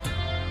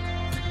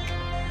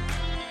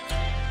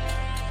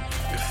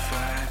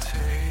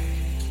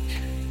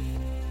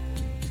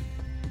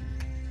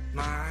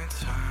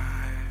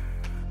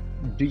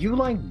Do you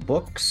like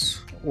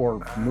books or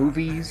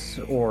movies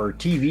or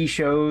TV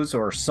shows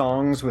or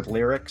songs with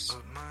lyrics?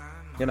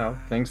 You know,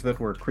 things that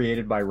were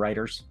created by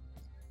writers?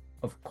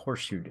 Of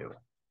course you do.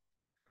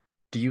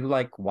 Do you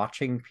like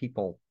watching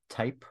people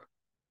type?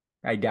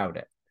 I doubt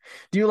it.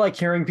 Do you like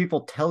hearing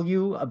people tell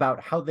you about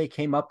how they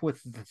came up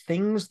with the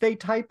things they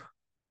type?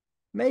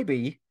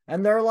 Maybe.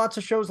 And there are lots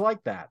of shows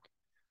like that.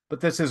 But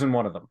this isn't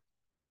one of them.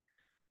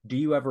 Do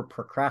you ever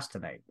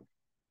procrastinate?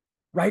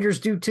 Writers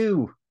do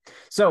too.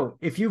 So,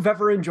 if you've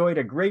ever enjoyed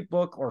a great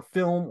book or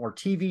film or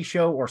TV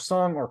show or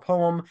song or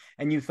poem,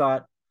 and you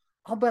thought,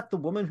 I'll bet the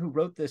woman who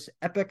wrote this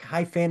epic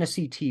high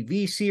fantasy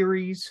TV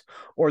series,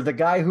 or the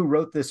guy who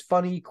wrote this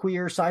funny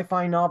queer sci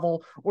fi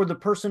novel, or the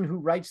person who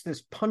writes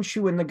this punch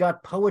you in the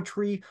gut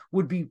poetry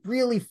would be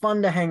really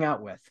fun to hang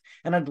out with,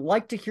 and I'd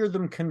like to hear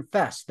them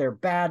confess their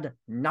bad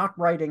not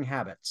writing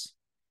habits.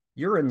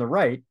 You're in the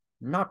right,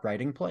 not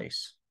writing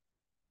place.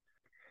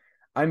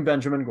 I'm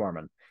Benjamin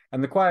Gorman,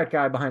 and the quiet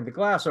guy behind the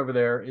glass over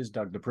there is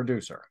Doug, the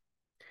producer.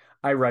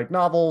 I write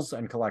novels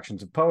and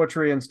collections of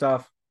poetry and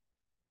stuff,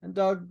 and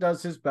Doug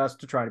does his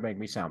best to try to make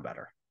me sound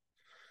better.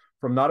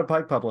 From Not a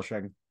Pike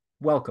Publishing,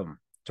 welcome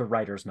to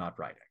Writers Not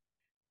Writing.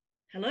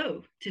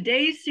 Hello.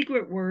 Today's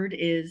secret word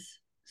is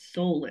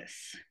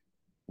soulless.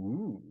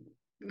 Ooh.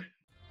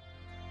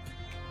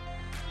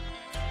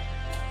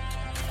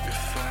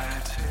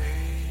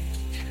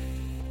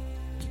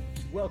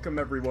 Welcome,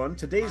 everyone.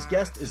 Today's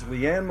guest is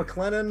LeeAnn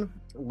McLennan.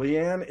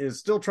 LeeAnn is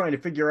still trying to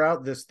figure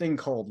out this thing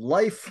called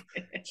life.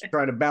 She's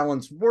trying to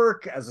balance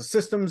work as a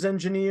systems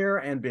engineer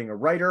and being a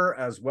writer,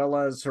 as well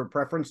as her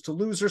preference to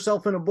lose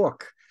herself in a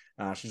book.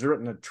 She's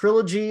written a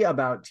trilogy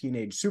about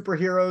teenage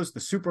superheroes, the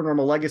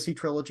Supernormal Legacy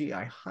trilogy.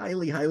 I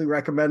highly, highly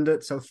recommend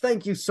it. So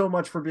thank you so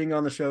much for being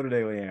on the show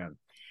today, LeeAnn.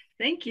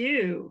 Thank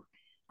you.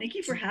 Thank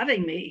you for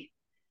having me.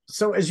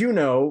 So as you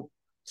know,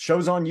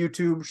 shows on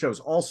YouTube,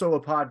 shows also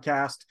a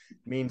podcast,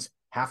 means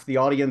half the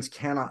audience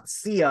cannot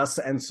see us.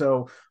 And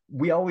so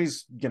we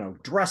always,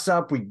 dress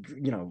up. We,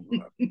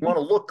 want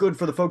to look good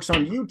for the folks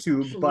on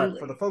YouTube, Absolutely. But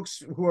for the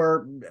folks who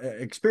are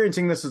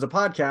experiencing this as a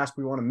podcast,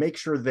 we want to make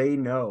sure they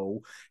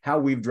know how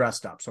we've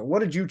dressed up. So what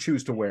did you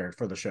choose to wear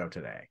for the show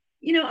today?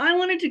 I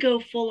wanted to go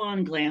full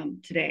on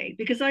glam today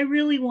because I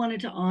really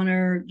wanted to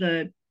honor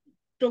the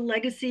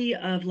legacy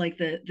of like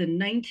the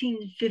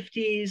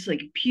 1950s,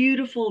 like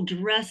beautiful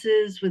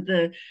dresses with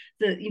the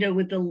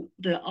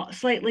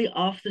slightly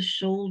off the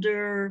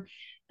shoulder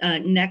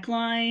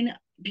neckline,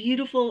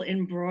 beautiful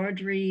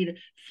embroidered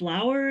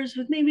flowers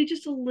with maybe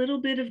just a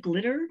little bit of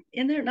glitter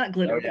in there, not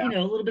glitter, Oh, yeah. but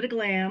a little bit of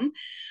glam.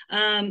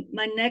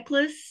 My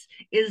necklace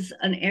is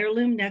an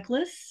heirloom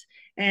necklace,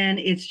 and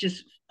it's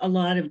just a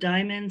lot of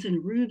diamonds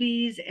and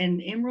rubies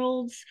and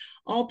emeralds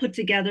all put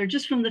together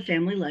just from the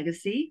family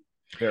legacy.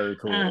 Very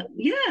cool.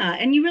 Yeah,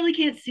 and you really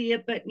can't see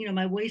it, but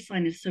my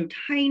waistline is so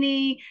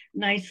tiny,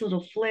 nice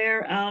little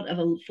flare out of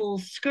a full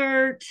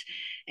skirt,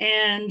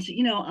 and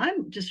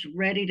I'm just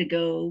ready to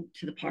go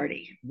to the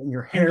party. And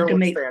your hair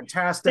looks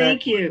fantastic.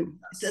 Thank you.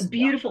 Yes, it's a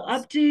beautiful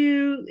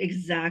updo.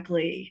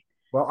 Exactly.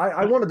 Well,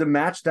 I wanted to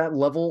match that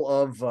level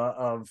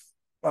of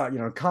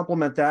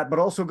compliment that, but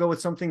also go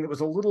with something that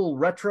was a little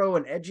retro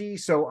and edgy.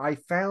 So I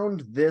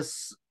found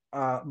this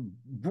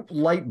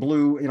light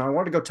blue, I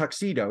wanted to go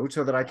tuxedo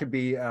so that I could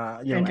be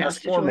as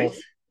formal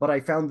choice. But I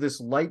found this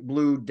light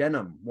blue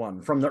denim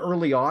one from the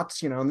early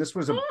aughts, and this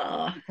was a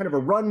kind of a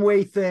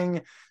runway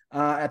thing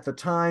at the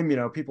time,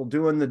 people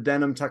doing the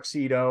denim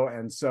tuxedo.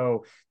 And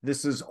so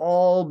this is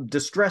all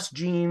distressed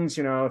jeans,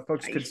 if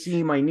folks could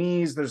see my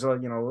knees, there's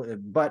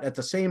but at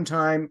the same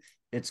time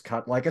it's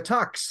cut like a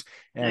tux.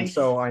 And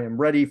so I am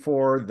ready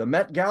for the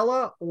Met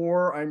Gala,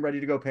 or I'm ready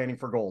to go painting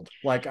for gold.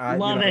 Like I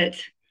love it.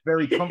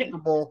 Very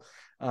comfortable,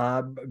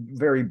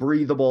 very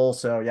breathable.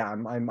 So yeah,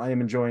 I am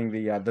enjoying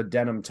the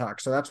denim tuck.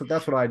 So that's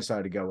what I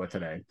decided to go with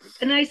today.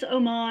 A nice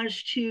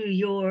homage to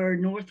your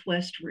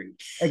Northwest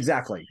roots.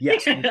 Exactly.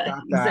 Yes.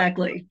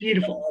 Exactly.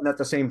 Beautiful. And at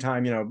the same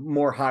time,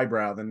 more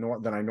highbrow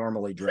than I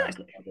normally dress.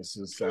 Exactly. This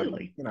is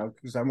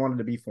because I wanted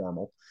to be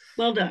formal.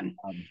 Well done.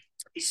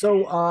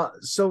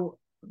 So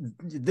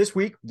this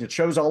week the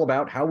show's all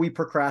about how we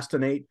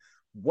procrastinate.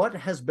 What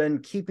has been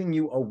keeping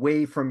you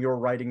away from your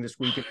writing this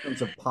week in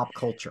terms of pop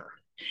culture?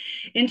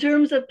 In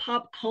terms of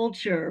pop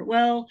culture,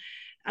 well,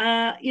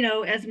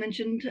 as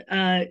mentioned,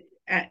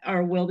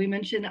 or will be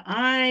mentioned,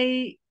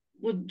 I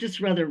would just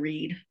rather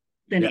read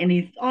than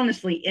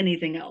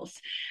anything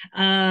else.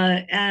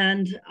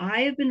 And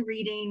I have been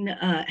reading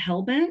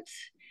Hellbent,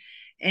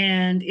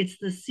 and it's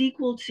the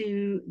sequel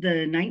to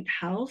The Ninth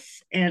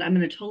House. And I'm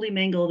going to totally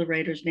mangle the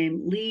writer's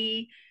name,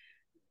 Lee.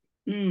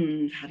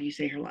 How do you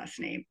say her last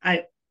name?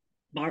 I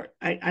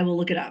will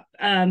look it up.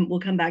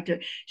 We'll come back to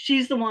it.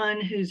 She's the one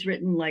who's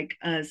written like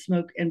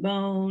Smoke and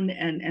Bone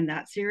and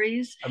that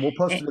series. And we'll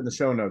post it in the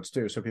show notes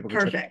too, so people can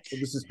perfect. So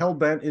this is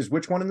Hellbent. Is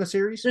which one in the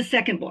series? The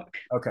second book.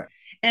 Okay.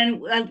 And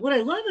what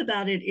I love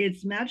about it,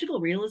 it's magical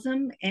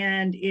realism,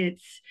 and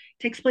it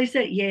takes place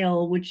at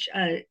Yale, which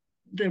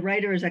the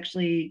writer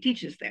actually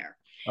teaches there.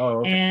 Oh,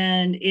 okay.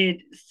 And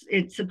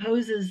it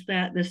supposes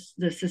that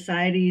the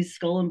societies,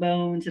 Skull and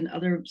Bones and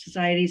other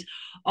societies,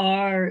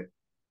 are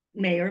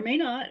may or may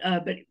not,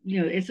 but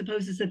it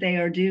supposes that they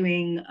are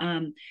doing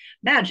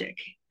magic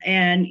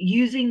and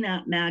using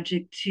that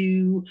magic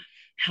to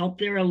help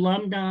their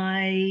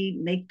alumni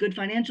make good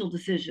financial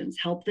decisions,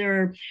 help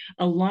their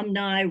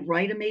alumni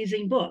write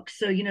amazing books.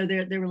 So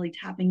they're really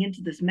tapping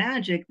into this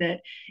magic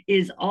that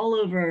is all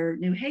over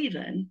New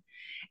Haven.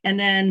 And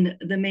then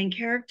the main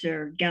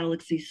character,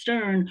 Galaxy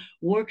Stern,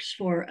 works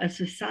for a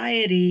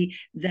society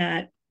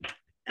that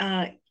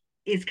uh,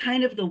 is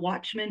kind of the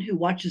watchman who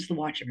watches the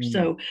watchers. Mm.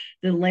 So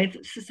the Life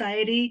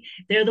Society,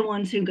 they're the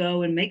ones who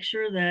go and make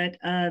sure that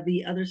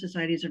the other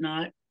societies are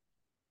not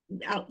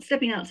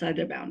stepping outside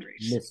their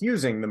boundaries.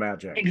 Misusing the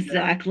magic. Yeah.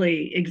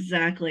 Exactly,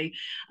 exactly.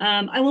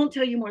 I won't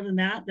tell you more than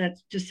that. That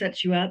just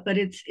sets you up, but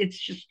it's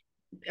just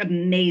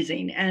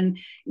amazing, and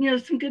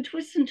some good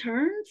twists and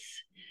turns,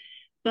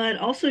 but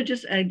also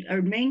just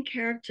a main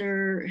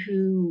character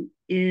who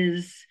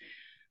is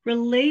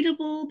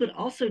relatable, but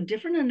also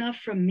different enough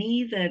from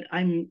me that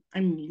I'm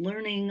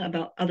learning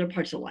about other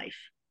parts of life.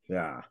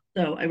 Yeah.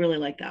 So I really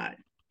like that.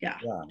 Yeah,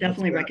 Yeah. That's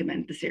definitely good.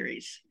 recommend the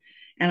series.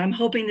 And I'm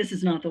hoping this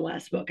is not the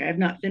last book. I have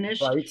not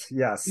finished. Right.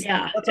 Yes.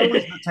 Yeah. That's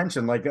always the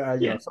tension. Like,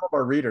 Yeah. some of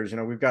our readers,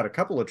 we've got a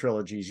couple of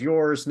trilogies.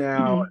 Yours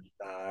now,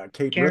 Mm-hmm.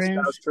 Kate Riskow's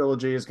Karen's.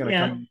 trilogy is going to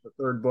come Yeah. in the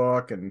third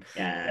book, and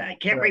Yeah. I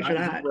can't wait for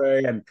Isaac that.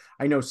 Ray. And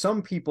I know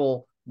some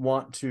people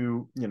want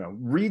to,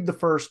 read the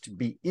first,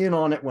 be in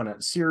on it when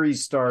a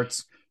series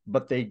starts,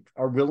 but they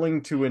are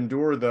willing to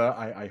endure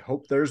I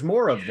hope there's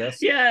more of this.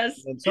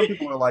 Yes. And some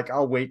people are like,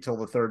 I'll wait till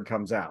the third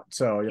comes out.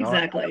 So,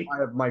 Exactly. I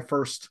have my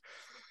first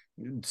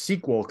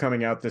sequel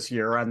coming out this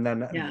year, and then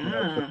the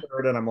Yeah.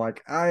 third, and I'm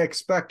like, I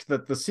expect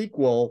that the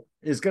sequel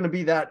is going to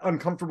be that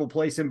uncomfortable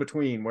place in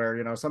between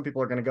where some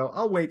people are going to go,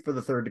 I'll wait for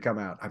the third to come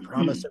out, I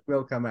promise it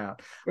will come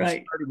out. I've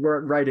Right.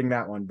 started writing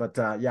that one, but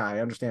yeah, I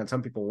understand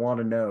some people want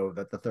to know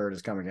that the third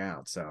is coming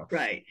out. So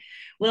Right.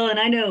 Well, and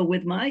I know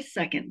with my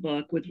second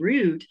book with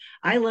Root,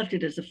 I left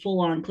it as a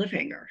full-on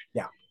cliffhanger,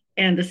 yeah.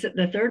 and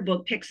the third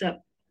book picks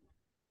up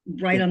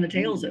right on the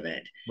tails of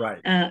it. Right.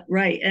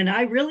 Right. And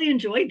I really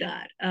enjoyed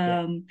that.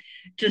 Yeah.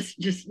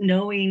 Just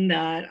knowing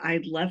that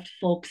I'd left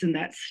folks in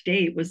that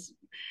state was,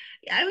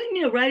 I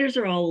mean, writers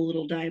are all a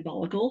little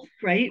diabolical,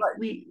 right?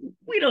 Right.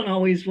 We don't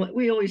always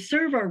we always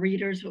serve our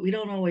readers, but we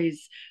don't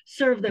always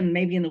serve them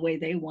maybe in the way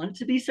they want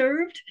to be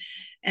served.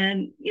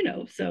 And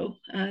so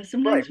Right.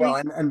 sometimes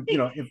Well, we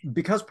and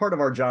because part of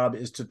our job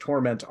is to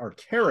torment our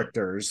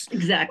characters,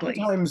 exactly,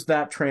 sometimes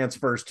that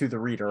transfers to the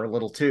reader a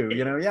little too.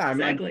 Yeah, I'm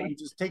exactly,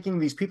 just taking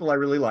these people I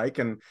really like,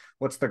 and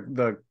what's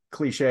the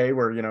cliche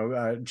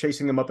where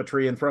chasing them up a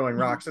tree and throwing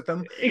rocks at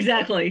them.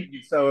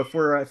 exactly, So if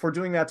we're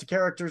doing that to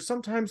characters,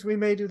 sometimes we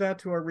may do that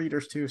to our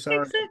readers too. Sorry.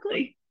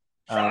 exactly.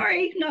 Um,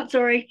 Sorry, not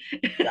sorry.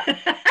 yeah,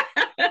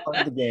 part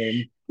of the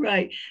game.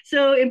 Right.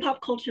 So in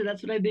pop culture,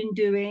 that's what I've been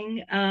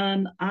doing.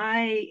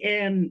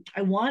 I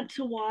want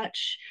to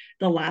watch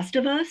The Last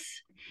of Us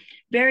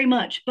very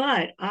much,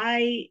 but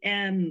I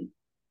am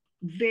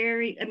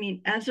I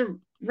mean, as a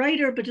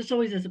writer, but just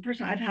always as a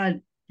person, I've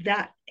had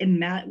that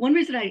one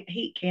reason I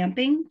hate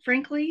camping,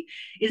 frankly,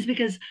 is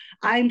because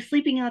I'm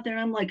sleeping out there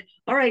and I'm like,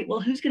 all right, well,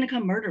 who's going to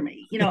come murder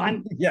me?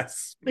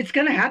 Yes. It's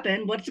going to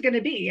happen. What's it going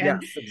to be?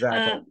 And Yes,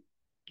 exactly.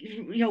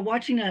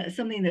 watching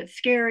something that's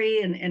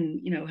scary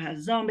and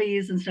has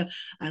zombies and stuff,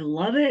 I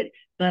love it,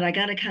 but I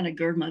got to kind of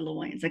gird my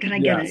loins. I kind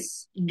of gotta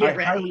Yes, I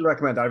get highly ready.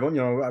 recommend.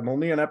 I'm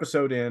only an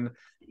episode in,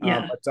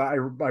 Yeah. but I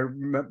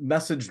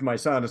messaged my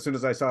son as soon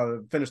as I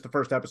finished the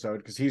first episode,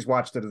 because he's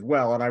watched it as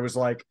well, and I was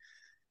like,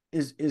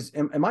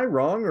 am I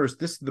wrong, or is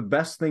this the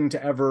best thing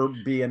to ever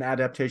be an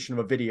adaptation of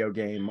a video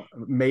game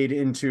made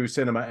into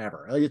cinema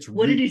ever? It's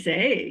What did really, he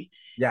say?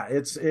 yeah,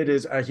 it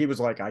is. He was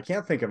like, I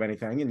can't think of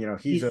anything, and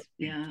he's a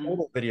Yeah.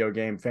 total video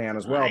game fan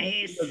as well.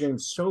 Video Nice.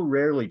 games so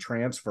rarely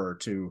transfer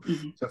to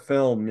Mm-hmm.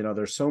 film.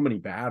 There's so many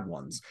bad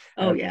ones,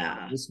 Oh and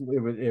yeah.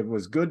 it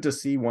was good to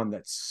see one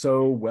that's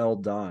so well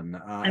done.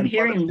 I'm And part of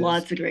hearing it is,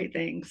 lots of great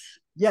things.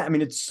 yeah, I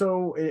mean, it's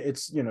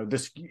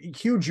this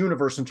huge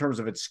universe in terms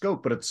of its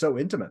scope, but it's so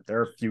intimate. There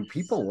are few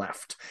people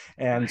left,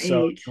 and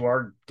so Right. you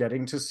are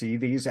getting to see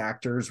these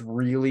actors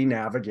really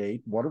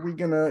navigate. What are we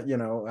gonna,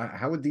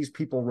 how would these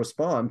people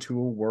respond to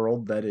a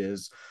world that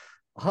is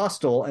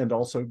hostile and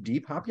also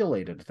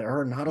depopulated? There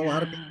are not a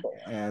lot of Yeah. people,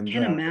 and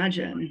Can't great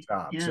imagine.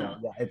 job. So Yeah.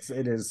 yeah,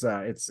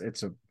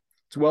 it's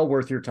well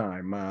worth your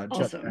time.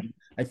 Awesome.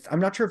 I'm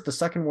not sure if the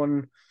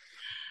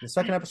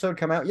second episode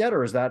come out yet,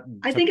 or is that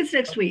I think it's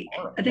next week.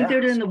 tomorrow? I think Yeah,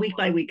 they're doing so, the week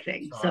by week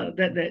thing. so So I'm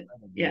that excited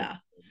to yeah.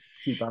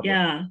 keep up with.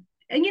 Yeah.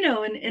 And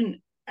and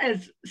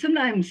as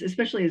sometimes,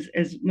 especially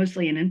as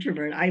mostly an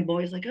introvert, I'm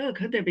always like, oh,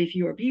 could there be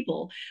fewer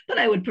people? But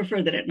I would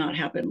prefer that it not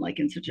happen like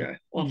in such a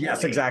awful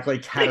Yes, way. exactly.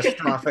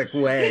 Catastrophic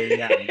way.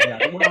 Yeah,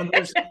 yeah. Well,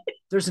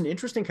 there's an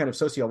interesting kind of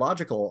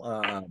sociological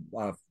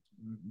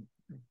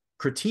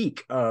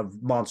critique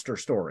of monster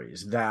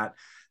stories that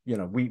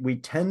we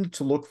tend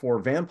to look for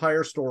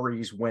vampire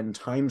stories when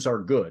times are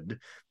good,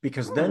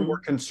 because then we're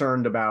Oh,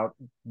 concerned about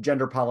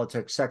gender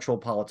politics, sexual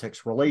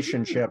politics,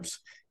 relationships.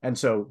 And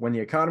so when the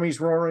economy's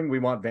roaring, we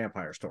want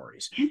vampire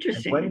stories. And when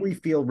interesting. we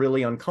feel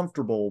really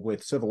uncomfortable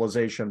with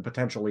civilization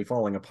potentially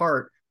falling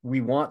apart, we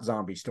want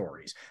zombie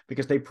stories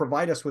because they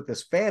provide us with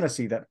this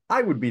fantasy that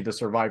I would be the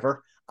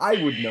survivor.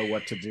 I would know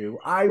what to do.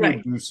 I would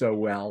Right. do so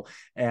well.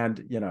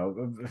 And,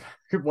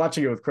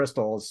 watching it with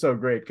Crystal is so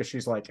great because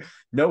she's like,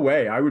 no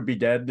way, I would be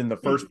dead in the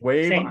first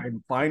wave. Same.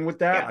 I'm fine with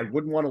that. Yeah. I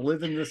wouldn't want to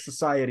live in this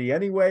society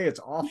anyway. It's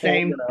awful,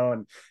 Same.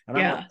 and I'm like,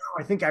 Yeah. no,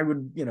 I think I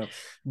would,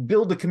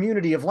 build a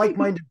community of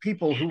like-minded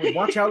people who would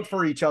watch out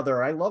for each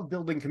other. I love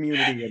building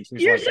community. And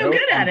she's You're like, so nope,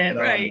 good at I'm it. done.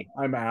 Right.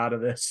 I'm out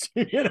of this.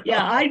 Yeah.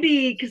 I'd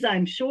be, because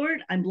I'm short,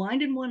 I'm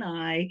blind in one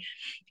eye,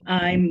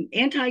 I'm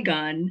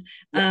anti-gun.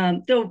 Yeah.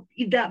 Though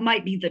that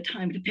might be the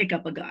time to pick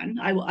up a gun.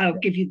 I'll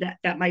give you that.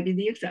 That might be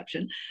the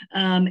exception.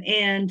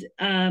 And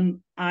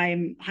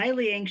I'm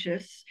highly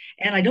anxious,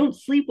 and I don't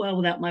sleep well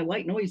without my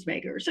white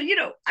noisemaker. So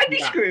I'd be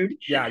Yeah. screwed.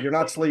 Yeah, you're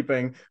not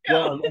sleeping.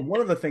 Well, No. and one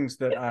of the things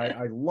that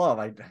I love,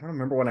 I don't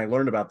remember when I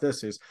learned about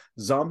this, is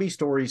zombie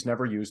stories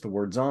never use the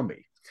word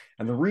zombie.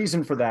 And the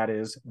reason for that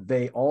is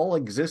they all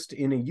exist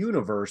in a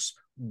universe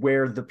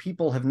where the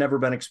people have never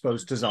been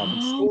exposed to zombie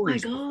Oh my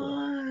stories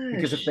before.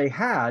 Because if gosh. they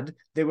had,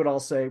 they would all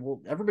say,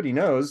 well, everybody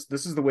knows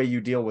this is the way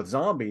you deal with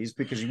zombies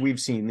because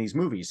we've seen these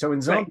movies. So in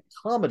Right. zombie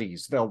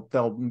comedies, they'll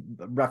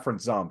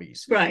reference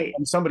zombies. Right.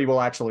 And somebody will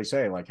actually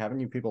say, like,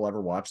 haven't you people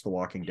ever watched The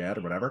Walking Dead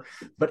or whatever?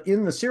 But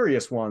in the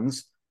serious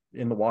ones,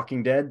 in The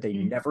Walking Dead, they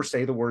never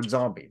say the word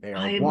zombie. They are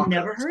I have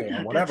never walkers, heard they are that.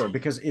 That's whatever.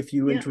 Because if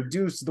you yeah.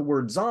 introduce the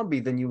word zombie,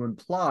 then you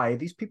imply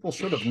these people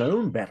should have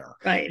known better,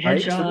 Right.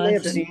 right? Shouldn't they Headshots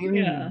have and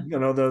yeah.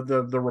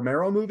 seen, the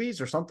Romero movies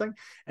or something?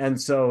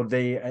 And so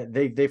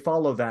they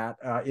follow that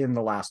in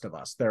The Last of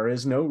Us. There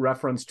is no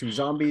reference to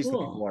zombies. The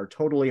people Cool. are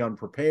totally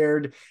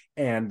unprepared,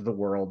 and the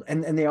world.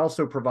 And they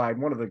also provide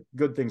one of the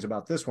good things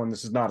about this one.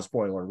 This is not a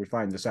spoiler. We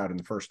find this out in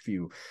the first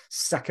few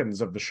seconds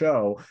of the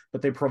show,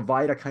 but they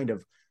provide a kind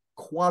of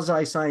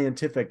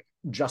quasi-scientific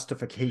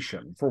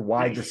justification for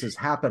why this is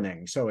Nice.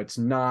 happening. So it's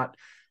not,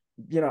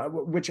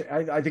 which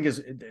I think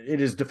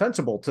it is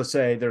defensible to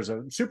say there's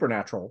a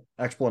supernatural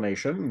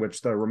explanation,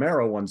 which the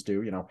Romero ones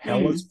do.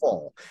 Hell is Mm,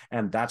 full,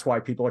 and that's why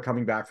people are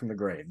coming back from the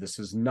grave. This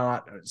is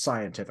not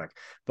scientific,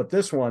 but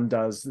this one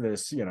does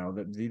this.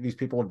 These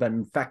people have been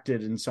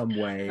infected in some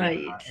way,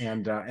 right.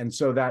 and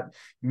so that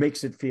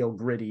makes it feel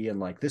gritty and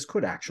like this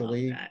could Love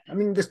actually. that. I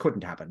mean, this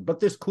couldn't happen,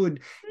 but this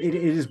could. It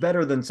is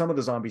better than some of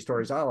the zombie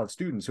stories. I'll have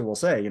students who will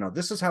say,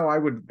 this is how I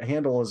would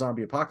handle a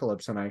zombie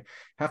apocalypse, and I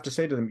have to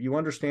say to them, you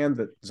understand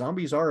that zombies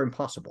are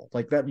impossible.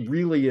 Like that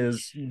really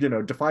is,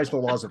 defies the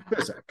laws of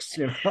physics,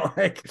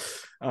 like,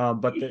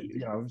 but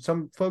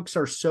some folks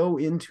are so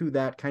into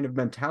that kind of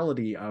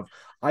mentality of,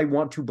 I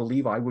want to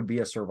believe I would be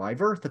a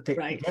survivor, that they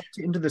Right. get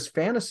into this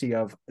fantasy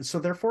of, so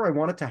therefore I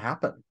want it to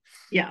happen.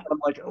 Yeah. I'm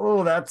like,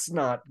 oh, that's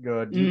not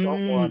good. You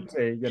don't Mm,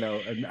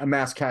 want a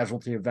mass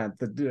casualty event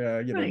that,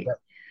 right. that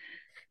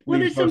Well,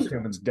 leaves there's most some.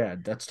 humans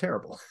dead. That's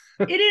terrible.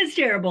 It is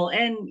terrible,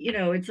 and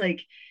it's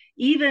like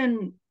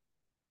even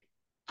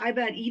I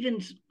bet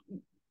even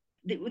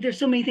there's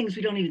so many things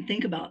we don't even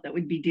think about that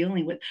we'd be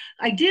dealing with.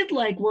 I did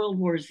like World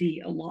War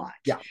Z a lot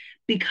Yeah.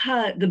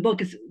 because the book,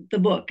 not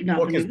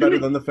the Book is movie. better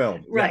than the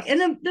film. Right, and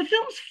Yes. the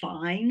film's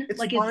fine. It's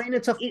Like fine.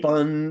 It's a it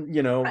fun,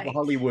 right.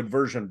 Hollywood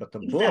version, but the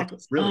book Exactly.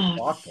 is really Oh,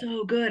 thoughtful.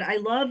 so good. I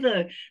love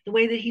the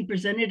way that he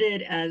presented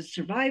it as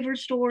survivor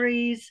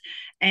stories,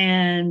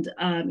 and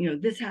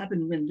this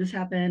happened when this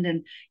happened,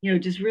 and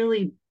just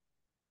really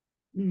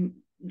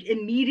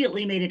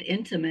immediately made it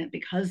intimate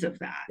because of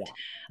that. Yeah.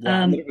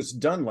 Yeah. And then Um, it was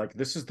done like,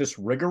 this is this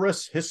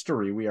rigorous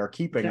history we are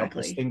keeping of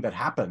this exactly. thing that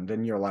happened.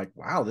 And you're like,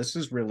 wow, this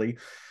is really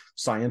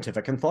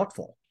scientific and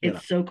thoughtful.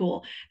 It's so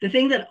cool. The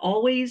thing that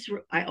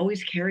I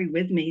always carry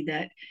with me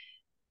that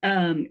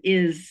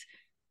is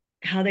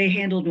how they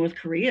handled North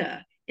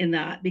Korea in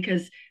that,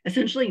 because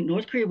essentially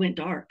North Korea went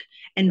dark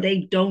and Yeah. they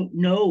don't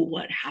know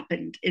what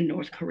happened in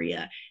North Korea.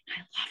 I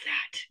love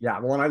that. Yeah.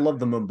 Well, and I love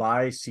the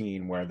Mumbai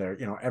scene where they're,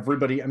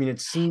 everybody, I mean, it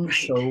seems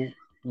Right. so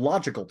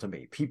logical to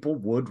me. People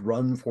would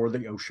run for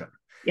the ocean.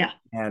 Yeah.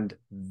 And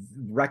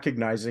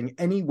recognizing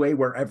any way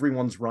where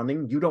everyone's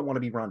running, you don't want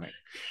to be running.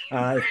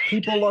 If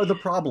people are the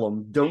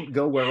problem, don't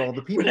go where all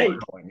the people are Right.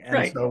 going. And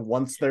Right. so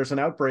once there's an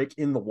outbreak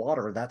in the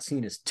water, that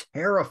scene is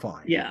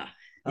terrifying. Yeah.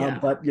 Yeah.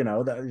 But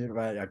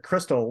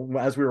Crystal,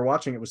 as we were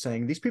watching it, was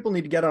saying these people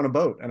need to get on a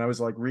boat, and I was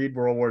like, "Read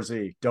World War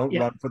Z. Don't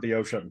Yeah. run for the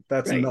ocean.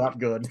 That's Right. not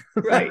good.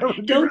 Right. That would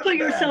be Don't put really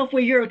bad. yourself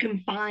where you're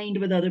confined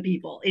with other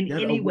people in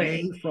Get any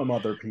way. away from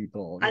other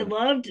people." I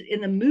loved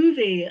in the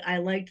movie, I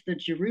liked the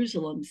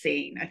Jerusalem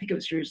scene. I think it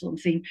was Jerusalem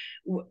scene,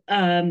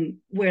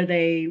 where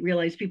they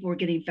realized people were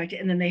getting infected.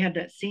 And then they have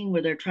that scene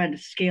where they're trying to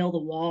scale the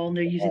wall and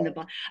they're using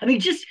the, I mean,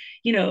 just,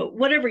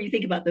 whatever you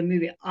think about the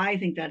movie, I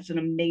think that's an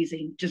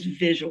amazing, just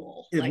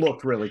visual. It Like,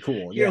 looked really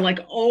cool. You're Yeah. like,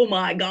 oh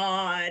my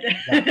God.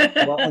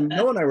 Yeah. Well, and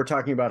Noah and I were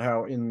talking about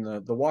how in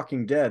the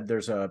Walking Dead,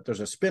 there's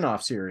a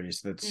spin-off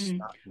series that's Mhm.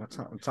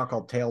 it's not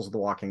called Tales of the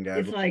Walking Dead.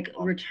 It's like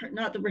return,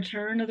 not the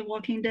Return of the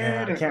Walking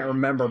Yeah, Dead, I or can't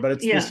remember, but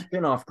it's this yeah.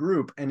 spin-off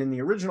group. And in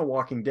the original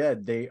Walking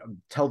Dead, they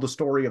tell the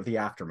story of the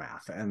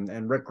aftermath.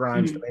 And Rick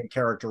Grimes, the Mhm. main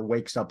character,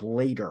 wakes up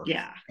later.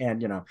 Yeah,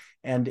 And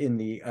and in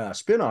the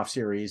spin-off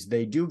series,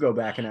 they do go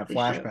back and have they show.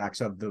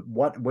 flashbacks of the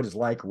what is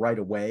like right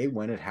away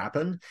when it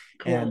happened.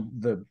 And Cool.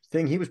 the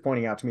thing he was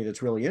pointing out to me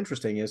that's really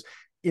interesting is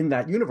in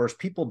that universe,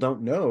 people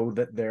don't know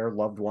that their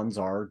loved ones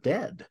are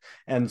dead.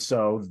 And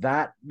so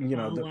that,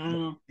 Oh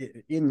wow.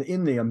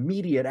 in the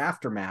immediate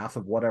aftermath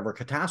of whatever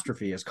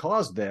catastrophe has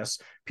caused this,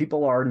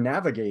 people are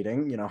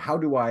navigating, how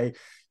do I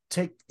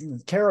take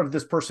care of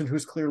this person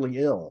who's clearly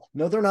ill?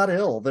 No, they're not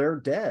ill, they're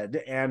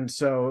dead. And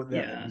so he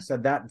Yeah.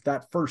 said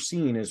that first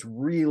scene is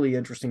really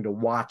interesting to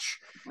watch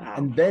Wow.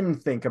 and then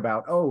think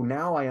about, oh,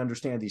 now I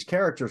understand these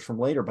characters from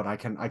later, but I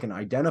can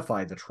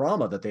identify the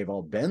trauma that they've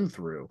all been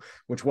through,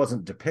 which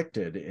wasn't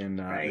depicted in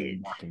Right.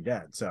 Walking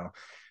Dead. So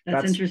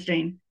That's that's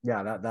interesting.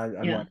 yeah, that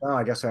I'm Yeah. like, oh,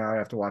 I guess I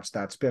have to watch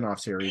that spin-off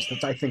series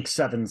that's I think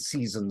 7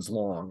 seasons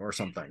long or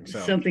something. So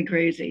Something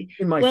crazy.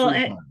 in my Well,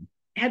 free time.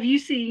 have you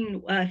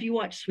seen? Have you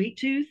watched Sweet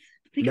Tooth?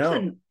 I think it was No.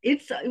 on.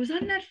 It was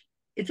on Net.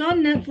 It's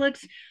on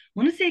Netflix. I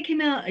want to say it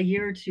came out a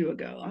year or two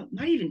ago.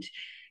 Not even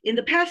in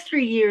the past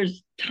 3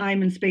 years.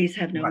 Time and space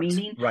have no Right,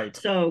 meaning, right.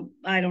 so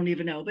I don't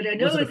even know. But I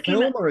Was know it a it came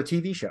out. film or a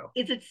TV show?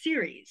 It's a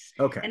series,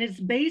 Okay. and it's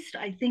based,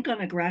 I think, on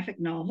a graphic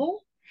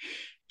novel.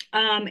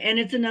 And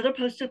it's another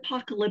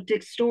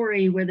post-apocalyptic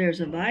story where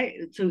there's a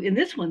virus. So in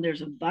this one,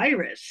 there's a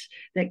virus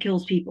that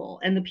kills people,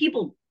 and the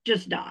people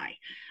just die.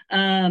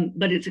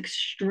 But it's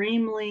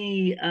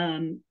extremely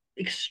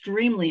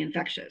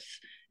infectious.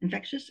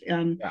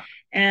 Yeah.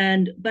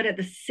 And but at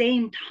the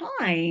same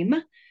time,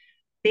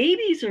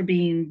 babies are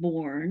being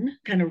born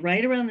kind of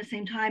right around the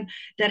same time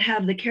that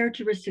have the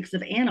characteristics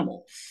of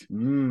animals. So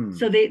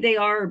Mm. they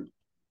are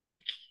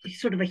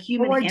sort of a Oh,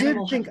 human I did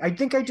animal. think I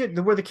think I did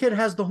where the kid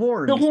has the The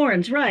horns.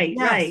 horns, right,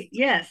 Yes. right,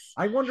 yes.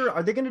 I wonder,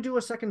 are they going to do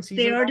a second They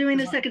season of are that? doing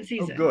a Because second oh,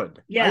 season. good.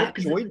 I Yeah,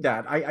 because enjoyed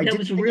that. I that didn't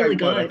was think I really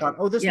would. I good. thought,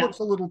 oh, this Yeah, looks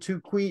a little too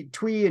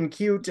twee and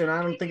cute, and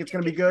I don't think it's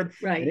going to be good.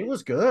 And right. it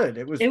was good.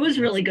 It It was was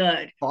really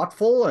good.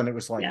 thoughtful, and it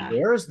was like, Yeah,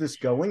 where is this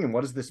going, and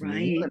what does this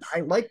mean? And right, I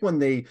like when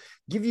they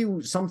give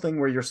you something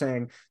where you're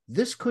saying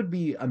this could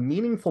be a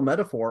meaningful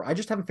metaphor. I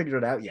just haven't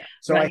figured it out yet.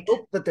 So I right.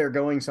 hope that they're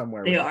going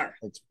somewhere They with it. are.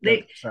 It's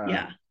They, that's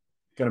yeah.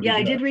 going to be Yeah,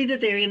 I good. did read that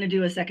they're going to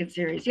do a second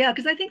series. Yeah,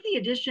 because I think the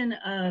addition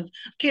of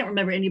I can't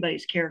remember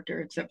anybody's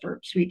character except for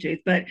Sweet Tooth,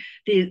 but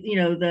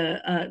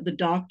the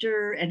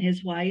doctor and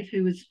his wife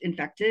who was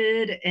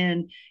infected,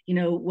 and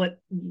what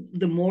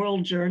the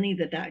moral journey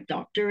that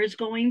doctor is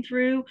going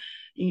through.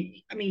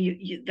 I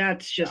mean,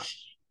 that's Yeah.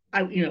 just.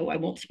 I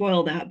won't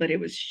spoil that, but it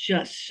was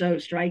just so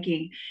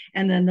striking.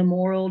 And then the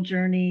moral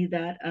journey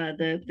that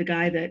the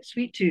guy that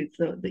Sweet Tooth,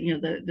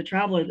 the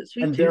traveler that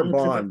Sweet And Tooth their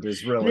looks at, bond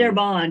is their really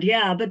bond,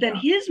 yeah. But then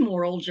yeah. his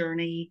moral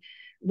journey,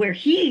 where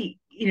he,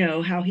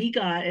 how he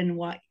got and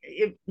what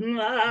Yeah, I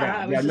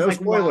yeah, was just no like,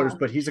 spoilers, wow,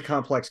 but he's a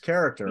complex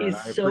character, and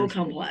I he's so appreciate that.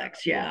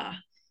 complex. Yeah.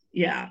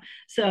 Yeah, yeah.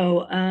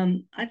 So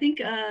I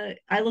think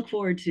I look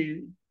forward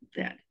to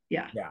that.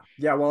 Yeah, Yeah.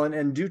 Yeah. Well,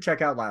 and do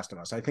check out Last of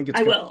Us. I think it's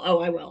I going to will. Oh,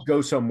 I will.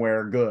 go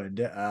somewhere good.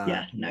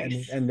 Yeah, And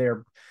nice. and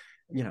they're,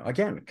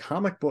 again,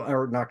 comic book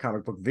or not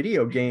comic book,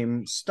 video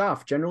game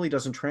stuff generally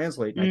doesn't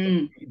translate. And I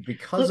think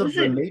because What of was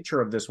the it?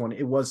 nature of this one,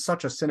 it was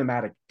such a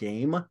cinematic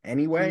game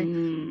anyway.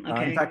 In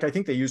Okay, fact, I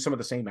think they use some of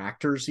the same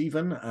actors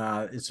even.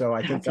 So I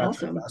think that's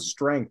that's awesome. a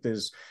strength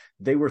is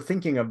they were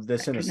thinking of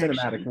this That in a cinematic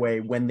connection, way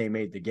when they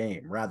made the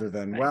game rather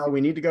than, right? well,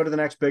 we need to go to the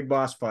next big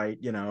boss fight,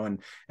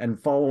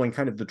 and following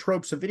kind of the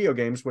tropes of video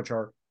games, which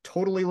are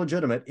totally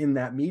legitimate in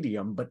that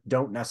medium, but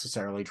don't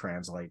necessarily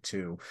translate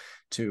to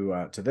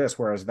this.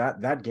 Whereas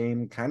that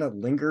game kind of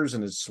lingers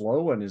and is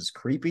slow and is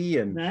creepy,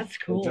 and That's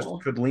they just cool.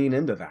 could lean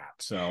into that.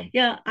 So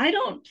Yeah, I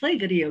don't play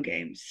video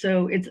games,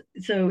 so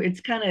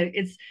it's kind of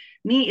it's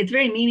me. It's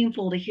very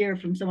meaningful to hear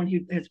from someone who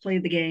has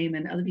played the game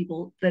and other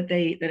people that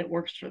it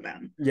works for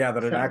them. yeah,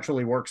 that it So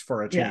actually works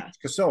for a change. yeah,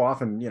 Because so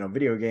often,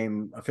 video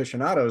game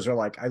aficionados are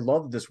like, I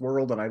love this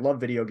world and I love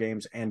video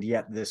games, and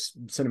yet this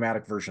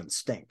cinematic version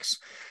stinks.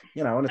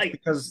 And it's I,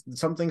 because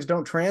some things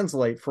don't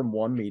translate from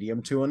one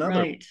medium to another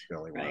right,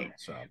 really right. well.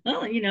 So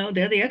Well,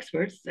 they're the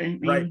experts. I right,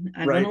 mean,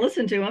 I'm going to right.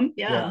 listen to them.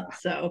 Yeah. Yeah,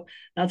 so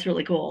that's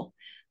really cool.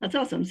 That's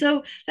awesome.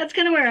 So that's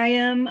kind of where I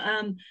am.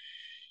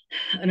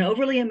 An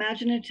overly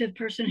imaginative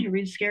person who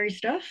reads scary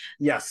stuff.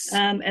 Yes.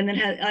 And then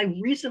I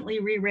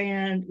recently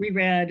reread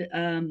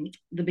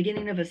the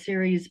beginning of a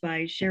series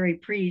by Sherry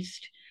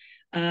Priest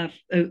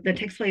that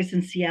takes place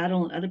in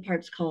Seattle and other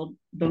parts called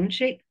Bone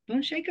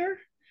Shaker.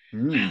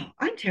 Mm, Wow,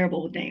 I'm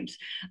terrible with names.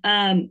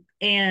 And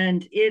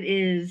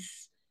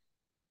it's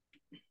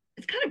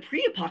kind of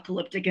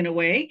pre-apocalyptic in a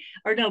way,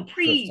 or no,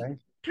 interesting.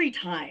 pre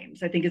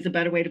times, I think is a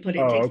better way to put it.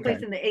 It Oh, takes okay.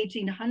 place in the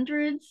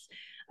 1800s.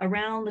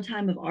 around the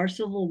time of our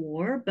Civil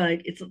War,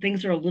 but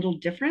things are a little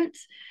different.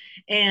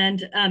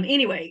 And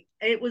anyway,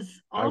 it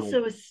was I will.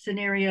 also a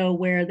scenario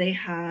where they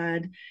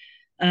had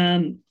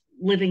um,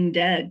 living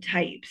dead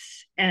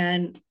types,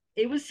 and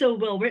it was so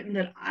well written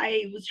that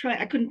I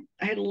couldn't,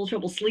 I had a little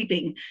trouble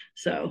sleeping.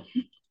 So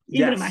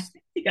even in my, Yes.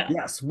 yeah,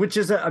 Yes, which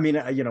is, I mean,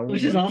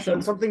 which is when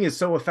awesome. something is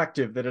so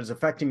effective that it's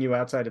affecting you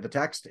outside of the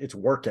text, it's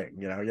working.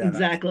 Yeah, that's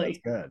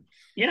Exactly. good.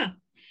 Yeah.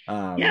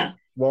 Yeah.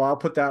 Well,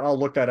 I'll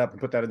look that up and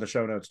put that in the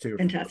show notes too for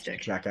folks to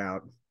Fantastic. check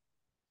out.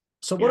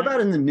 So, what Yeah.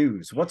 about in the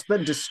news? What's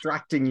been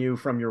distracting you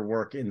from your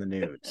work in the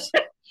news?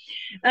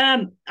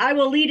 I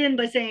will lead in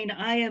by saying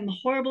I am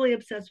horribly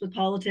obsessed with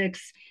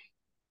politics.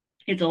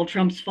 It's all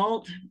Trump's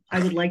fault. I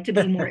would like to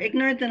be more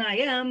ignorant than I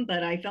am,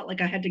 but I felt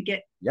like I had to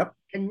get Yep,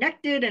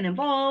 connected and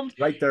involved.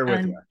 right there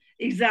with you. And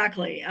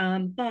exactly.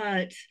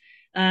 But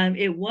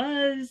it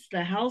was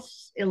the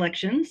House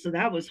election, so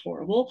that was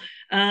horrible.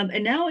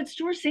 And now it's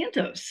George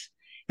Santos.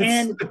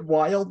 It's And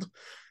wild.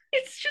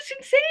 it's just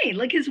insane.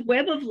 Like his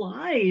web of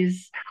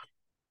lies.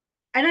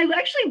 And I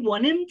actually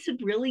want him to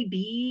really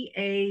be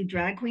a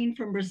drag queen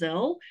from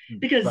Brazil,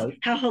 because Right.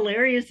 how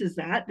hilarious is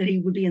that he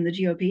would be in the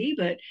GOP?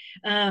 But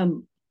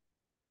um,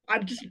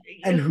 I'm just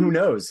And who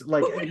knows? who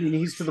Like, I mean,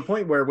 he's to knows? the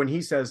point where when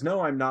he says, "No,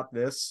 I'm not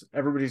this,"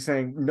 everybody's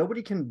saying,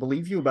 "Nobody can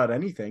believe you about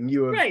anything.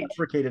 You have Right.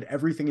 fabricated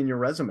everything in your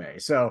resume."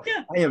 So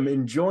Yeah. I am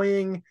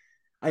enjoying.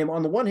 I am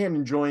on the one hand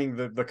enjoying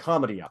the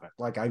comedy of it.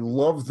 Like I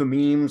love the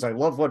memes. I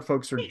love what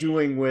folks are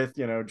doing with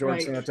George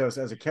Right. Santos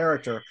as a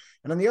character.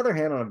 And on the other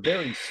hand, on a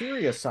very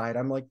serious side,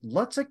 I'm like,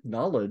 let's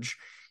acknowledge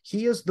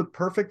he is the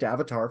perfect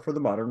avatar for the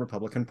modern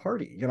Republican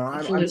Party. I'm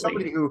Absolutely.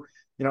 somebody who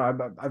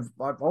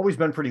I've always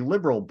been pretty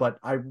liberal, but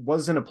I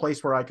was in a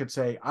place where I could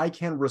say I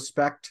can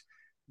respect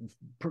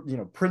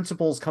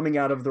principles coming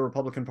out of the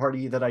Republican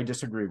Party that I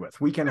disagree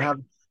with. We can Right. have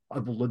a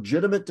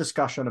legitimate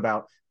discussion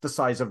about the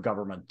size of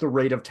government, the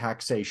rate of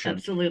taxation, the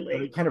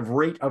Absolutely. kind of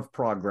rate of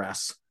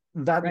progress.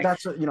 That Right.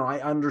 that's I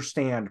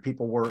understand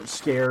people were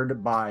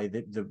scared by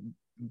the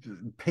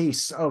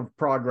pace of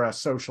progress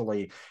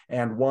socially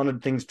and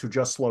wanted things to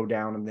just slow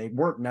down, and they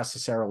weren't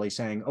necessarily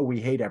saying, oh,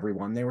 we hate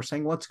everyone. They were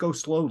saying, let's go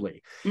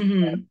slowly.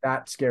 Mm-hmm.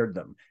 That scared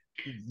them.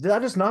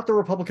 That is not the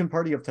Republican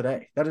Party of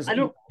today. That is I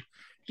don't,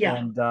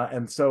 yeah,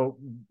 and so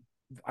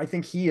I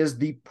think he is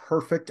the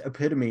perfect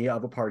epitome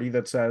of a party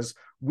that says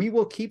we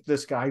will keep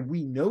this guy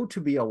we know to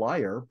be a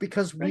liar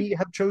because right. we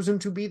have chosen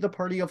to be the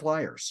party of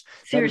liars.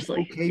 That is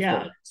Seriously. okay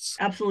Yeah. for us.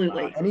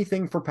 Absolutely.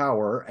 Anything for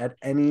power at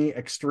any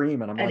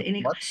extreme, and I'm At like,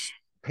 any, let's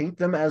paint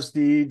them as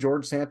the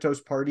George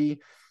Santos party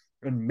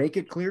and make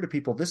it clear to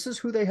people this is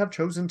who they have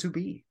chosen to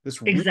be. This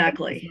really, if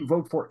exactly. you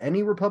vote for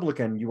any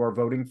Republican, you are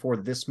voting for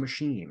this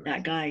machine.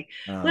 That guy.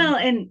 Um, Well,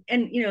 and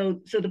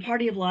so the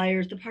party of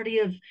liars, the party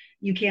of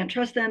you can't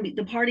trust them,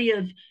 the party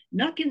of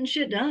not getting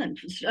shit done,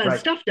 right.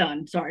 stuff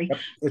done. Sorry. Yep.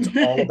 It's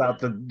all about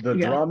the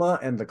Yeah. drama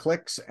and the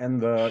clicks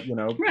and the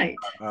Right.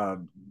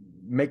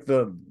 make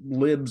the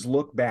libs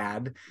look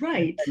bad and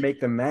Right.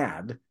 make them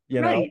mad.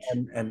 Right.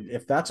 And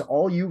if that's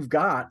all you've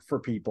got for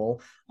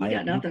people, You I got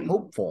am nothing.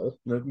 hopeful.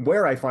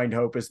 Where I find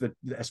hope is that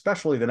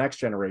especially the next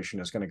generation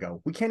is going to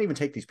go, we can't even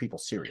take these people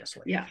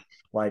seriously. Yeah.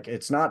 Like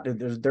it's not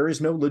there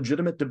is no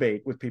legitimate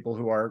debate with people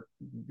who are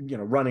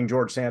running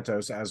George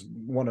Santos as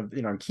one of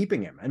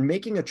keeping him and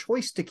making a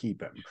choice to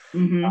keep him.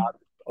 Mm-hmm.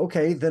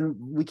 Okay, then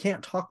we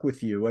can't talk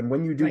with you. And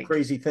when you do Right.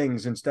 crazy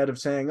things, instead of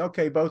saying,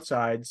 okay, both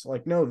sides,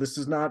 like, no, this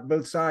is not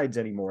both sides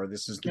anymore.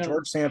 This is the No.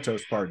 George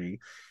Santos party.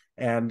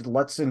 And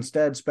let's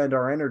instead spend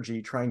our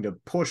energy trying to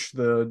push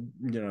the,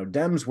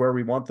 Dems where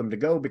we want them to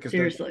go because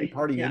they're the only Seriously.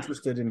 party Yeah.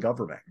 interested in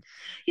governing. Uh,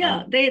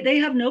 Yeah, they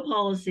have no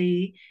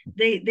policy.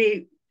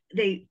 They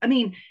I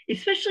mean,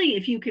 especially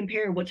if you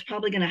compare what's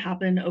probably going to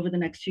happen over the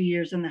next 2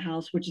 years in the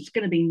House, which is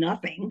going to be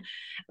nothing,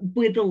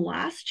 with the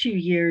last 2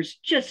 years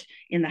just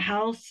in the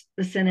House,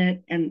 the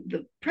Senate, and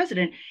the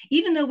president.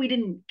 Even though we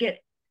didn't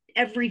get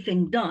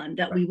everything done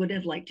that right. we would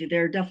have liked to,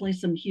 there are definitely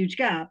some huge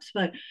gaps,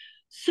 but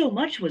so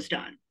much was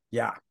done,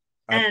 Yeah,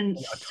 and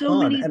a so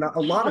ton, many and a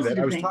lot of it.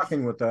 I positive was things.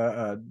 talking with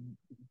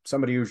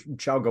somebody who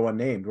shall go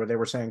unnamed, where they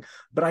were saying,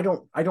 but I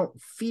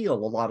don't feel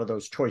a lot of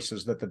those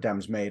choices that the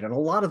Dems made, and a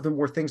lot of them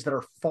were things that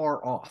are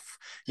far off.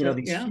 So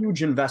These yeah,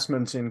 huge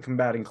investments in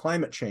combating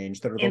climate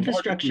change that are the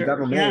largest we've infrastructure.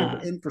 ever made, Yeah,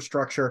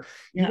 infrastructure.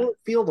 You yeah, won't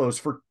feel those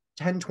for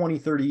 10, 20,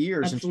 30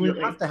 years. And so you have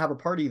absolutely. to have a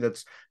party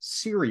that's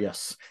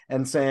serious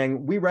and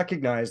saying, we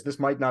recognize this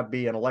might not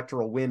be an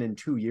electoral win in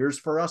 2 years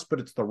for us,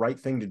 but it's the right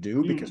thing to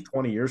do because Mm,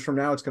 20 years from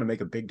now, it's going to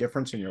make a big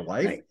difference in your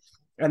life. right,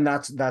 And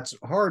that's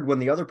hard when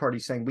the other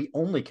party's saying we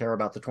only care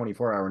about the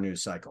 24-hour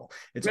news cycle.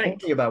 It's right.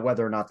 only about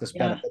whether or not this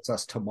Yeah. benefits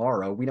us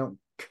tomorrow. We don't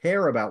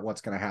care about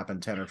what's going to happen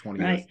 10 or 20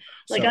 years. Right.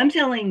 Like So I'm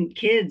telling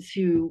kids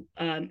who,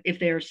 if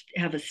they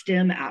have a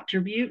STEM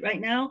attribute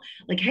right now,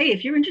 like, hey,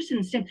 if you're interested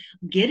in STEM,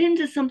 get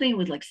into something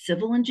with like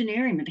civil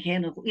engineering,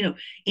 mechanical,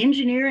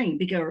 engineering,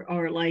 because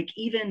or like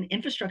even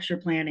infrastructure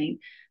planning.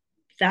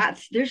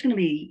 There's going to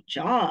be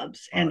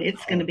jobs, and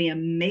it's going to ton. be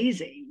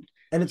amazing.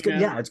 And it's You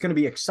good. know, Yeah, it's going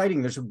to be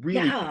exciting. There's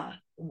really yeah,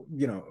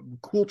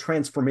 cool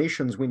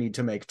transformations we need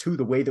to make to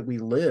the way that we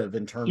live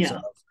in terms of,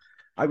 Yeah.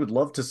 I would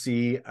love to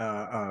see,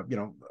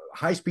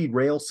 high-speed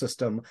rail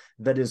system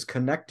that is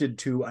connected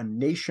to a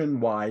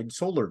nationwide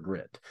solar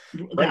grid.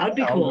 Right That would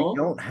be now, we cool.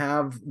 don't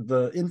have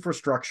the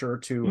infrastructure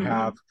to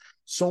have Mm-mm.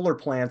 solar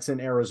plants in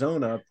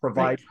Arizona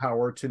provide Right.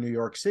 power to New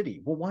York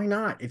City. Well, why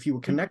not? If you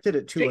connected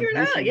it to a Figure it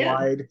out.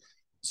 Yeah.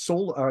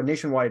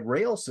 nationwide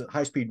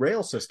high-speed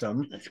rail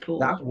system, That's that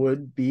cool.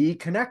 would be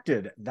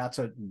connected. That's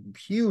a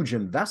huge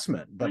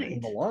investment, but in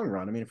Right. the long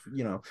run, I mean, if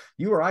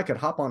you or I could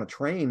hop on a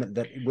train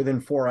that within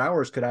 4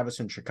 hours could have us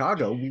in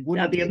Chicago, we That'd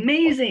wouldn't be take it.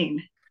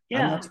 amazing. And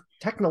Yeah. that's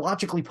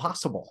technologically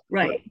possible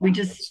right Right. We now.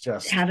 just It's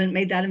just, haven't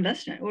made that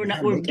investment. We're not,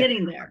 yeah, we're make it getting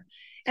happen. there.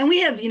 And we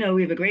have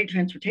a great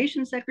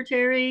transportation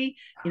secretary.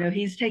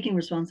 He's taking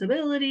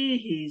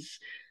responsibility.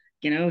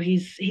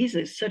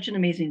 Such an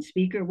amazing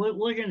speaker.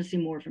 We're going to see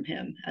more from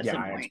him at Yeah,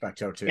 some I point. expect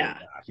so too. Yeah.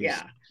 Yeah, he's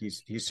Yeah.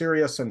 he's he's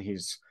serious and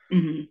he's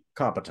Hmm.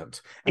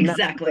 competent. And that's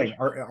the thing. Exactly.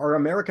 Are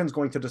Americans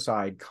going to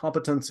decide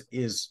competence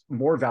is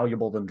more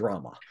valuable than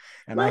drama?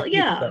 And I Well, think so.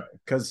 yeah.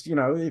 Because,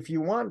 if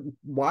you want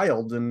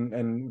wild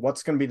and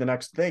what's going to be the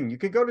next thing, you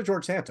could go to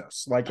George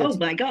Santos. Like, Oh it's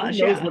my who gosh.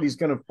 knows Yeah. what he's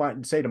going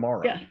to say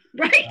tomorrow. Yeah.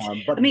 Right.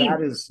 I But that mean,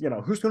 is,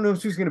 who's going to know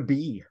who's going to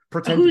be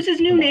pretend to who's be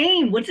his new tomorrow.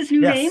 name? What's his new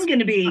name Yes. going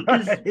to be?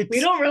 Because Right. we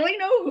don't really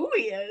know who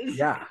he is.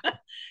 Yeah.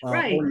 Or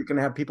Right. you can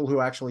have people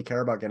who actually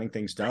care about getting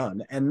things Right.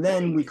 done. And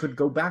then Right. we could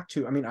go back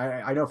to, I mean,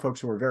 I know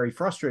folks who are very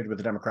frustrated with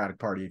the Democratic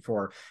Party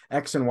for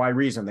X and Y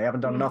reason. They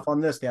haven't done Mm. enough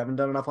on this, they haven't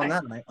done enough on Right.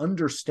 that. And I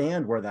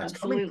understand where that's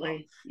coming from.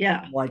 Absolutely.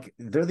 Yeah. Like,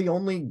 they're the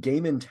only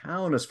game in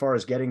town as far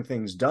as getting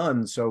things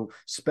done. So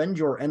spend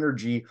your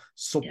energy Yeah.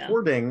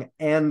 supporting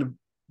and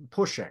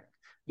pushing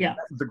Yeah.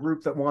 the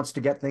group that wants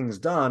to get things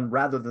done,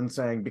 rather than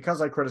saying,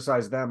 because I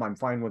criticize them, I'm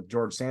fine with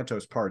George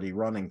Santos' party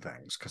running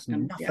things, because Yeah.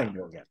 nothing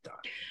will get done.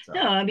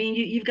 No, So I mean,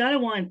 you've got to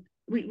want,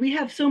 we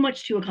have so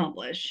much to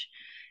accomplish.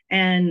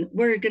 And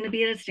we're going to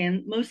be at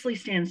a mostly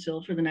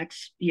standstill for the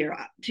next year,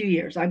 2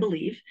 years, I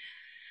believe,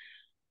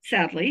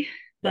 sadly.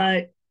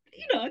 yeah.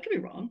 But, I could be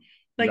wrong.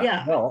 But No,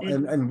 yeah, well,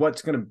 and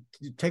what's going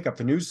to take up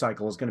the news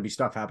cycle is going to be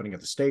stuff happening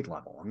at the state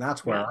level, and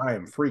that's where yeah, I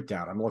am freaked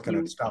out. I'm looking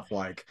at you, stuff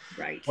like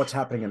right. what's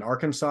happening in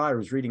Arkansas. I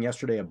was reading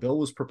yesterday a bill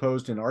was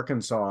proposed in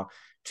Arkansas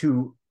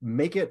to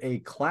make it a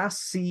Class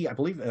C, I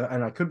believe,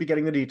 and I could be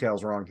getting the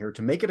details wrong here,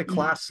 to make it a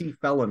Class C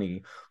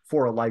felony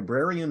for a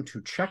librarian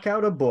to check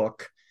out a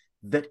book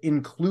that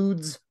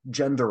includes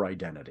gender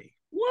identity.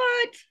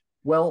 What?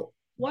 Well,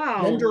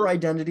 Wow. gender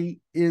identity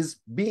is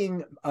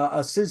being a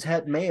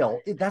cishet male.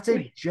 That's a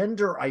Right.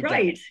 gender Right.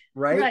 identity,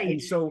 right? Right.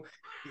 And so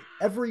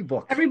every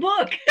book, Every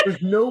book.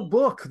 there's no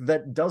book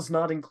that does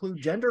not include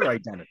gender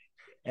identity.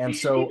 And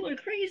These so people are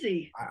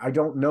crazy. I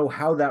don't know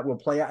how that will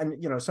play out.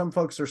 And, some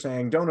folks are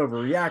saying, don't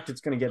overreact. It's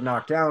going to get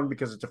knocked down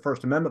because it's a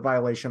First Amendment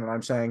violation. And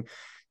I'm saying,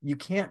 you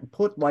can't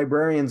put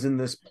librarians in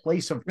this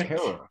place of Right.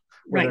 terror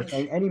where they're Right.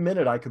 saying any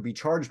minute I could be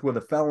charged with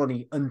a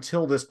felony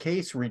until this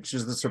case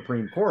reaches the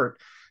Supreme Court.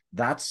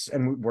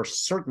 And we're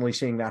certainly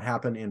seeing that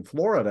happen in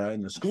Florida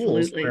in the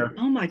schools, Absolutely. where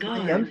Oh my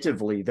God.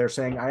 preemptively they're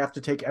saying I have to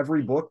take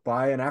every book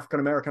by an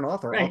African-American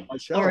author off Right. my Or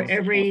shelves for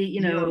every,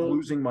 fear of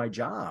losing my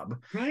job.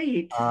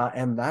 right.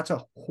 And that's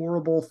a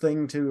horrible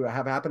thing to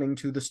have happening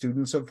to the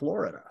students of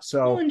Florida. Well,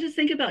 So, and just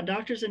think about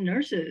doctors and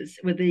nurses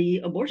with the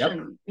yep,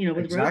 abortion, with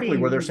Roe exactly, where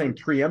being they're saying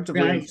revoked.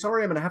 preemptively, I'm Right.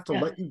 sorry, I'm going to have to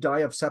Yeah. let you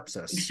die of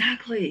sepsis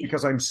Exactly.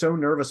 because I'm so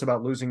nervous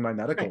about losing my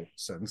medical Right.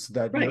 license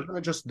that you're Right. going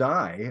to just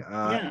die.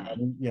 Yeah.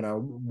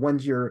 And, when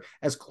you're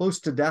as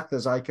close to death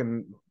as I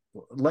can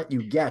let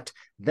you get,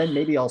 then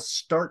maybe I'll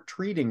start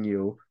treating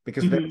you,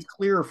 because then Hmm. it's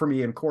clear for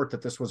me in court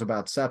that this was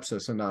about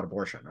sepsis and not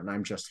abortion. And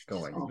I'm just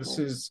going, this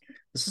Awful.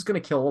 is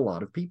going to kill a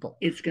lot of people.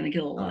 It's going to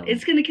kill a lot. Um,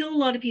 It's going to kill a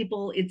lot of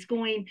people. It's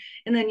going,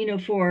 and then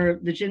for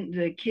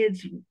the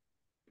kids,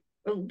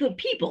 the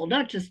people,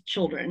 not just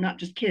children, not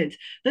just kids,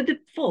 but the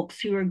folks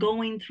who are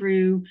going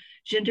through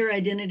gender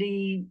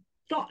identity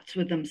thoughts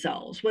with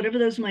themselves, whatever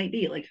those might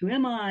be. Like, who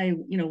am I?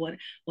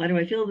 Why do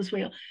I feel this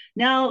way?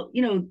 Now,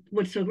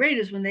 what's so great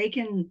is when they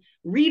can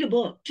read a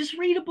book, just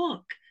read a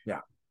book.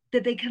 Yeah.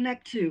 That they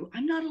connect to.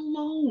 I'm not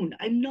alone.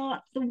 I'm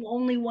not the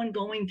only one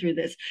going through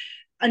this.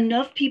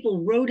 Enough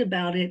people wrote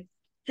about it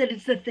that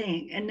it's the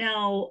thing. And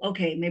now,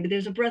 okay, maybe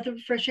there's a breath of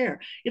fresh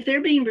air. If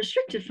they're being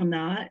restricted from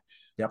that,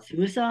 Yep.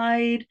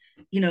 suicide,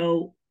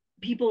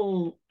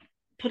 people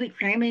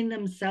cramming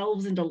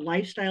themselves into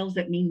lifestyles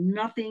that mean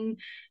nothing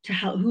to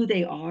who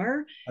they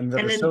are. And that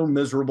And are then so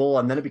miserable,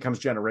 and then it becomes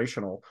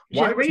generational.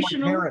 Why was my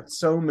generational, parent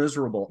so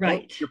miserable? Oh,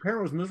 right. your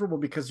parent was miserable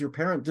because your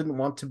parent didn't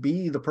want to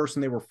be the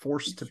person they were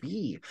forced to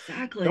be.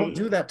 Exactly. Don't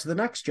do that to the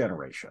next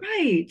generation.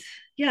 Right.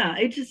 Yeah.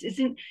 It's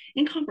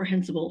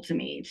incomprehensible to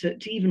me to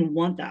even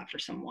want that for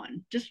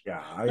someone. Just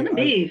let them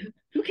be.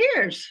 Who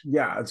cares?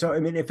 Yeah. So, I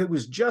mean, if it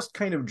was just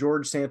kind of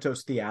George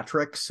Santos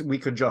theatrics, we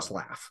could just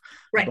laugh.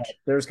 Right. But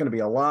there's going to be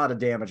a lot of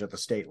damage at the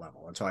state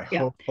level. And so I Yeah.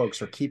 hope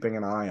folks are keeping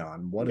an eye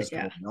on what is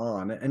Yeah. going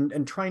on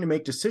and trying to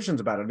make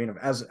decisions about it. I mean,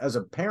 as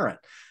a parent,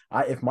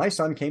 If my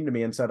son came to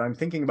me and said, I'm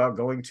thinking about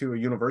going to a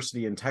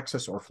university in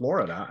Texas or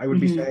Florida, I would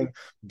be Hmm. saying,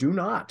 do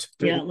not.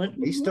 It's Yeah, a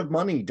waste of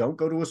money. Don't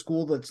go to a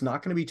school that's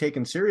not going to be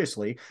taken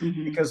seriously,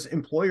 hmm. because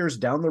employers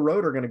down the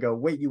road are going to go,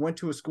 wait, you went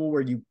to a school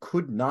where you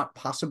could not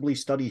possibly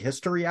study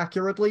history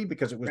accurately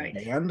because it was Right.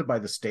 banned by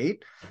the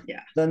state?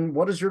 Yeah, Then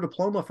what does your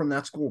diploma from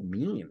that school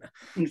mean? So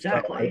I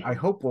exactly.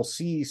 hope we'll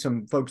see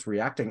some folks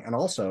reacting. And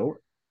also,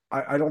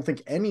 I don't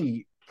think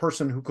any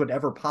person who could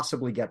ever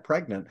possibly get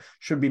pregnant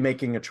should be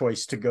making a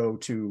choice to go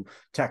to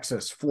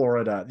Texas,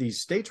 Florida,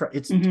 these states.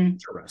 It's Hmm.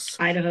 dangerous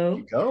to Idaho.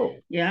 go.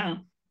 Yeah.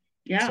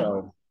 Yeah.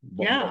 So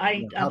Yeah,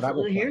 I how that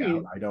will absolutely hear play out,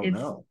 you. I don't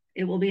know.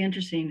 It will be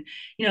interesting.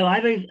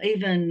 I've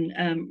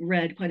even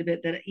read quite a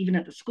bit that even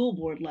at the school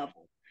board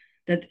level,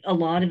 that a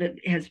lot of it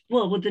has,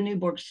 well, with the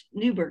Newburgh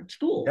Yeah,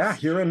 schools.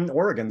 here in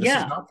Oregon, this is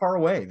Yeah, not far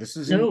away. This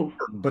is in no,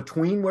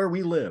 between where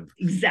we live.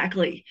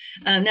 exactly.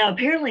 Now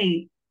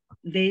apparently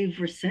they've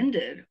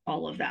rescinded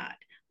all of that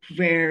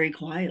very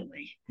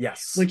quietly,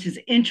 Yes. which is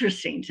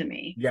interesting to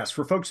me. Yes,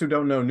 for folks who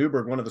don't know,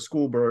 Newburgh, one of the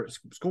school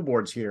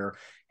boards here,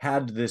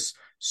 had this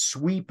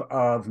sweep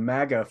of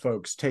MAGA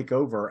folks take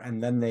over,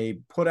 and then they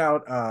put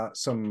out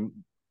some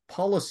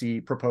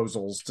policy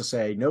proposals to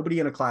say nobody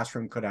in a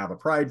classroom could have a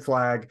pride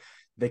flag,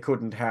 they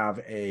couldn't have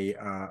a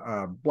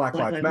Black Black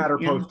Lives Lives, Matter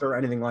yeah, poster or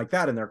anything like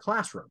that in their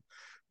classroom.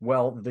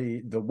 Well,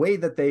 the way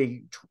that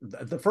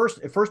the first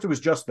at first it was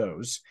just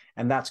those,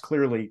 and that's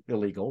clearly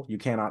illegal. You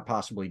cannot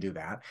possibly do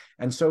that.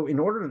 And so, in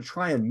order to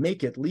try and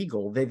make it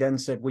legal, they then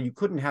said, well, you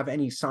couldn't have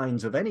any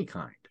signs of any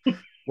kind.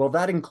 Well,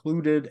 that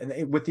included,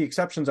 and with the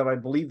exceptions of, I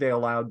believe they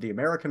allowed the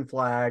American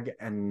flag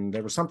and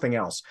there was something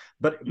else.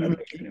 But I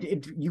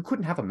mean, you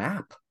couldn't have a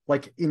map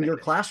like in your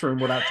classroom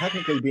without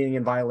technically being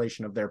in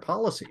violation of their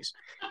policies.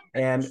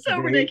 And so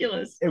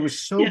ridiculous. it was Yeah.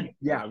 so,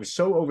 yeah, it was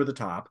so over the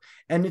top.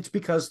 And it's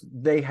because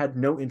they had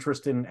no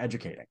interest in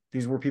educating.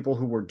 These were people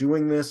who were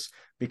doing this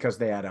because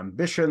they had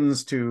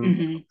ambitions to,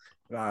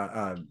 Hmm. uh,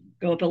 uh,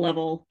 Go up a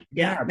level.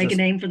 Yeah, yeah, make a just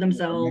name for make a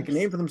themselves.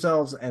 name for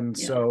themselves. And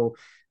Yeah. so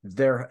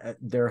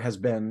there has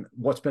been,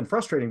 what's been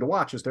frustrating to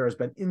watch is there has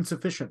been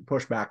insufficient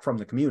pushback from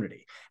the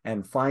community.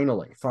 And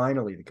finally,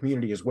 the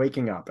community is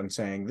waking up and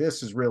saying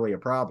this is really a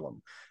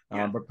problem.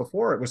 Yeah. But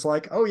before it was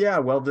like, oh yeah,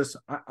 well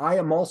I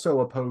am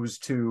also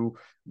opposed to,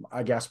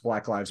 I guess,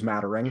 Black Lives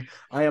Mattering.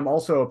 I am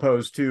also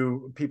opposed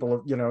to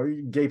people,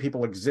 gay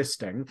people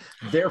existing.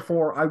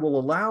 Therefore, I will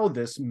allow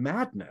this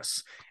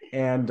madness.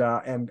 And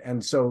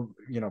so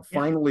Yeah.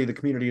 finally the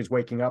community is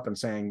waking up and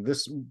saying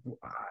this,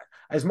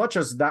 as much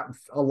as that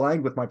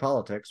aligned with my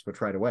politics,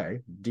 which right away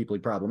deeply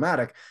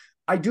problematic.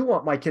 I do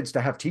want my kids to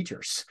have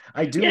teachers.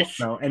 I do, Yes.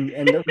 and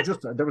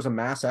there was a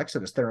mass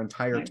exodus. Their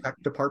entire tech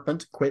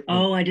department quit in,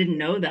 Oh, I didn't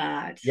know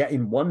that. yeah,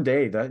 in one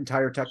day. The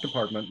entire tech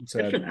department Good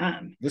said, for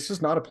them. this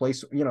is not a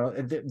place,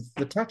 the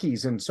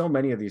techies in so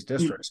many of these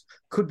districts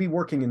could be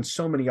working in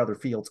so many other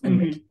fields and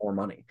making Mm-hmm. more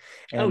money.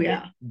 Oh, And they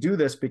yeah. do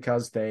this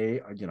because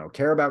they,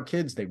 care about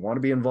kids. They want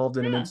to be involved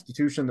in an Yeah.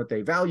 institution that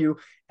they value.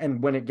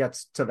 And when it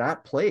gets to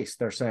that place,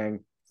 they're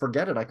saying,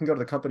 forget it. I can go to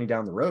the company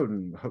down the road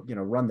and,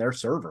 run their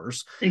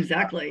servers.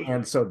 Exactly.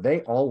 And so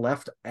they all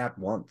left at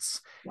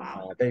once.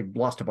 Wow. They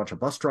lost a bunch of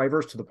bus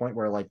drivers to the point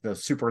where like the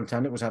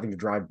superintendent was having to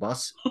drive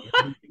bus,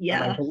 and I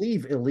Yeah.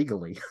 believe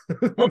illegally.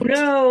 Oh,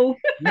 no.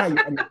 Yeah,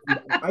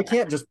 I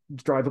can't just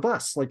drive a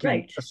bus. Like you need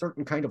Right. a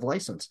certain kind of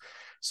license.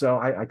 So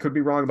I could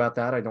be wrong about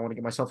that. I don't want to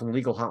get myself in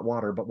legal hot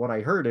water. But what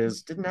I heard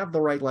is didn't have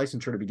the right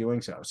licensure to be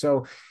doing so.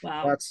 So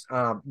Wow. that's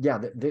yeah,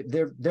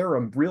 they're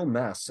a real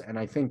mess, and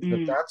I think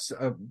that Mm. that's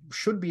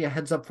should be a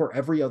heads up for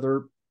every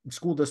other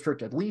school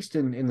district, at least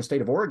in the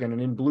state of Oregon and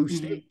in blue Hmm.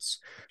 states,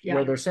 where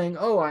Yeah. they're saying,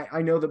 oh,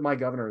 I know that my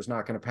governor is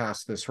not going to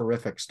pass this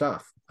horrific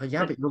stuff.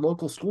 Yeah, But but your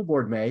local school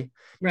board may. Keep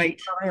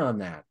right. an eye on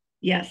that.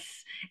 Yes.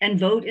 And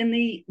vote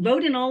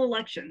in all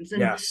elections.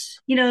 And Yes.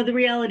 the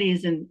reality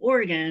is in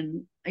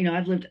Oregon,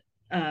 I've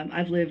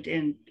lived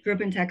in grew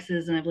up in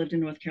Texas and I've lived in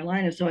North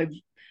Carolina. So I've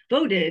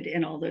voted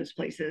in all those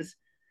places.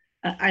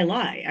 I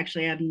lie.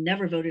 Actually, I've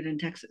never voted in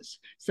Texas.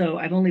 So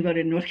I've only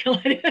voted in North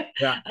Carolina.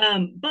 Yeah.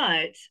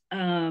 But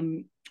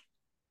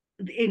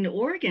in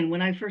Oregon,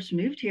 when I first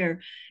moved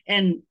here,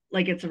 and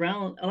like it's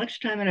around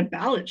election time and a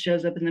ballot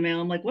shows up in the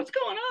mail, I'm like, what's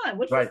going on?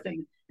 What's this Right.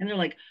 thing? And they're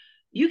like,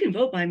 you can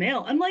vote by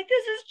mail. I'm like,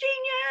 this is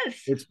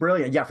genius. It's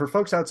brilliant. Yeah, for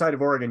folks outside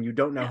of Oregon, you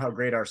don't know Yeah. how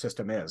great our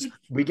system is.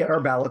 We get our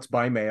ballots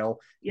by mail.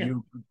 Yeah.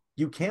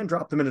 You can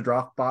drop them in a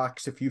drop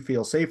box if you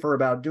feel safer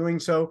about doing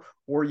so,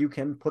 or you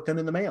can put them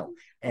in the mail. Put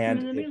them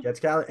in And the it mail.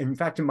 gets in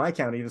fact, in my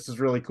county, this is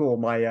really cool.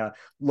 My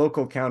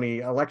local county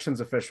elections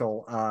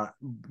official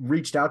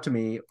reached out to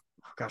me.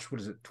 Oh, gosh,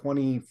 what is it?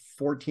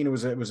 2014. It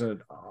was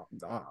an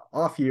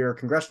off year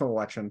congressional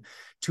election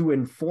to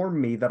inform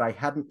me that I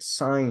hadn't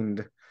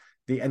signed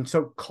and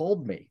so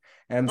called me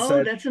and Oh,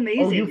 said, that's oh, you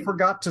amazing.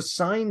 forgot to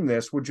sign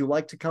this. Would you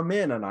like to come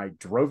in? And I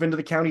drove into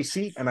the county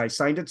seat and I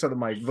signed it so that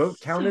my vote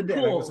So counted.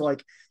 And it was cool.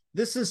 like,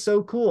 this is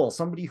so cool.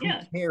 Somebody who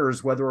Yeah.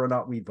 cares whether or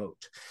not we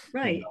vote. You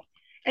Right. know?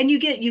 And you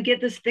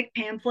get this thick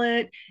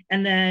pamphlet,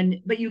 and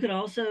then but you could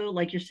also,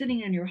 like, you're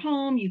sitting in your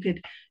home, you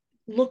could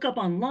look up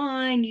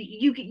online.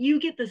 You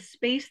get the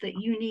space that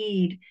you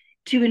need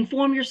to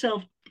inform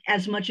yourself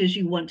as much as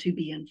you want to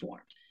be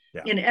informed.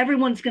 Yeah. And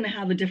everyone's going to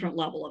have a different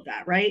level of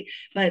that, right?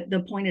 But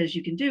the point is,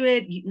 you can do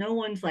it. No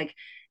one's like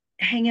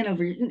hanging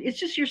over. It's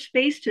just your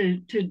space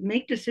to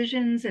make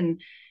decisions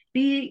and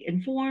be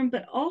informed,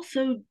 but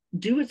also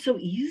do it so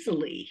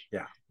easily.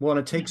 Yeah. Well, and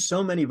it takes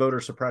so many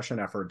voter suppression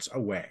efforts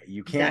away.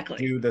 You can't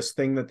Exactly. do this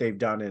thing that they've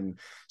done in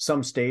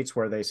some states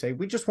where they say,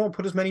 we just won't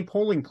put as many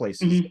polling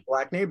places in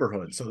black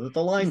neighborhoods so that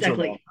the lines are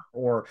longer. Exactly.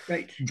 Or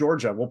Right.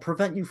 Georgia will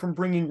prevent you from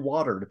bringing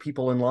water to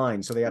people in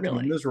line, so they have to be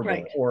Really. miserable.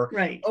 Right. Or,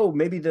 Right. oh,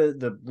 maybe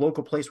the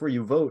local place where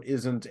you vote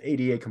isn't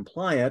ADA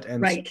compliant,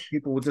 and so Right.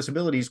 people with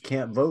disabilities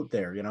can't vote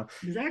there.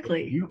 If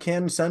Exactly. you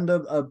can send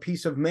a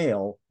piece of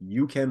mail,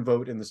 you can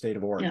vote in the state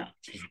of Oregon, Yeah.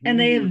 which is And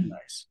they really have,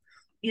 nice.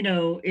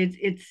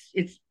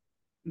 it's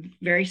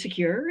very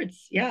secure.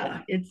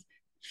 Yeah.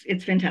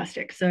 It's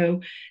fantastic.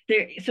 So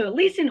at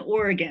least in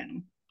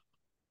Oregon,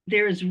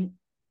 there is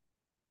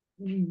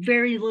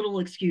very little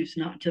excuse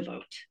not to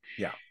vote.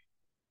 Yeah.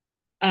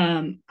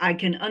 I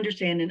can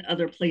understand in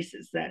other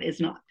places that it's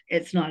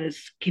not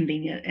as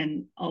convenient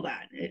and all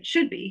that. It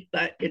should be,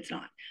 but it's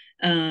not.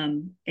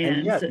 And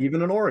yet, So,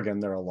 even in Oregon,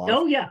 there are a lot of oh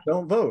people yeah, who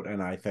don't vote.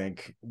 And I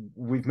think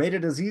we've made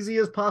it as easy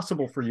as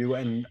possible for you,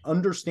 and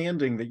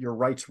understanding that your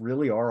rights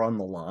really are on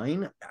the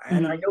line.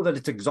 And I know that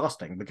it's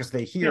exhausting because they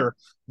yeah. hear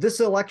this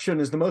election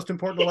is the most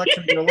important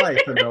election in your life.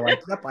 And they're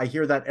like, yep, I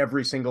hear that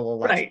every single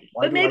election. Right.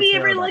 Why But do I maybe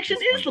care every about election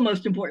this is one? the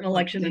most important But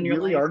election they in your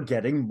really life. are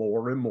getting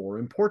more and more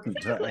important.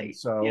 Exactly. And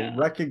so Yeah.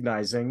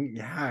 recognizing,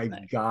 yeah,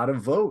 I've got to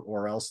vote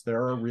or else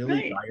there are really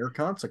Right. dire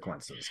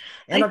consequences.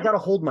 And I've I got to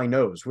hold my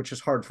nose, which is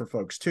hard for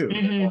folks too.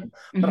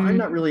 But I'm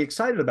not really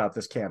excited about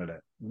this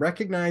candidate.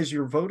 Recognize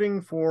you're voting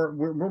for,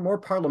 we're more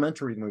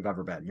parliamentary than we've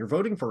ever been. You're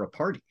voting for a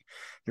party.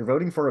 You're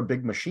voting for a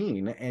big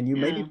machine, and you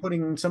may be Yeah.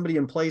 putting somebody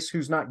in place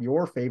who's not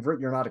your favorite.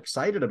 You're not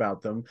excited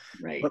about them,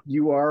 Right. but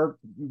you are,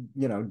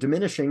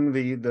 diminishing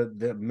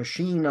the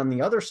machine on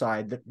the other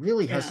side that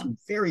really has Yeah. some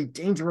very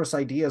dangerous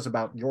ideas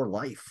about your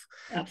life.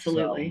 So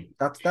Absolutely.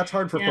 that's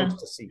hard for Yeah.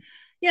 folks to see.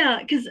 Yeah.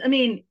 Because I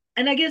mean,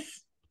 and I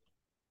guess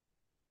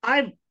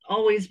I've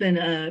always been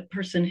a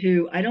person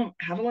who I don't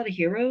have a lot of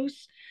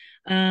heroes,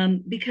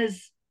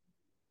 because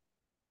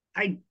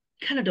I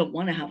kind of don't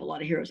want to have a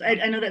lot of heroes. I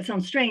know that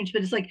sounds strange,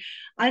 but it's like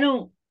I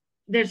don't.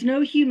 There's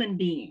no human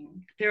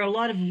being. There are a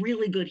lot of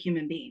really good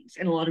human beings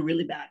and a lot of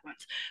really bad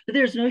ones, but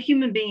there's no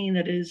human being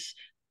that is,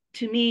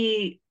 to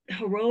me,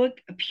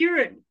 heroic,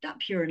 pure, not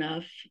pure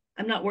enough.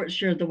 I'm not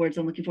sure the words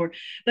I'm looking for,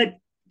 but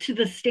to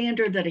the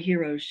standard that a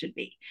hero should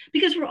be,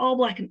 because we're all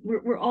black and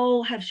we're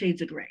all have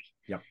shades of gray,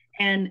 Yep.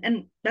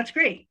 and that's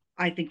great.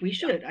 I think we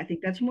should. I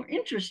think that's more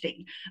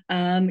interesting.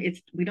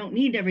 It's we don't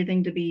need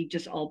everything to be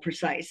just all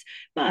precise,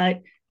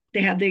 but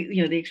they have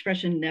the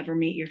expression "never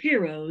meet your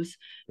heroes."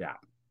 Yeah.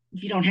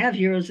 If you don't have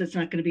heroes, it's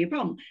not going to be a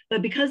problem.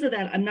 But because of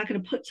that, I'm not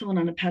going to put someone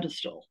on a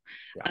pedestal.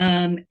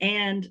 Yeah.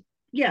 And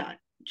yeah,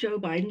 Joe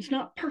Biden's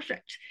not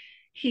perfect.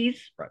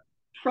 He's Right.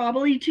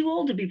 probably too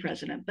old to be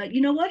president, but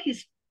you know what?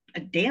 He's a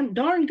damn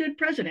darn good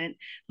president.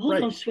 The whole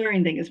Right.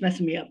 swearing thing is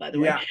messing me up, by the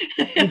way.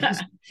 Yeah.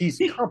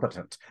 He's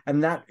competent,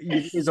 and that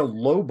is a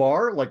low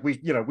bar. Like we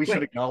should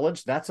Right.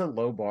 acknowledge that's a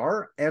low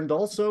bar, and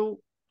also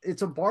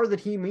it's a bar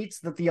that he meets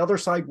that the other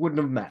side wouldn't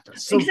have met.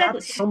 So Exactly.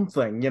 that's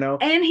something.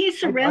 And he I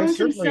surrounds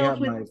certainly himself have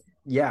with, with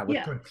yeah,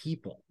 good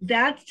people.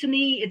 that's, to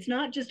me, it's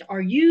not just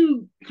are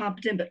you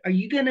competent, but are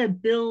you going to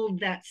build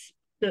that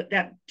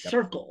Yep.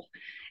 circle?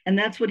 And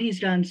that's what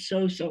he's done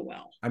so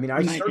well, I mean,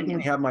 I in my certainly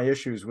opinion. have my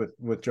issues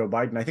with Joe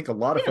Biden. I think a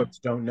lot of Yeah. folks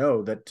don't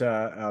know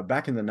that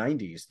back in the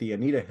 90s, the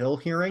Anita Hill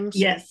hearings,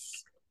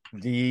 Yes.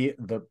 the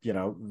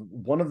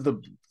one of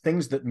the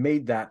things that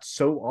made that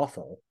so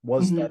awful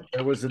was that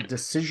there was a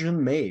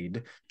decision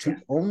made to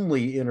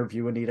only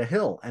interview Anita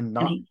Hill and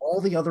not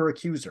all the other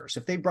accusers.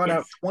 If they brought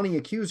out 20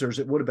 accusers,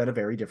 it would have been a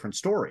very different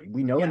story.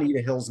 We know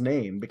Anita Hill's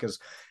name because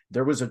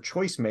there was a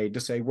choice made to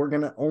say we're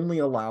going to only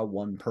allow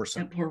one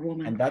person. That poor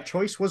woman. And that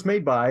choice was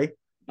made by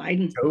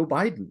Biden. Joe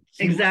Biden.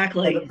 He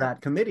exactly. was head of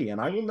that committee,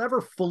 and I will never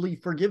fully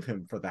forgive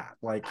him for that.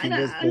 Like he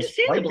was this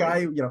white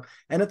guy,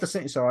 and at the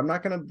same, so I'm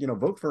not going to,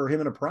 vote for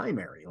him in a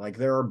primary. Like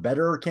there are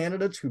better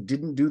candidates who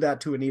didn't do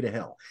that to Anita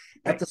Hill.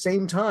 Right. At the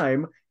same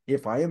time,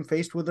 if I am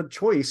faced with a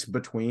choice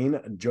between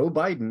Joe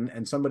Biden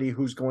and somebody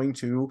who's going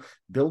to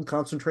build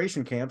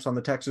concentration camps on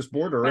the Texas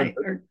border and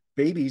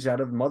babies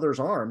out of mother's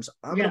arms,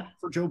 I'm going to vote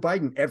for Joe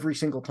Biden every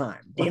single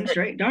time. Damn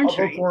straight, darn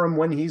straight. I'll vote for him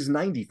when he's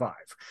 95.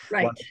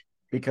 Right.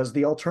 Because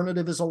the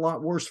alternative is a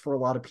lot worse for a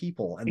lot of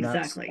people. And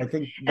exactly. I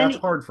think that's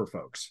hard for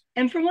folks.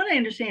 And from what I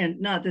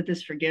understand, not that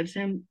this forgives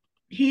him,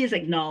 he has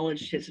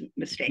acknowledged his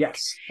mistakes.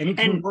 Yes. And he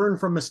can learn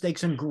from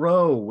mistakes and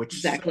grow,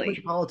 which so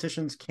many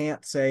politicians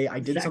can't say,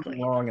 I did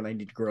something wrong and I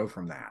need to grow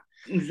from that.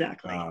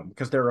 Exactly.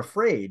 Because they're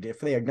afraid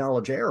if they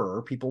acknowledge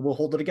error, people will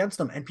hold it against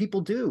them. And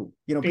people do.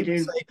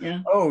 People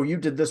say, oh, you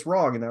did this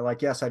wrong. And they're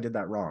like, yes, I did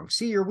that wrong.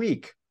 See, you're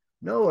weak.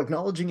 No,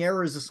 acknowledging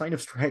error is a sign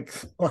of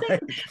strength. But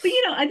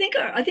I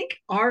think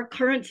our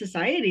current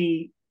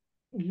society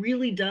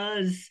really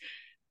does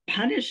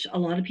punish a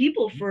lot of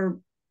people for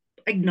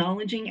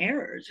acknowledging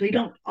errors. We Yeah.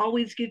 don't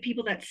always give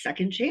people that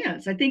second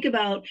chance. I think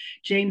about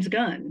James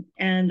Gunn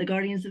and the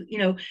Guardians of,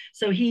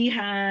 so he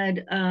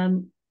had,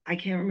 I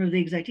can't remember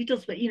the exact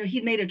details, but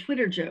he made a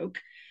Twitter joke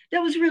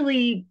that was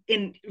really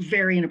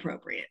very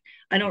inappropriate.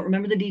 I don't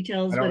remember the I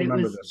details, don't but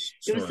remember this it was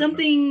story, but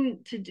something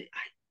to do.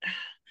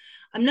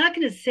 I'm not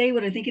going to say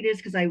what I think it is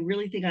because I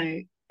really think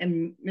I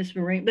am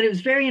misremembering, but it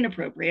was very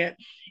inappropriate.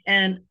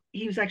 And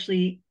he was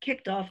actually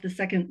kicked off the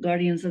second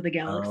Guardians of the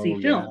Galaxy oh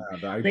yeah, film.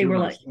 I They do were remember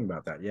like, seeing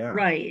about that. Yeah.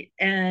 right.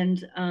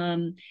 And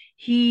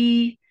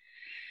he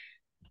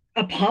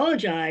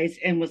apologized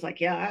and was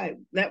like, yeah,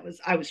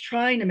 I was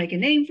trying to make a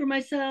name for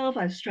myself.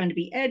 I was trying to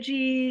be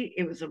edgy.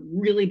 It was a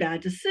really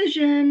bad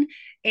decision.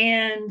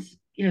 And,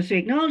 so he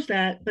acknowledged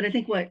that. But I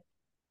think what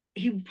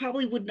he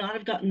probably would not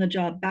have gotten the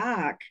job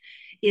back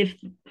if,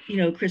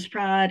 Chris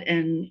Pratt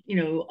and,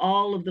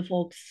 all of the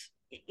folks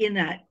in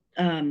that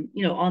on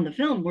the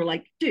film were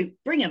like, dude,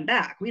 bring him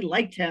back. We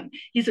liked him.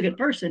 He's a good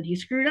person. He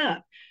screwed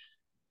up.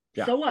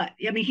 Yeah. So what?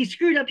 I mean, he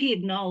screwed up. He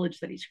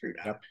acknowledged that he screwed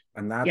up. Yep.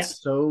 And Yeah.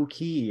 that's so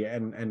key.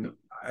 And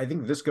I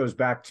think this goes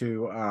back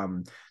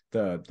to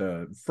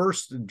the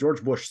first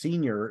George Bush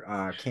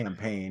Senior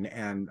campaign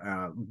and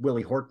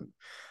Willie Horton.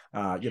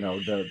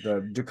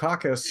 The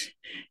Dukakis,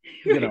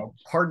 Right.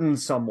 pardoned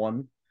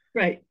someone,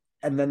 Right.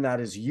 and then that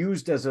is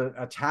used as an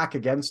attack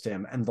against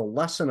him. And the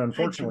lesson, I'd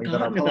unfortunately,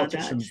 that our forgotten about that.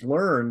 politicians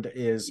learned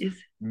is Is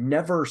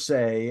never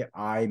say,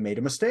 I made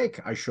a mistake.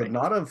 I should right.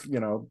 not have,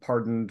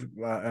 pardoned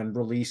and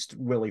released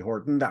Willie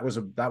Horton. That was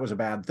a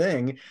bad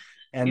thing.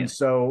 And Yeah.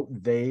 so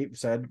they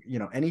said,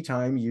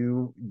 anytime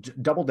you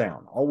double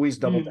down, always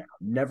double down,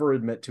 never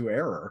admit to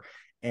error.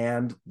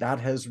 And that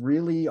has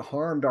really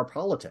harmed our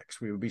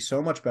politics. We would be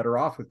so much better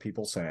off with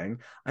people saying,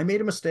 I made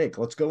a mistake.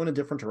 Let's go in a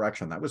different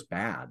direction. That was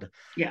bad.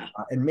 Yeah.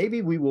 And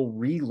maybe we will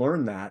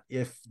relearn that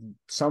if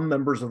some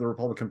members of the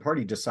Republican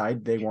Party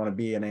decide they want to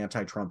be an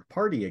anti-Trump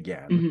party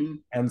again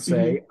and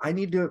say, I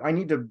need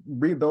to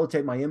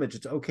rehabilitate my image.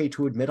 It's okay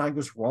to admit I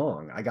was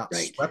wrong. I got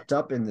Right. swept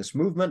up in this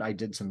movement. I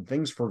did some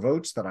things for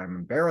votes that I'm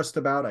embarrassed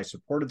about. I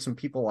supported some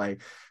people. I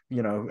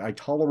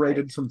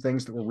tolerated some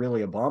things that were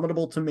really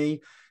abominable to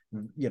me.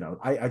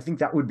 I think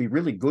that would be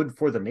really good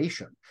for the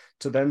nation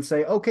to then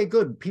say, okay,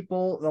 good.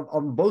 People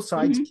on both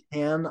sides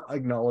can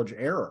acknowledge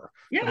error.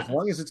 But Yeah. as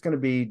long as it's going to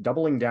be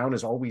doubling down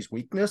is always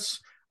weakness,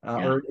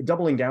 Yeah. or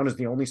doubling down is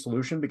the only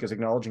solution because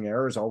acknowledging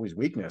error is always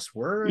weakness,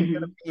 we're going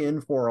to be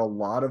in for a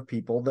lot of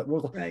people that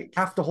will Right.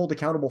 have to hold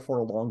accountable for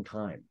a long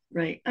time.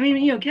 Right. I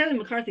mean, Kevin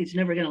McCarthy's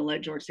never going to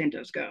let George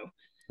Santos go.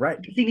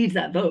 Right. Because he needs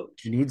that vote.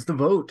 He needs the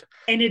vote.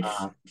 And it's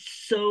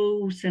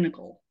so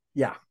cynical.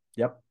 Yeah.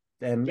 Yep.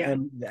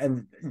 And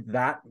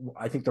that,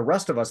 I think the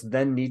rest of us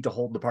then need to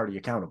hold the party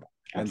accountable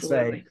and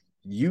say,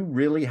 you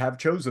really have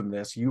chosen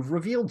this. You've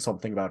revealed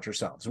something about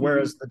yourselves.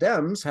 Whereas the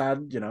Dems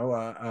had,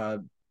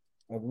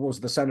 what was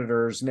the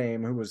senator's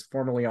name who was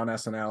formerly on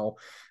SNL?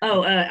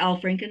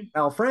 Al Franken.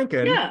 Al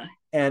Franken. Yeah.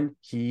 And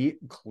he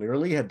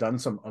clearly had done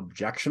some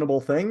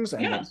objectionable things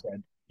and then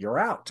said, you're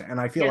out. And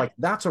I feel like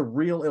that's a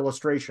real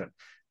illustration.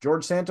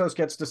 George Santos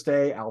gets to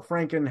stay. Al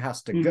Franken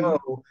has to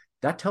go.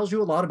 That tells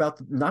you a lot about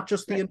not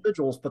just the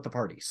individuals, but the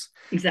parties.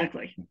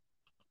 Exactly.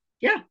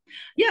 Yeah.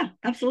 Yeah,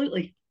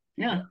 absolutely.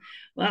 Yeah.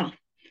 Wow.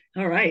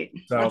 All right.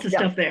 So, lots of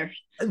stuff there.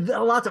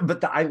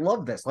 I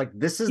love this. Like,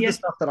 this is the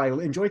stuff that I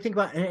enjoy thinking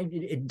about. And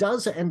it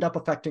does end up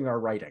affecting our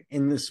writing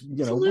in this,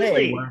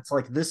 way where it's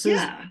like, this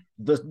is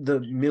the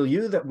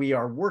milieu that we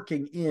are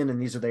working in.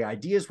 And these are the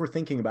ideas we're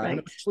thinking about. Right. And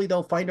eventually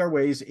they'll find our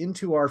ways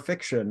into our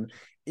fiction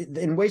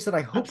in ways that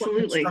I hope are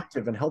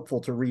constructive and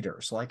helpful to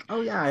readers. Like, oh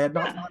yeah, I had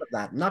not thought of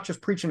that. Not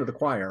just preaching to the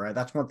choir.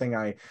 That's one thing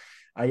I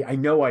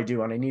know I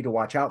do, and I need to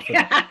watch out for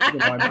that.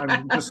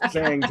 I'm just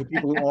saying to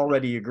people who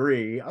already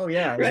agree, oh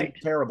yeah,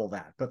 it's terrible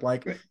that. But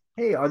like,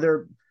 hey, are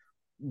there,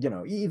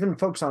 even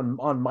folks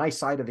on my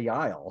side of the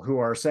aisle who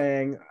are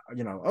saying,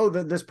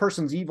 this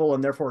person's evil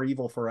and therefore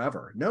evil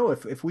forever. No,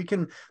 if we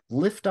can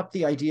lift up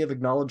the idea of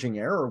acknowledging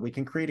error, we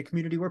can create a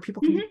community where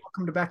people can be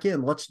welcomed back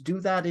in. Let's do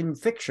that in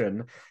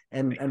fiction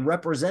and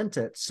represent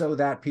it so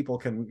that people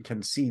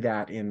can see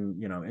that in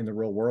the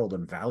real world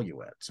and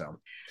value it. So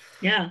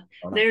yeah,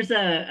 there's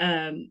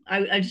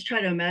I just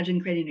try to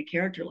imagine creating a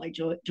character like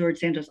George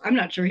Santos. I'm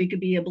not sure he could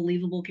be a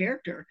believable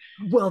character.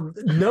 Well,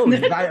 no,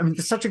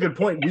 it's such a good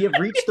point. We have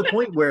reached the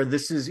point where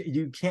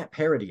you can't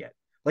parody it.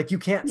 Like, you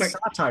can't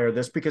satire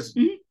this because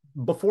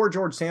before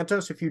George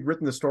Santos, if you'd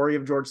written the story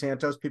of George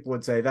Santos, people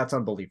would say that's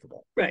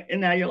unbelievable. Right.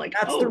 And now you're like,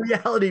 that's the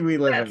reality we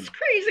live in. That's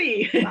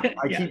crazy.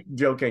 I keep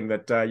joking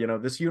that,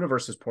 this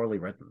universe is poorly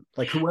written.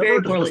 Like,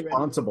 whoever is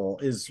responsible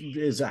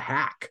is a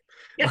hack.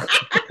 Yeah.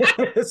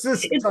 It's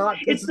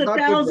the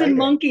 1,000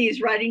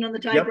 monkeys writing on the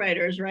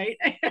typewriters, right?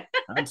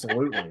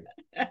 Absolutely.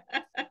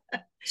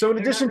 So in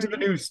addition to the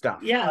new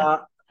stuff,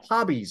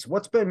 hobbies,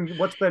 what's been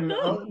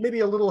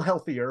maybe a little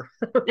healthier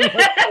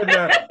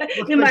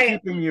in my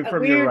keeping you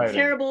from weird, your writing?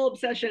 Terrible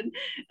obsession.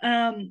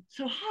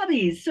 So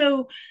hobbies.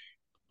 So,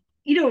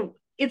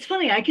 it's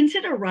funny. I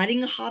consider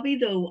writing a hobby,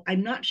 though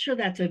I'm not sure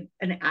that's an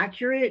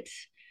accurate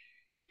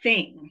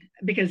thing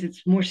because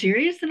it's more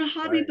serious than a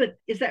hobby, Right. but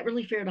is that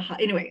really fair to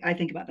anyway, I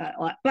think about that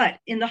a lot. But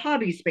in the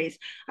hobby space,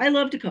 I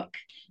love to cook.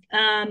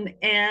 And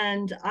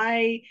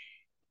I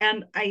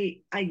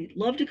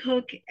love to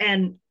cook,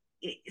 and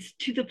it's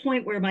to the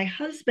point where my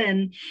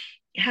husband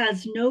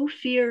has no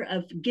fear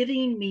of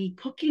giving me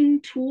cooking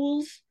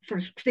tools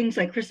for things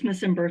like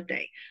Christmas and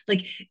birthday.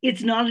 Like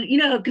it's not,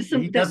 because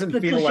He that's doesn't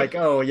the feel cliche. like,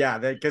 oh yeah,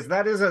 because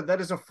that is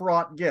a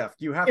fraught gift.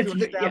 You have to It's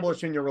yeah,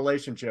 establish in your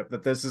relationship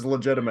that this is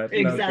legitimate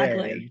and okay,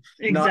 exactly,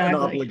 and not an exactly,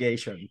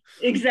 obligation.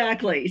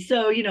 exactly.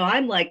 So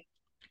I'm like,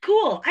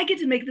 cool. I get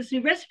to make this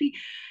new recipe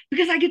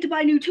because I get to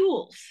buy new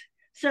tools.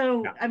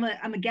 So Yeah. I'm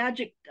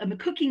a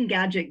cooking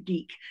gadget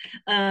geek,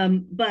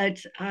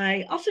 but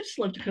I also just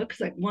love to cook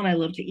because I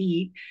love to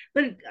eat,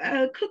 but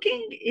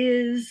cooking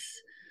is,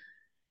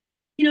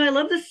 I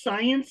love the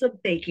science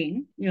of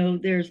baking.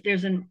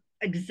 There's an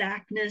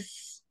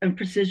exactness and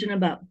precision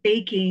about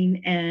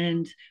baking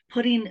and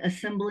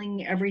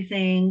assembling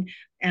everything,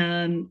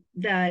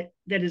 that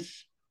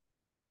is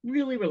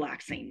really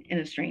relaxing in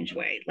a strange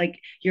way. Like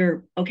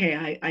you're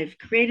okay, I've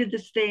created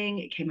this thing,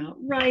 it came out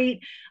right,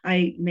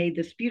 I made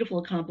this beautiful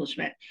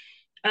accomplishment.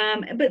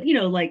 But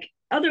like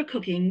other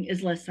cooking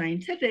is less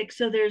scientific,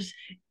 so there's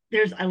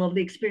I love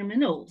the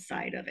experimental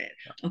side of it.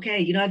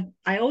 Okay,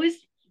 I always,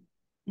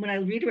 when I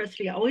read a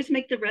recipe, I always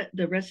make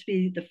the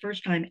recipe the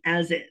first time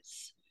as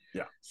is.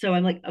 Yeah. So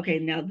I'm like, okay,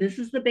 now this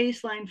is the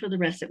baseline for the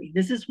recipe.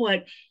 This is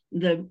what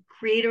the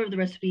creator of the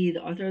recipe,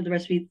 the author of the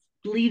recipe,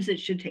 believes it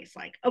should taste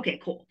like. Okay,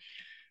 cool.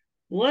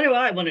 What do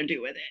I want to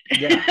do with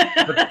Yeah.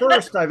 But it?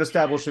 first, I've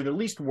established it at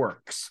least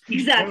works.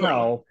 Exactly.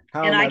 Now,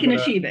 how And am I I can going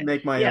to achieve it.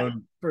 make my Yeah,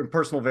 own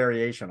personal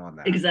variation on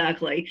that?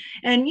 exactly.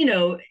 And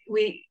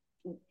we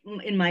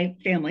in my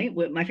family,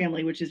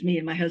 which is me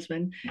and my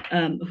husband,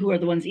 who are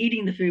the ones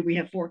eating the food, we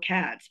have 4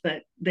 cats,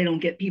 but they don't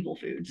get people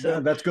food. So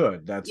That's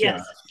good. That's yeah.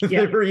 yes, If they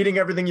yeah, were eating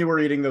everything you were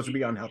eating, those would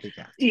be unhealthy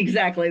cats.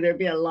 exactly. There'd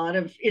be a lot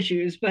of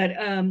issues. But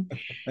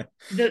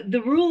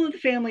the rule of the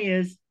family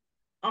is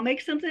I'll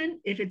make something.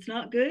 If it's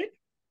not good,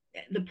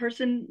 the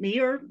person,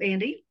 me or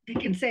Andy,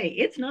 can say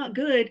it's not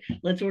good.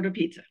 Let's order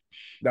pizza,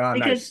 Ah,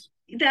 because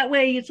nice. that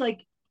way it's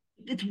like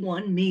it's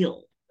one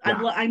meal.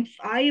 Yeah.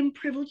 I am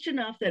privileged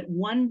enough that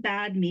one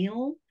bad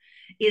meal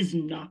is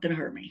not going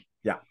to hurt me.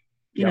 Yeah.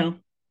 You Yep. know.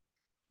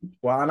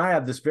 Well, and I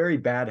have this very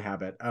bad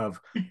habit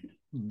of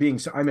being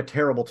so I'm a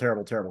terrible,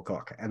 terrible, terrible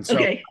cook. And so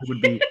Okay. I would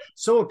be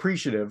so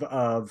appreciative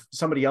of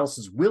somebody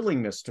else's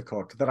willingness to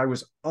cook that I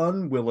was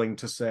unwilling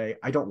to say,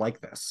 I don't like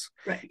this.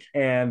 Right.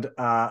 And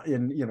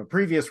in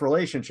previous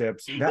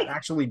relationships, that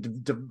actually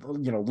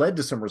led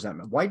to some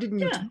resentment. Why didn't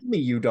you Yeah. tell me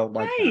you don't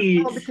like that?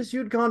 Right. Oh, because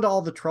you'd gone to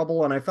all the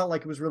trouble, and I felt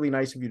like it was really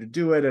nice of you to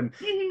do it. And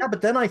Mhm. yeah,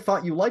 but then I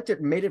thought you liked it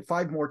and made it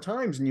 5 more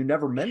times, and you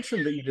never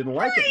mentioned that you didn't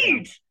like it now.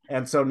 Right.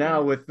 And so Yeah.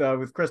 now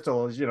with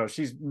Crystal,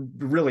 she's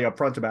really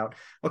upfront about,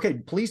 okay,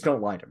 please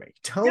don't lie to me.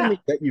 Tell Yeah. me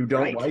that you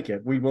don't Right. like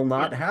it. We will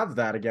not Yeah. have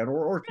that again.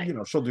 Or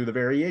Right. she'll do the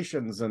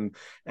variations Or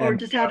and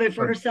just have it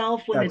for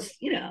herself when that's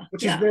it's,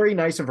 which is yeah. very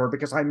nice of her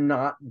because I'm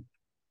not,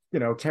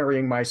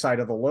 carrying my side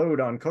of the load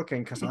on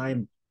cooking because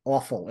I'm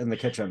awful in the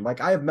kitchen.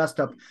 Like I have messed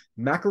up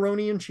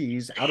macaroni and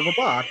cheese out of a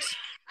box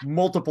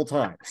multiple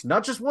times,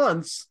 not just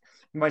once.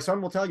 My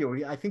son will tell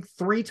you, I think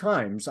 3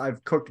 times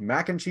I've cooked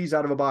mac and cheese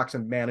out of a box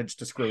and managed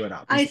to screw it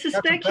up. I He's like,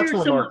 suspect that's you're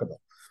someone.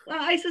 remarkable. Well,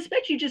 I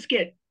suspect you just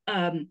get.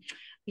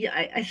 Yeah,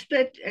 I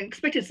expect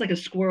it's like a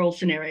squirrel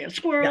scenario.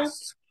 Squirrel.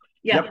 Yes.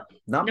 Yeah. Yep.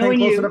 Not paying Knowing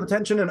close enough you.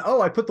 attention. And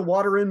oh, I put the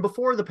water in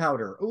before the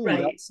powder. Ooh,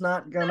 Right. that's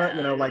not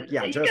gonna, like, You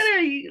just gotta.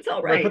 It's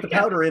all or I put right. the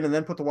Yeah. powder in and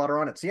then put the water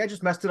on it. See, I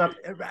just messed it up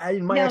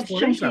in my Now it's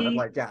exploration of it. chunky.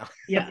 Like, yeah,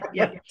 Yeah.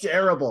 Yeah.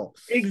 terrible.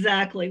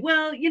 Exactly.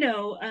 Well,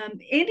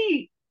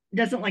 Andy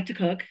doesn't like to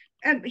cook,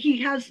 and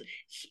he has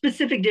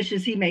specific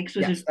dishes he makes,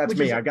 which Yes, is that's which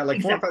me. is I've got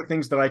like four or exact. five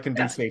things that I can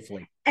do Yeah.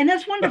 safely. And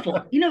that's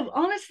wonderful.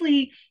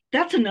 Honestly,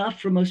 that's enough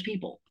for most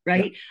people, Yeah,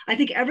 right? I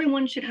think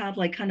everyone should have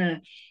like kind of.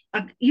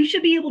 You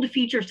should be able to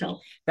feed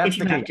yourself that's if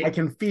the you key. have I to.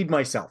 can feed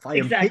myself. I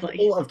am Exactly.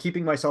 capable of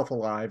keeping myself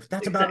alive.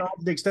 That's about Exactly.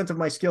 all the extent of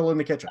my skill in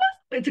the kitchen.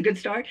 It's a good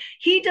start.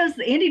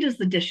 Andy does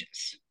the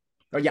dishes.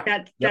 Oh yeah,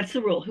 That's yep.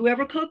 the rule.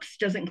 Whoever cooks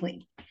doesn't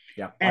clean.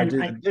 Yeah, I And do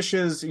the I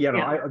dishes.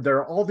 Yeah, There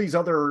are all these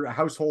other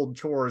household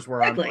chores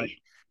where I'm like,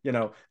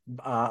 exactly.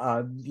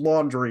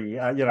 laundry,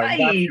 Right.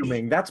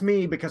 vacuuming. That's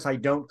me because I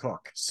don't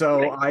cook.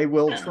 So Right. I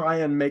will Yeah. try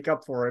and make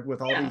up for it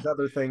with all Yeah. these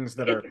other things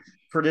that It, are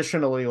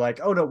traditionally like,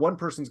 oh no, one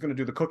person's going to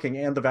do the cooking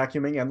and the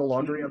vacuuming and the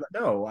laundry. mhm.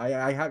 No,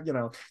 I have,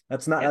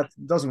 that's not, Yeah. that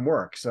doesn't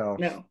work. So,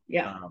 No.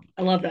 Yeah. um,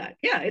 I love that.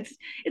 Yeah. It's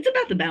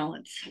about the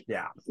balance,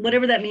 yeah.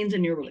 whatever that means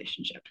in your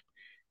relationship.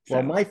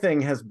 Well, So, my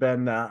thing has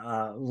been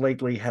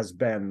lately has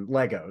been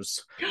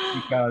Legos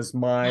because yes,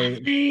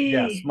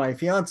 lovely. my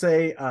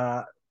fiance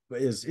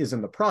is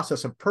in the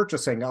process of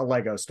purchasing a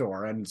Lego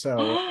store, and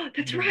so Oh,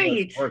 that's was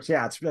right. works.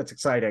 Yeah, that's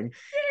exciting.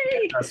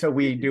 Yay. So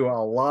we do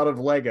a lot of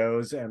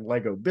Legos and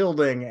Lego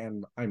building,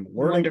 and I'm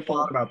learning a lot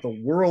Wonderful. about the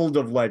world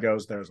of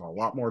Legos. There's a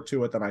lot more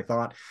to it than I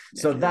thought.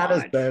 So There's a that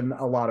has lot. been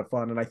a lot of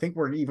fun, and I think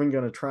we're even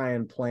going to try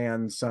and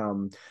plan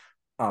some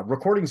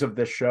recordings of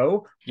this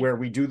show where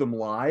we do them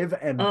live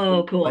and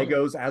Oh, cool.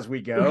 Legos as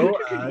we go.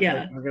 And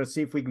Yeah, we're going to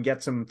see if we can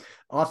get some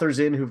authors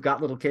in who've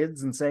got little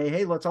kids and say,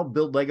 hey, let's all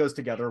build Legos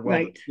together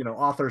while right.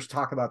 authors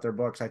talk about their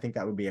books. I think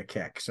that would be a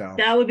kick. So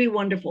That would be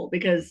wonderful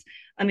because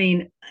I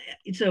mean,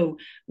 so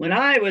when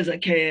I was a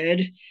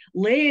kid,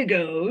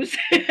 Legos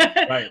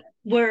right.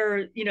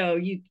 were,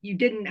 you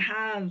didn't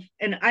have,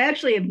 and I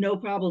actually have no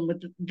problem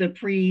with the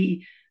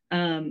pre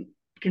um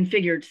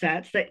configured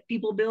sets that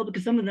people build,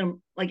 because some of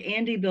them, like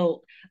Andy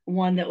built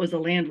one that was a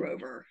Land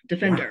Rover Yeah.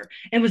 Defender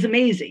and was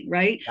amazing,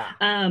 right?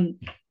 Yeah.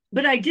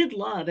 But I did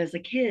love as a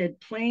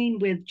kid playing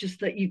with just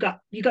that you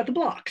got the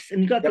blocks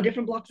and you got the Yep.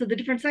 different blocks of the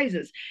different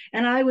sizes.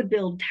 And I would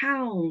build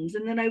towns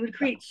and then I would Yeah.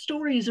 create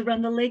stories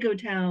around the Lego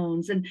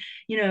towns. And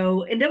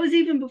that was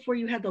even before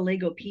you had the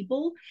Lego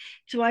people.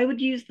 So I would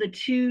use the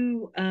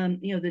two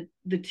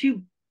the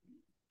two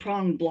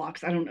prong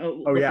blocks. I don't know Oh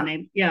what the yeah.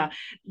 name. Yeah.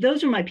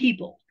 Those are my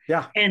people.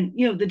 Yeah. And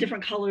the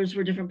different colors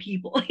were different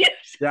people. Yeah.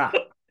 So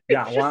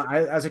Yeah. it's Well,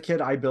 just as a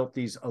kid, I built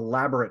these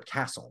elaborate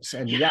castles.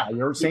 And yeah,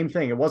 you're yeah, same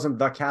thing. It wasn't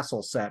the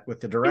castle set with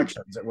the yeah,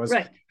 directions. It was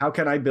right. how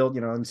can I build,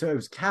 and so it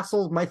was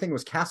castles. My thing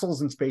was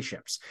castles and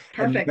spaceships.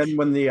 And Perfect. then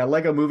when the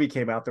Lego movie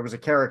came out, there was a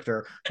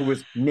character who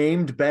was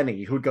named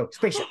Benny who'd go,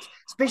 spaceships, Oh,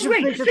 spaceships,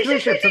 right. spaceships,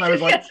 spaceships. And I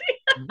was like, Yes.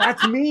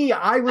 that's me.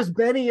 I was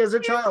Benny as a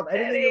Yes, child.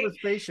 Anything that Betty. was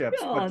spaceships.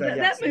 Oh, But that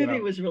yes, movie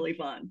was really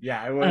fun.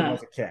 yeah, it Uh,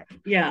 was a kick.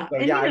 yeah. So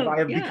And yeah, I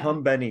have yeah.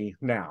 become Benny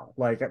now.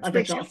 Like Oh, that's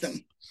spaceships.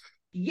 awesome.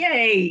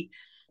 Yay.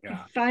 You're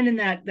Yeah. finding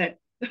that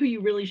who you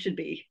really should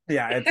be.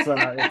 Yeah, it's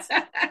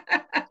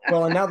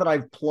well, and now that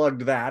I've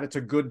plugged that, it's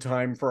a good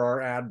time for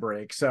our ad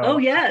break. Oh, So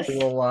I yes.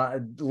 will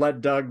let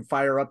Doug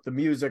fire up the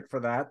music for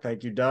that.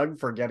 Thank you, Doug,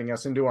 for getting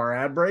us into our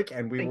ad break,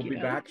 and we Thank will you, be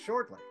Doug. back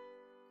shortly.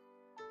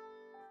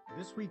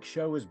 This week's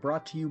show is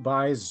brought to you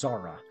by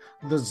Zara,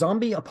 the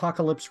Zombie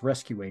Apocalypse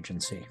Rescue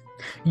Agency.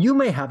 You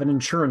may have an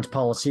insurance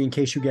policy in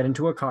case you get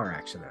into a car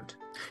accident.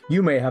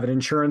 You may have an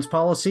insurance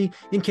policy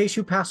in case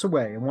you pass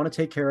away and want to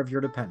take care of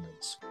your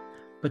dependents.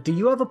 But do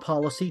you have a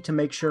policy to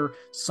make sure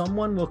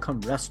someone will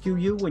come rescue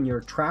you when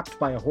you're trapped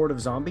by a horde of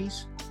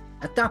zombies?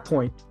 At that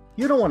point,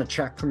 you don't want a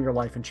check from your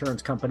life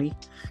insurance company.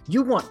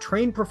 You want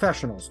trained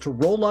professionals to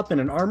roll up in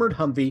an armored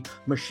Humvee,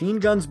 machine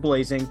guns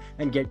blazing,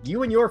 and get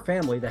you and your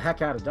family the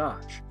heck out of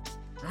Dodge.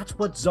 That's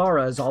what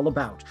Zara is all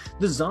about.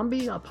 The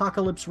Zombie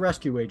Apocalypse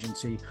Rescue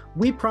Agency.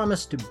 We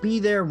promise to be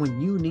there when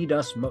you need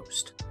us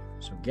most.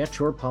 So get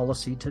your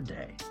policy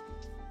today.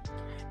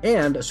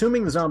 And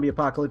assuming the zombie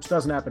apocalypse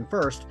doesn't happen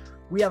first,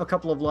 we have a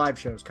couple of live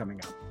shows coming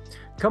up.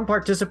 Come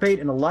participate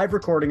in a live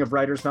recording of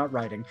Writers Not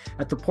Writing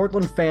at the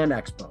Portland Fan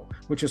Expo,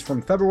 which is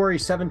from February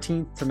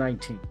 17th to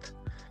 19th.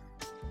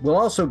 We'll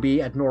also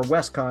be at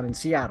NorwestCon in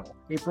Seattle,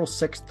 April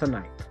 6th to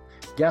 9th.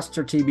 Guests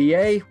are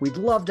TBA. We'd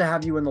love to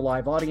have you in the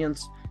live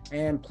audience.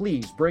 And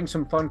please bring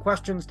some fun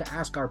questions to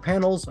ask our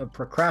panels of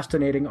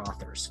procrastinating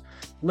authors.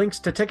 Links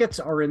to tickets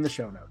are in the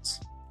show notes.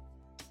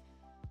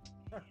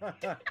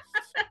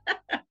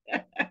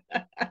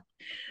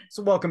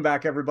 So welcome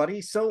back,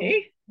 everybody. So,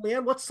 Hey.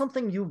 LeeAnn, what's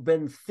something you've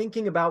been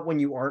thinking about when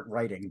you aren't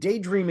writing?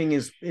 Daydreaming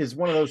is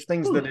one of those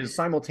things Ooh. that is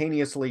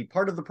simultaneously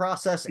part of the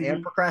process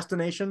and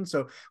procrastination.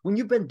 So when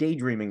you've been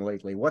daydreaming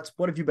lately, what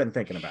have you been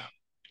thinking about?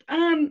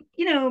 Um,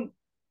 you know,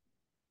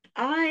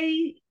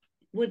 I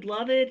would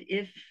love it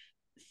if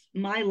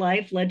my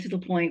life led to the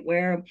point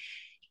where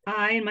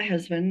I and my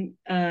husband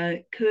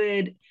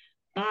could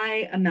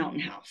buy a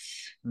mountain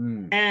house.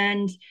 Mm.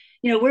 And,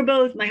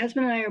 my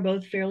husband and I are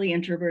both fairly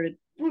introverted.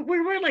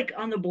 We're like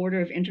on the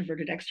border of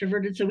introverted,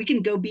 extroverted. So we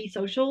can go be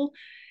social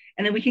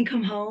and then we can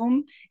come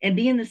home and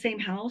be in the same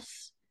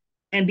house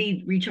and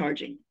be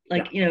recharging.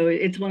 Like, Yeah.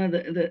 It's one of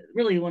the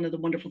really one of the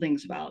wonderful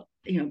things about,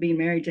 being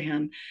married to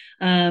him.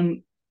 But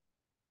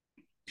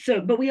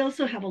we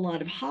also have a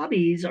lot of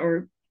hobbies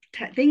or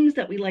things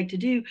that we like to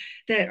do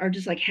that are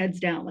just like heads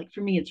down. Like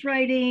for me, it's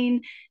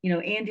writing.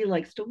 Andy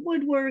likes to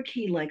woodwork.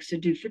 He likes to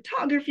do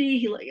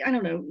photography. I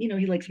don't know,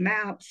 he likes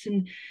maps.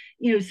 And,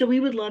 so we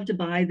would love to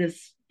buy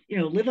this,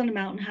 live on a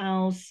mountain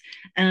house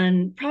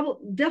and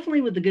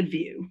definitely with a good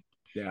view.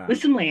 Yeah.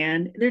 With some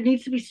land. There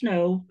needs to be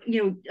snow,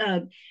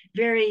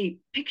 very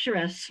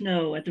picturesque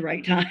snow at the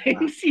right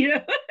times,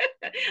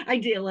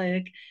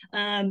 idyllic.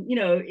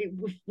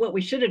 What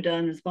we should have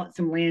done is bought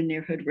some land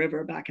near Hood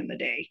River back in the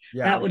day.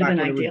 Yeah. That would have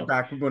been ideal.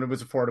 Back when it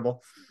was affordable.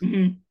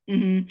 Mm-hmm,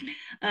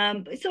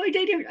 mm-hmm. So I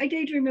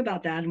daydream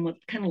about that and what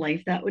kind of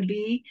life that would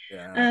be.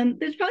 Yeah.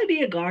 There's probably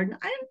be a garden.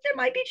 There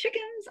might be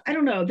chickens. I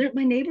don't know.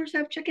 My neighbors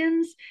have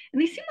chickens, and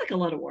they seem like a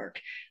lot of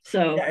work.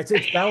 So yeah,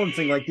 it's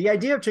balancing. Like the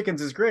idea of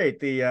chickens is great.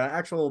 The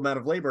actual amount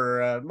of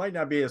labor might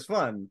not be as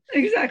fun.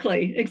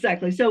 Exactly.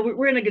 So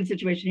we're in a good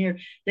situation here.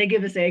 They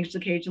give us eggs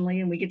occasionally,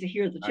 and we get to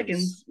hear the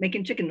chickens Nice.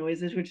 making chicken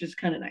noises, which is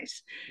kind of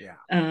nice. Yeah.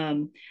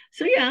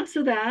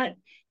 So that.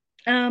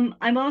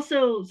 I'm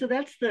also so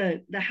that's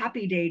the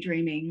happy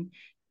daydreaming.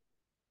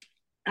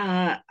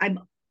 I'm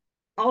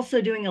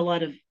also doing a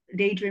lot of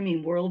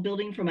daydreaming world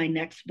building for my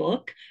next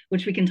book,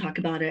 which we can talk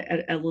about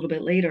it a little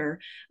bit later.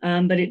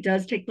 But it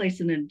does take place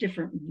in a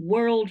different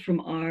world from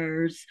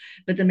ours,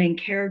 but the main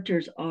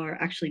characters are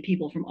actually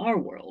people from our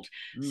world.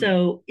 Mm.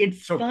 So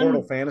it's So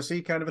portal fun.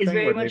 fantasy kind of a It's thing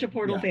very where they, much a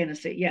portal yeah,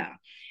 fantasy, yeah.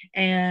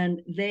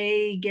 And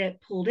they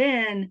get pulled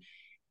in,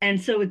 and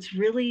so it's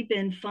really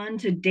been fun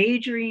to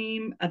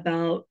daydream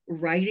about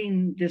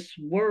writing this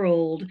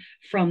world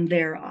from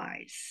their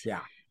eyes. yeah.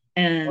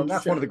 Well, and And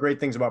that's one of the so, great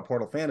things about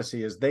Portal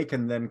Fantasy is they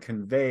can then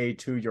convey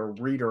to your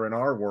reader in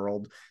our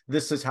world,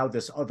 this is how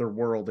this other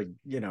world,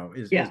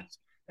 is yeah.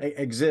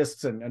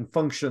 exists and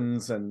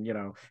functions, and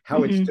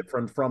how it's Mm-hmm.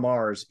 different from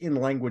ours in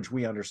language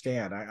we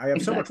understand. I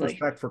have so much Exactly.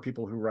 respect for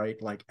people who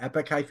write like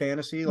epic high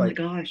fantasy, Oh my like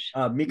gosh.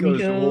 Miko Miko,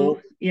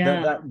 Azul.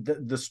 yeah.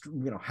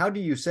 How do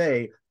you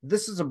say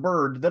this is a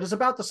bird that is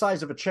about the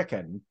size of a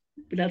chicken?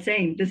 Without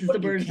saying this is the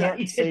But you bird that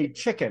can't say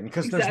chicken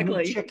because there's no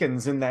exactly.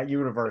 chickens in that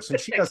universe. And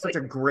she does such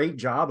Exactly. a great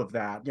job of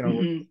that,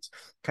 Mm-hmm.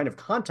 kind of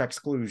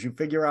context clues. You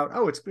figure out,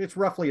 oh, it's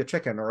roughly a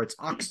chicken or it's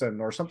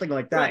oxen or something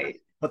like that. Right.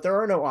 But there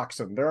are no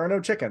oxen, there are no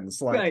chickens.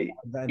 Like, Right.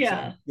 that's,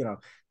 Yeah.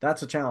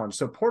 that's a challenge.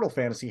 So Portal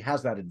Fantasy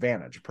has that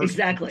advantage. A person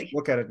can just Exactly.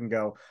 look at it and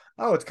go,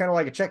 oh, it's kind of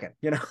like a chicken.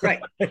 Right.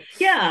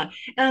 Yeah.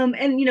 And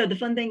the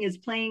fun thing is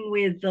playing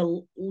with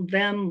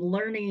them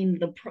learning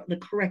the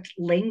correct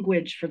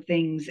language for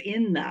things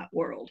in that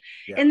world.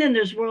 Yeah. And then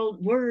there's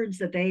words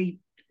that they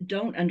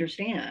don't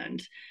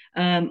understand.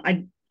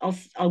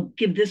 I'll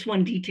give this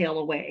one detail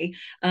away.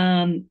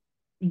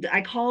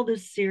 I call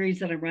this series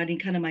that I'm writing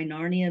kind of my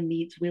Narnia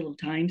meets Wheel of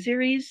Time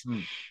series. Hmm.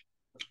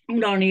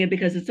 Narnia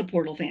because it's a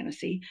portal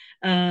fantasy.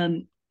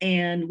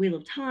 And Wheel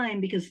of Time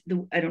because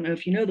I don't know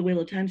if you know the Wheel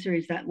of Time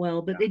series that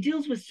well, but Yeah. it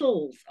deals with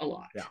souls a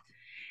lot, Yeah.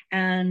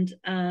 and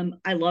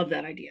I love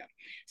that idea.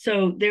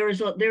 So there is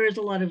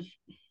a lot of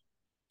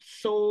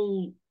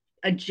soul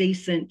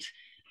adjacent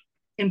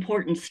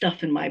important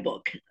stuff in my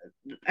book.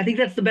 I think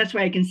that's the best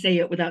way I can say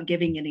it without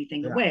giving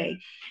anything Yeah. away.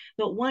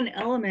 But one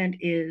element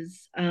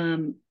is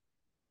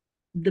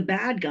the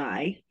bad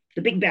guy,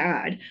 the big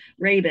bad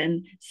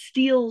Raven,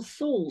 steals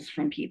souls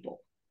from people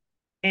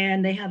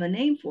and they have a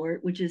name for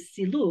it, which is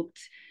Silucht,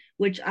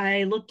 which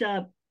I looked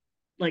up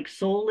like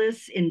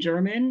soulless in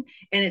German,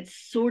 and it's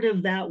sort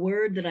of that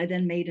word that I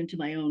then made into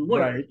my own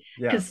Right. word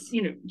because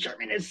Yes.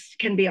 German is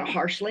can be a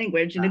harsh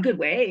language in a Yeah. good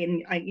way,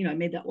 and I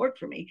made that work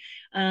for me,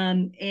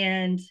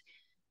 and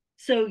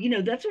so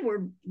that's a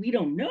word we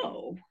don't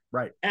know,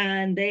 Right.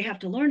 and they have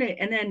to learn it,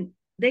 and then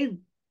they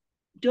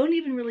don't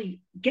even really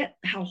get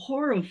how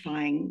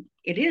horrifying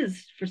it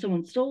is for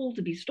someone's soul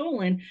to be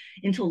stolen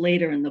until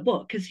later in the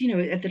book because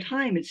at the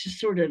time it's just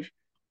sort of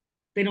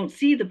they don't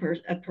see the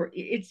person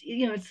it's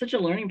it's such a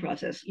learning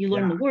process. You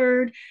learn Yeah. the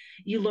word,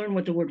 you learn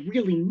what the word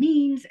really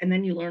means, and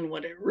then you learn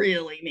what it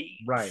really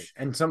Right. means.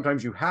 And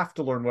sometimes you have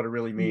to learn what it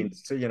really Mm-hmm.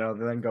 means to,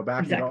 then go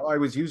back and go, Exactly. oh, I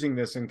was using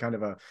this in kind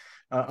of a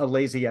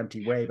lazy,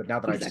 empty way. But now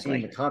that I've seen the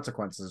Exactly.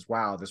 consequences,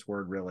 wow, this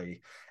word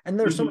really, and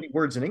there's so Mm-hmm. many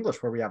words in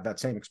English where we have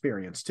that same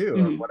experience too, or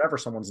Mm-hmm. whatever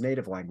someone's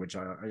native language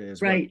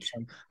is, where Right.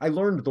 I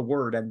learned the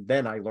word and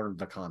then I learned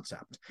the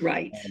concept.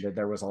 Right. And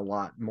there was a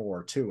lot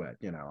more to it.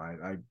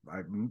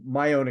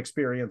 My own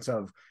experience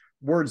of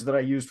words that I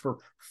used for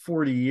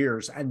 40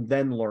 years and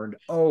then learned,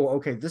 oh,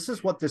 okay, this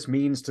is what this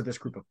means to this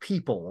group of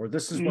people, or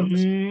this is what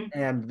this, Mm-hmm.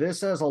 and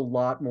this has a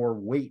lot more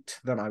weight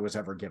than I was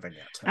ever giving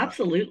it.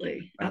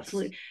 Absolutely. That's,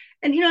 Absolutely.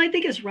 And I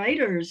think as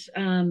writers,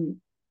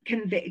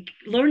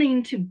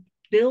 learning to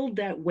build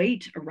that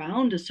weight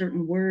around a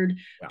certain word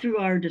yeah, through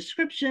our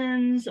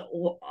descriptions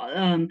or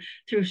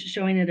through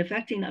showing it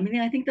affecting. I mean,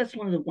 I think that's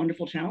one of the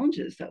wonderful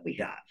challenges that we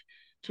yeah, have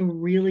to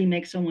really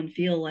make someone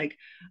feel like,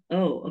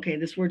 oh, okay,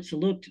 this word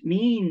 "salute"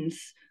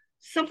 means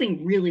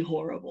something really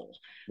horrible.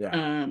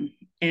 yeah.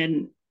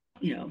 And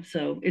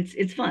so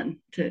it's fun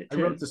I to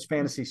wrote this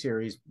fantasy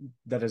series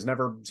that has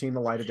never seen the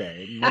light of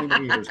day many,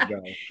 many years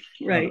ago.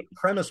 The right.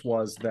 premise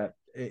was that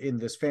in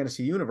this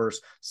fantasy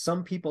universe,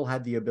 some people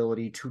had the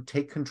ability to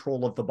take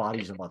control of the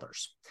bodies of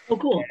others. Oh,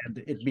 cool. And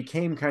it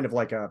became kind of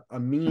like a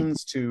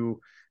means to,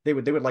 they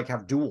would like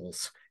have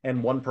duels,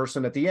 and one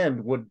person at the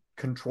end would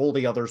control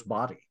the other's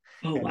body.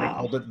 Oh, And they wow.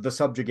 called it the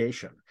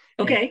subjugation.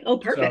 And Okay. Oh,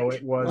 so perfect.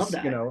 it Love was,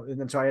 that. and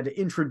then so I had to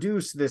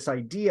introduce this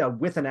idea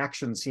with an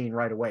action scene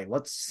right away.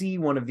 Let's see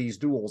one of these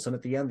duels. And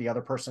at the end, the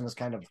other person is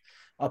kind of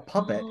a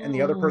puppet and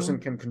the other person Oh.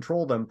 can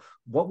control them.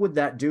 What would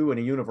that do in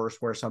a universe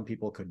where some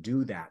people could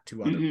do that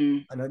to others?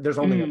 Mm-hmm. And there's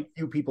only a Mm-hmm.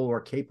 few people who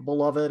are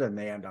capable of it, and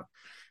they end up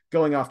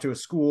going off to a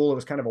school. It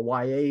was kind of a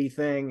YA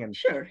thing, and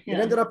Sure. it Yeah.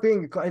 ended up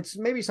being, it's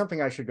maybe something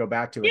I should go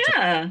back to at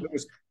some Yeah.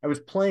 point. I was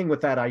playing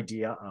with that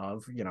idea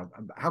of,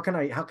 how can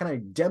I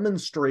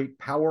demonstrate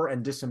power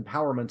and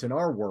disempowerment in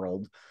our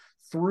world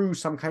through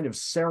some kind of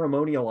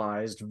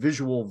ceremonialized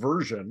visual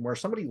version where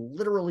somebody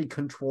literally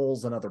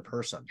controls another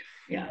person.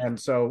 Yeah. And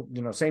so,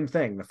 same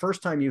thing. The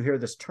first time you hear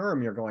this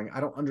term, you're going, I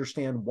don't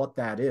understand what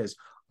that is.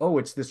 oh,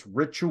 it's this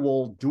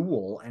ritual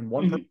duel, and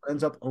one person Mhm.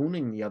 ends up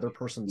owning the other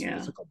person's Yeah.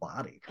 physical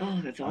body.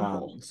 Oh, that's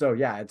awful. So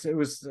yeah, it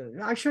was.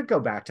 I should go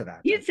back to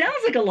that. It sounds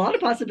like a lot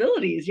of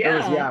possibilities. There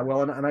was, Yeah. yeah,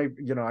 well, and I,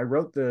 I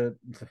wrote it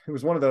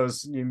was one of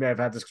those, you may have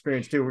had this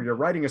experience too, where you're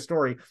writing a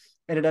story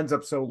and it ends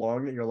up so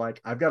long that you're like,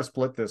 I've got to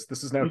split this.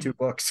 This is now two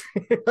books.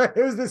 It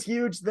was this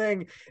huge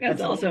thing. And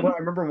That's so well, I awesome.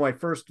 remember when my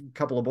first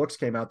couple of books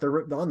came out,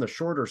 they're on the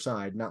shorter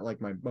side, not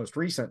like my most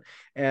recent.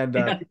 And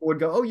Yeah. people would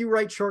go, oh, you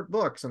write short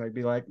books. And I'd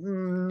be like,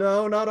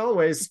 no, not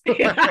always.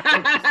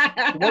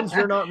 The ones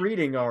you're not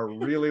reading are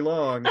really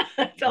long.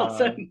 That's Uh,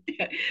 awesome.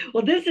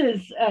 Well,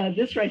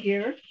 this right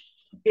here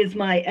is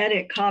my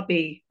edit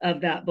copy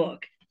of that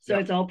book. So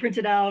yeah. it's all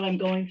printed out. I'm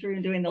going through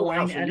and doing the Oh, wow.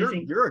 line So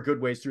editing. you're a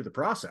good ways through the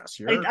process.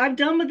 I'm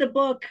done with the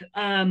book,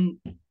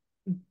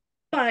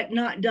 but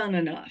not done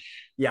enough.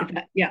 Yeah.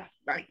 Yeah,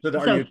 right. So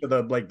are you So to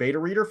the like beta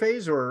reader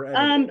phase or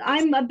editing phase?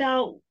 I'm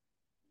about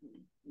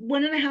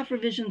 1.5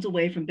 revisions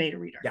away from beta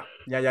reader. Yeah.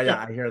 So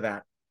I hear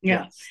that.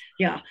 yeah, Yes.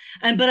 yeah.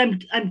 And but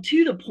I'm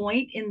to the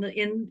point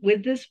in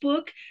with this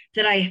book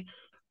that I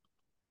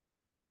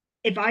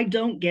if I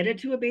don't get it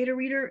to a beta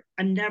reader,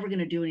 I'm never going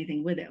to do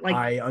anything with it. Like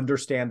I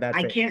understand that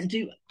phase.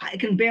 I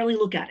can barely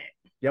look at it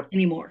Yep.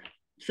 anymore.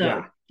 Yeah.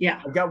 So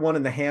yeah. I've got one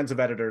in the hands of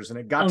editors, and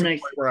it got Oh, to the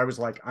nice. point where I was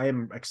like, I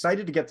am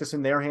excited to get this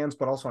in their hands,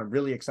 but also I'm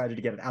really excited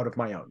to get it out of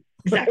my own.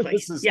 Exactly.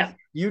 This is, Yeah.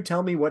 you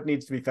tell me what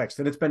needs to be fixed.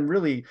 And it's been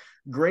really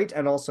great.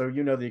 And also,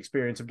 the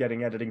experience of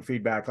getting editing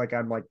feedback. Like,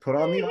 I'm like, put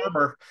on the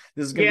armor.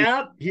 This is going to be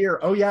Yeah. here.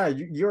 Oh, yeah,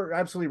 you're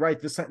absolutely right.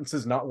 This sentence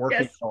is not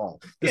working Yes. at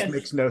all. This Yes.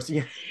 makes no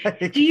sense.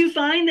 Do you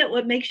find that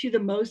what makes you the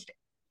most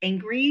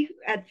angry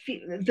at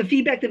the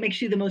feedback that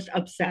makes you the most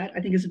upset, I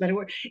think is a better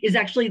word, is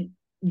actually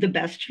the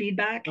best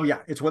feedback? Oh, yeah,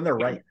 it's when they're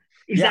Yeah. right.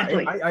 Yeah,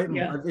 Exactly.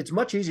 Yeah. it's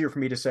much easier for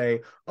me to say,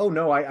 oh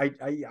no, I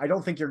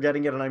don't think you're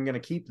getting it, and I'm going to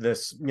keep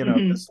this,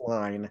 Mm-hmm. this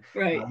line.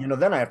 Right.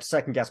 Then I have to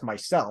second guess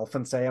myself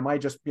and say, am I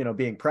just,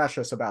 being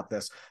precious about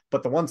this?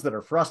 But the ones that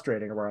are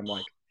frustrating are where I'm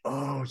like,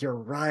 oh, you're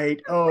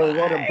right. Oh,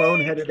 what a Right.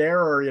 boneheaded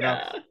error.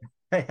 Yeah.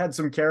 I had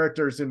some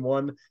characters in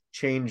one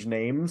change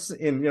names.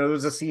 There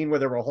was a scene where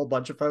there were a whole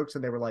bunch of folks,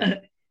 and they were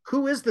like,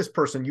 who is this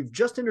person? You've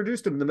just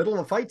introduced him in the middle of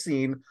a fight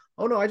scene.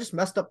 Oh no, I just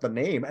messed up the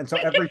name. And so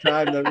every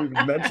time that it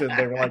was mentioned,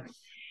 they were like,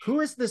 who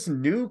is this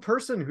new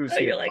person who's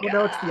here? You're like, Oh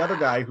no, it's the other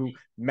guy who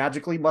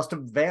magically must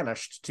have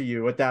vanished to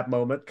you at that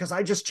moment because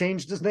I just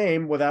changed his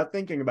name without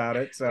thinking about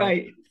it. So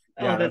right.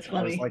 Oh, yeah, that's I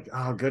was funny. like,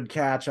 oh, good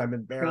catch. I'm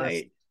embarrassed.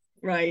 Right.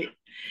 Right.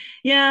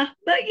 Yeah,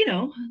 but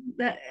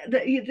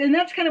and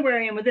that's kind of where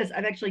I am with this.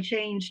 I've actually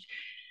changed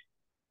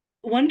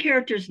one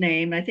character's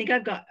name. I think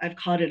I've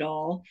caught it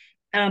all.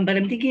 But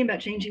I'm thinking about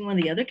changing one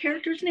of the other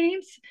characters'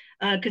 names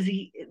because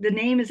the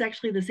name is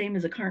actually the same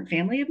as a current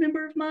family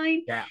member of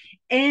mine, Yeah.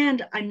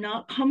 and I'm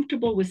not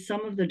comfortable with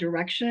some of the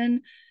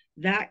direction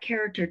that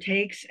character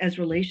takes as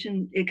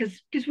relation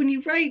because when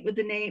you write with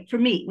the name for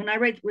me when I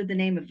write with the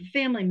name of a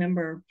family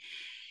member,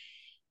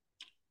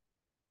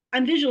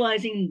 I'm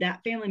visualizing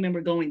that family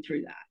member going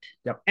through that.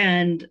 Yep.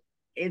 And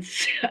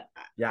it's I'm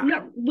Yeah.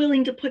 not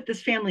willing to put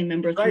this family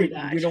member through Right.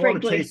 that, You don't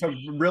want to frankly. chase a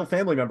real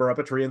family member up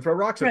a tree and throw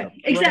rocks at Right. them.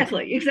 Right.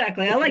 Exactly.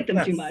 Exactly. I like them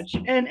too Yes. much.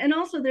 And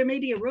also there may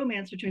be a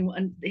romance between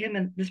him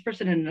and this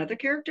person and another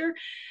character.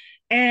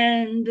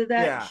 And Yeah.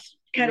 that's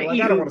kind You're of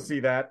like, I don't want you. to see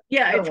that.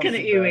 Yeah, I don't it's want to kind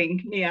of see that.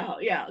 ewing me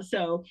out. Yeah.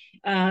 So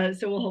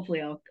well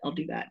hopefully I'll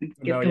do that and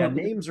No, come yeah, up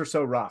with names are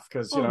so rough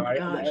because oh my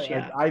gosh,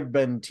 yeah. I've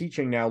been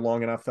teaching now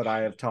long enough that I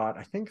have taught,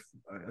 I think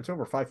it's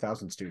over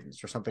 5,000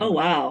 students or something Oh like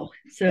wow.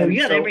 that. So And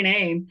you got every so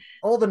name.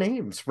 all the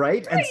names,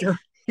 right? And Right. so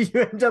you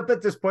end up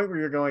at this point where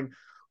you're going,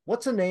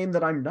 what's a name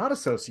that I'm not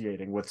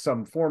associating with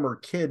some former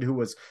kid who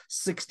was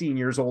 16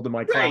 years old in my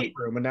Right.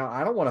 classroom? And now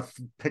I don't want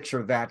to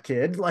picture that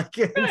kid. Like,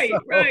 and Right. so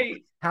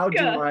Right. how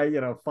do Yeah.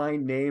 I,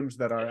 find names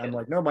that are, I'm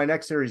like, no, my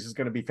next series is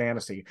going to be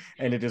fantasy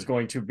and it is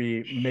going to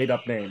be made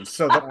up names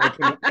so that I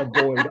can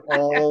avoid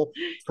all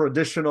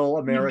traditional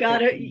American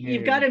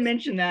You've got to names.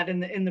 mention that Yeah.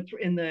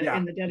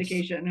 in the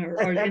dedication I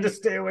or had in to the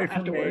stay away from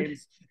afterward.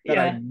 names that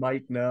I Yeah,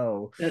 might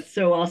know. that's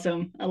so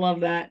awesome. I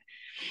love that.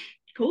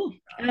 Cool.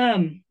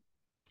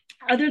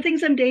 Other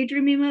things I'm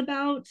daydreaming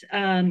about,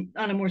 on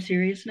a more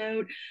serious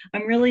note,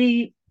 I'm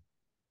really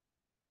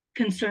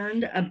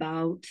concerned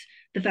about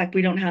the fact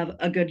we don't have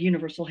a good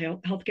universal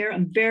health care.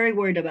 I'm very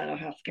worried about our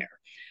health care.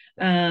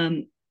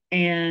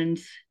 And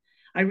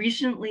I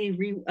recently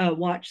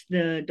watched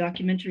the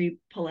documentary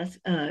I'm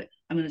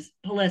going to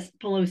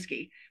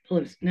Pelosi.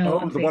 Pelosi. No, Oh,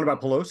 I'm the one saying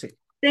about Pelosi.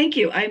 thank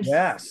you.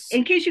 Yes.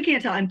 In case you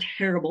can't tell, I'm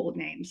terrible with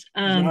names.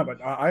 Yeah,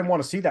 but I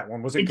want to see that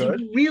one. Was it It's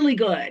good? really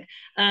good.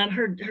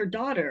 Her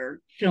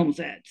daughter films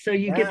it, so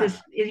Yeah.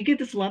 you get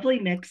this lovely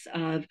mix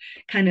of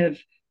kind of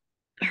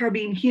her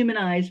being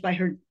humanized by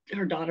her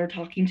daughter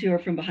talking to her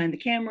from behind the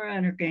camera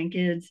and her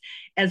grandkids,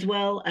 as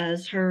well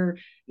as her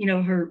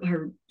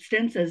her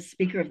stints as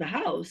Speaker of the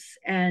House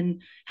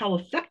and how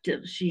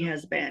effective she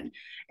has been.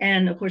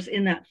 And of course,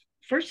 in that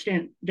first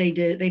stint,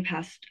 they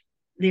passed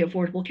the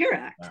Affordable Care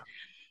Act,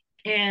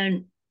 Yeah.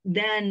 and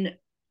then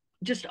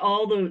just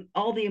all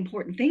the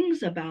important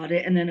things about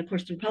it. And then of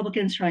course the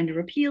Republicans trying to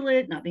repeal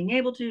it, not being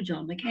able to,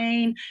 John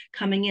McCain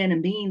coming in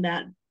and being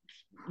that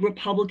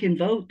Republican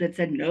vote that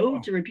said no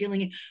Oh, to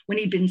repealing it when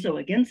he'd been so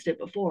against it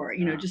before,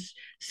 yeah. just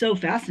so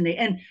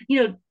fascinating.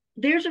 And,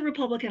 there's a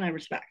Republican I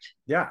respect.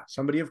 Yeah,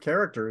 somebody of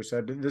character who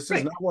said, "This is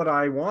Right. not what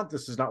I want.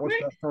 This is not what's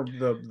Right. best for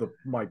the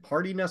my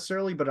party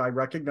necessarily, but I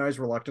recognize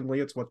reluctantly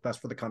it's what's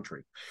best for the country."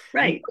 And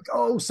Right. like,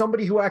 oh,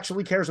 somebody who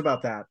actually cares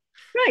about that,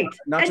 Right.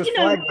 not And, just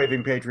flag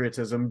waving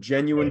patriotism,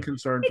 genuine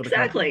concern for the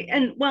country. exactly.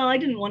 And while I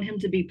didn't want him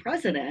to be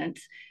president,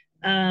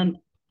 um,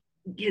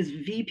 his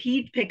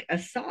VP pick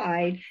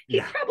aside, he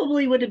Yeah,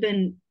 probably would have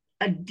been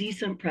a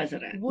decent he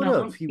president. would Not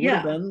have. one. He would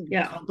have Yeah. been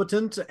Yeah.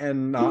 competent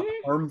and not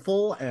Mm-hmm.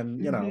 harmful,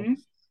 and Mm-hmm.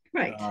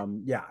 Right.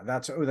 yeah.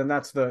 That's then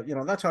that's the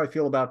that's how I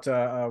feel about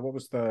what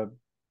was the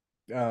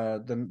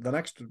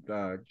next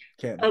Oh,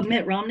 candidate.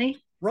 Mitt Romney.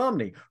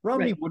 Romney.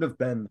 Romney Right. would have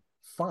been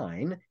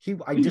fine.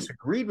 I Mhm.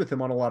 disagreed with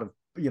him on a lot of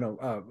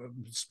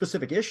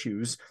specific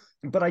issues,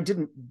 but I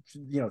didn't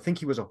think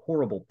he was a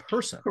horrible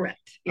person.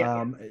 Correct.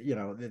 Yeah.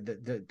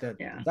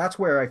 Yeah. That's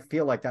where I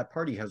feel like that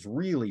party has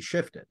really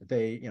shifted.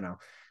 They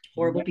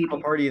Horrible went from a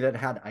people. party that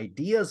had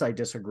ideas I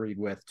disagreed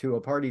with to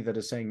a party that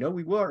is saying no,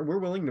 we're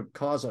willing to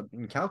cause an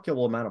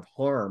incalculable amount of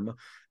harm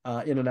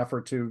in an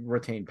effort to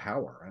retain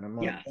power. And I'm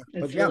like, Yeah.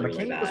 but It's yeah, really,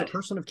 really McCain was a bad.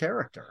 person of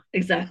character.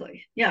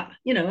 Exactly. Yeah.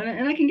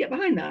 And I can get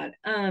behind that.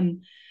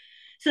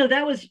 So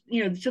that was,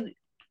 so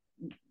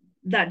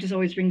that just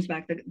always brings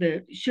back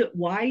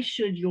why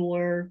should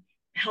your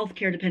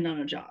healthcare depend on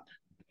a job?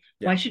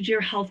 Why Yeah. should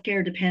your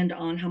healthcare depend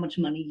on how much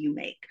money you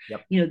make?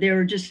 Yep. There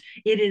are just,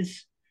 it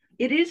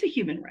is a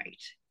human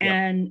right.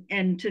 Yep.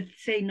 And to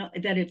say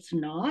that it's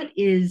not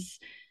is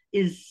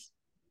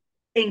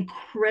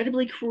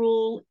incredibly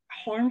cruel,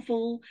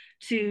 harmful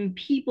to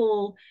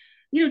people.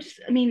 Just,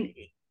 I mean,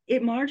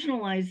 it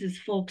marginalizes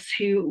folks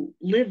who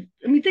live.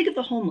 I mean, think of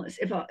the homeless.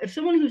 If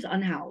someone who's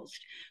unhoused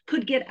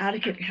could get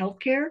adequate health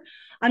care,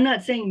 I'm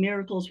not saying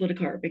miracles would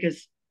occur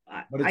because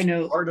But I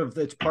know.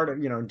 it's part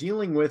of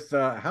dealing with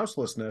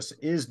houselessness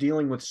is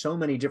dealing with so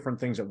many different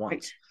things at Right.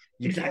 once.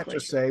 You can't Exactly.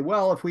 just say,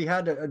 well, if we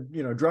had a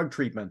drug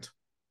treatment,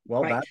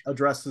 well, Right. that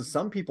addresses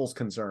some people's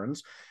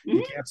concerns. You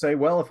Mm-hmm. can't say,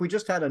 well, if we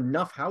just had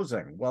enough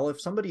housing. Well,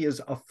 if somebody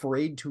is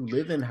afraid to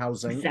live in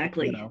housing,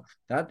 Exactly.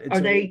 that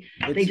Or they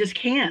it's just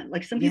can't.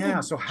 Like some yeah.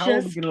 people So how are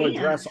we just going to can't.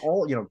 address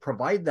all,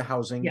 provide the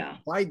housing, Yeah.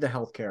 provide the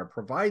healthcare,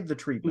 provide the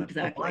treatment,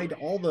 Exactly. provide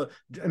all the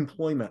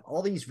employment,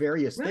 all these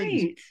various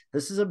things? Right.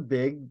 This is a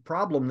big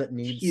problem that It's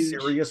needs huge.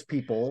 serious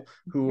people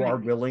who are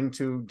Right. willing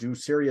to do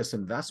serious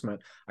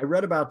investment. I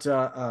read about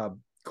a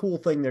cool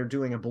thing they're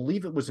doing. I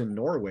believe it was in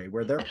Norway,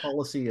 where their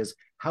policy is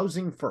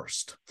housing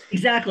first.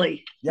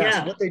 Exactly. Yeah. So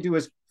Yeah. what they do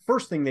is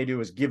first thing they do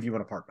is give you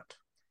an apartment.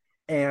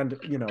 And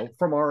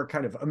from our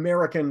kind of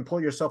American pull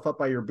yourself up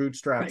by your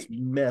bootstraps Right.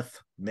 myth,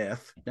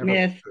 never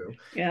Myth. true.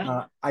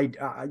 Yeah.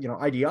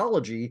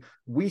 Ideology,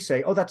 we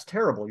say, oh, that's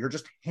terrible. You're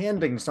just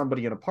handing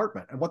somebody an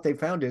apartment. And what they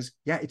found is,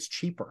 yeah, it's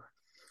cheaper.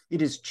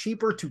 It is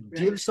cheaper to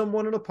give Right.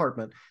 someone an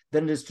apartment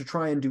than it is to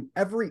try and do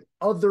every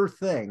other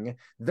thing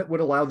that would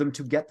allow them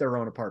to get their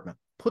own apartment.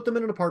 Put them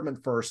in an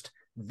apartment first,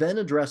 then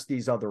address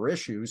these other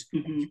issues,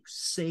 and Mm-hmm. you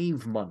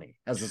save money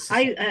as a I,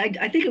 society.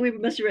 I I think we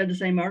must have read the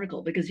same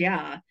article because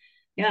yeah,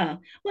 yeah.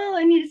 Well,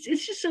 I mean,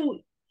 it's just so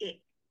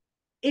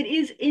it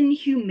is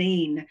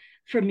inhumane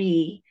for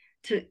me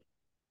to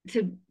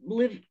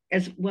live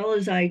as well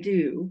as I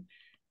do.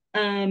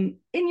 And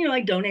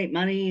I donate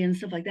money and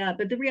stuff like that.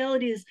 But the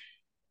reality is,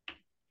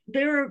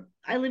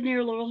 I live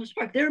near Laurelhurst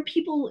Park. There are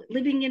people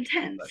living in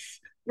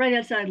tents right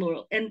outside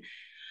Laurel, and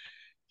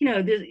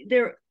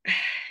there,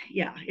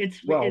 yeah,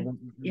 Well,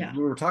 yeah.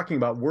 we were talking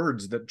about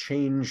words that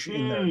change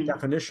in their Mm,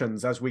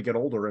 definitions as we get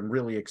older and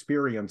really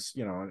experience,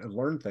 and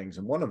learn things.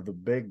 And one of the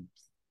big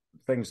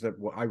things that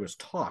I was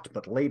taught,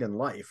 but late in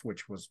life,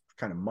 which was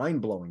kind of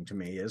mind blowing to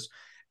me, is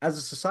as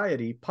a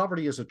society,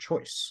 poverty is a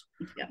choice.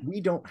 yeah.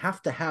 We don't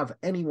have to have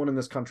anyone in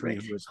this country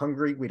Right. who is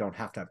hungry. We don't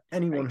have to have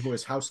anyone Right. who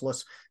is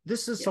houseless.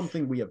 This is Yes.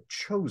 something we have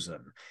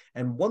chosen.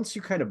 And once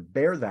you kind of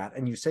bear that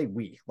and you say,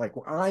 we, like,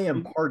 I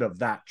am Mhm. part of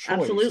that choice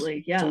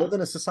Absolutely. to Yeah. live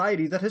in a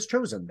society that has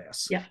chosen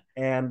this. Yeah.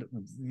 And,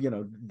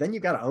 then you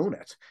got to own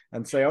it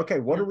and say, okay,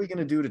 what Yeah. are we going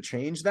to do to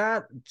change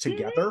that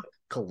together, Mhm. Yeah.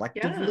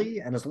 collectively?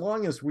 And as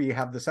long as we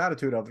have this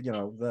attitude of,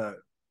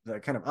 the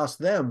kind of us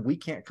them, we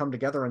can't come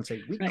together and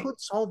say we Right. could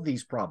solve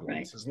these Right.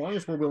 problems as long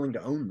as we're willing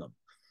to own them.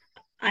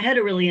 I had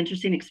a really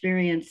interesting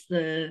experience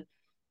the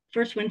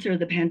first winter of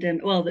the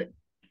pandemic. Well, the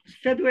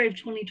February of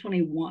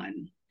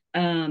 2021,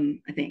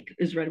 I think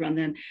is right around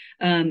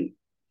then.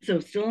 So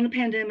still in the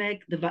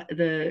pandemic,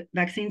 the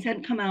vaccines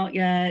hadn't come out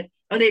yet,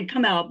 or they'd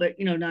come out, but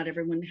not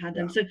everyone had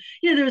them. Yeah.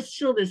 So there was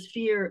still this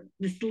fear,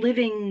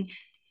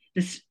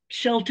 this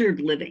sheltered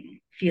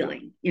living Yeah.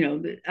 feeling,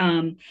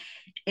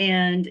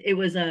 and it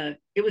was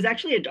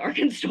actually a dark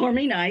and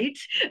stormy night.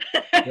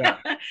 Yeah.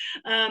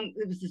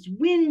 It was this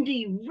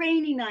windy,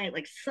 rainy night,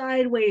 like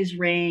sideways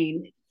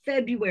rain,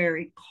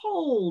 February,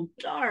 cold,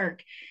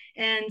 dark.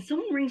 And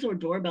someone rings our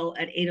doorbell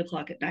at 8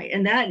 o'clock at night,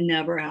 and that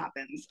never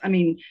happens. I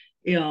mean,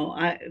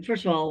 I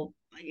first of all,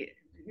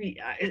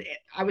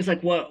 I was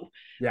like, whoa.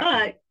 Yeah.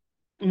 But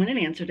I went and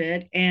answered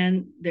it,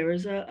 and there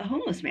was a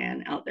homeless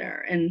man out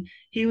there, and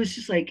he was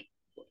just like,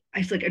 I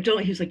was like, I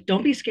don't. He was like,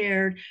 don't be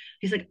scared.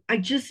 He's like, I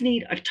just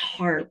need a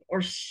tarp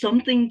or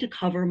something to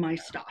cover my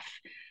stuff.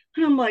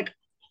 And I'm like,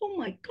 oh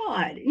my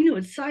god,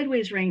 it's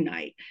sideways rain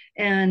night,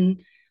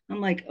 and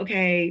I'm like,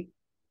 okay,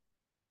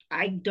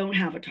 I don't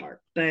have a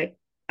tarp, but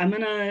I'm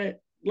gonna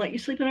let you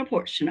sleep on our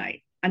porch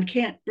tonight. I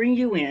can't bring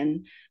you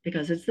in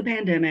because it's the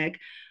pandemic.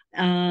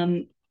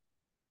 Um,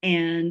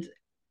 and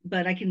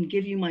but I can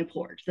give you my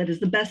porch. That is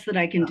the best that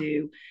I can Yeah.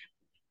 do.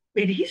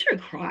 And he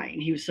started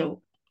crying. He was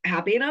so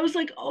happy. And I was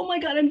like, oh my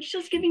God, I'm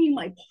just giving you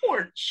my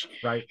porch.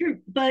 Right.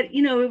 But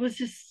it was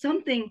just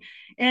something.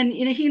 And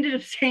he ended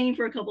up staying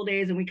for a couple of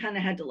days, and we kind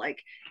of had to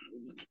like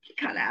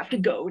kind of have to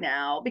go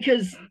now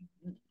because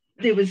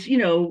there was, it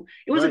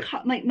was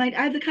Right.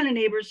 I have the kind of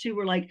neighbors who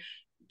were like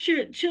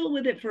chill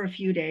with it for a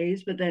few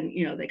days, but then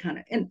they kind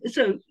of, and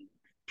so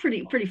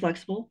pretty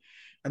flexible.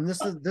 And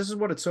this is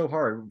what it's so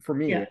hard for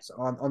me. Yeah, It's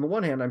on the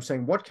one hand, I'm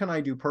saying, what can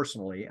I do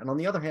personally? And on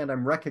the other hand,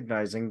 I'm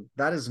recognizing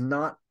that is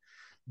not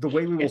the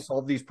way we will yeah,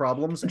 solve these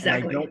problems. And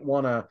exactly. I don't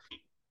want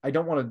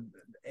to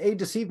a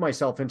deceive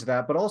myself into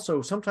that, but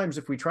also sometimes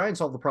if we try and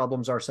solve the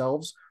problems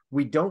ourselves,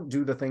 we don't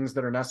do the things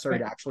that are necessary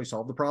to Right, actually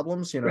solve the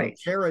problems. right,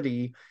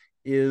 Charity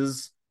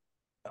is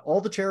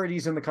all the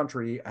charities in the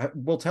country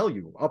will tell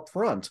you up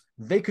front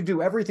they could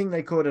do everything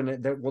they could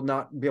and that will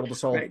not be able to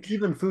solve right,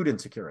 even food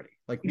insecurity.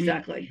 Like we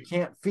exactly.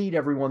 can't feed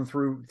everyone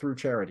through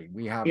charity.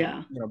 We have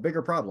Yeah,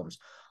 bigger problems.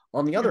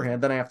 On the yeah. other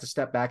hand, then I have to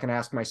step back and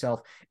ask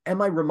myself,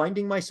 am I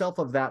reminding myself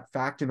of that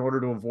fact in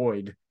order to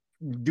avoid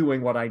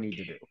doing what I need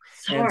to do?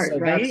 It's And hard, so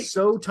that's right?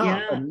 so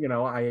tough. Yeah. And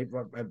I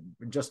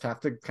just have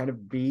to kind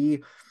of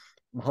be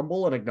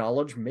humble and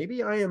acknowledge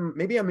maybe I'm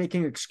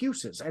making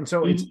excuses. And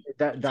so Mhm. It's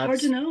hard to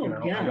that's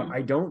know. Yeah.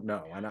 I don't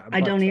know. I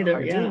But don't either.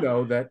 I do Yeah.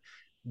 know that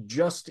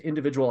just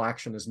individual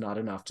action is not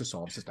enough to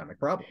solve systemic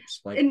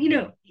problems. Like, And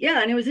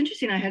yeah, and it was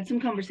interesting. I had some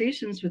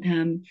conversations with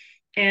him,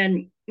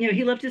 and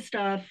he left his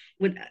stuff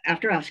with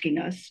after asking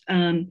us.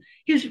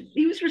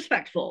 He was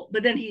respectful,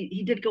 but then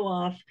he did go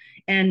off,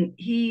 and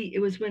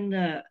it was when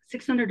the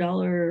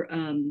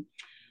 $600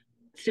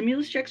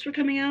 stimulus checks were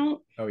coming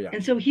out, oh yeah.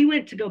 and so he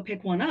went to go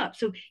pick one up.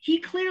 So he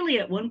clearly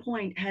at one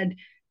point had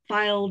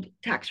filed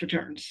tax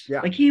returns.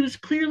 Yeah. Like he was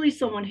clearly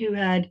someone who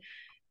had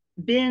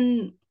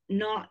been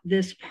not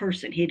this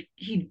person. He'd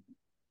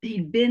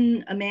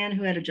been a man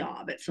who had a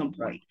job at some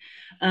Right.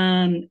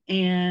 point.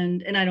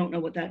 And I don't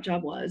know what that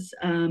job was.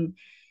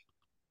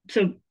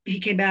 So he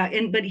came back,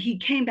 but he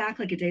came back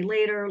like a day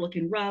later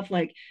looking rough,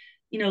 like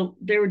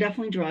there were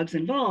definitely drugs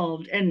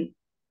involved. And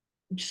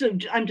so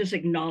I'm just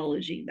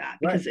acknowledging that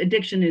Right. because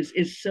addiction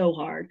is so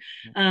hard.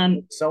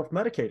 um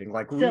Self-medicating,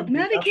 like that's one of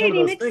Self-medicating,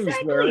 those things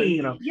where exactly,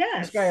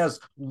 this guy yes, has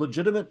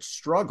legitimate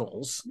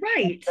struggles, and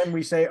right, then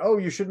we say, oh,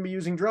 you shouldn't be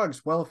using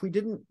drugs. Well, if we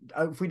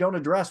don't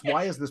address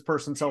why is this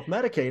person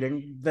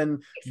self-medicating, then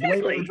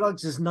blaming the exactly,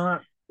 drugs is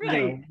not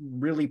right,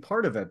 really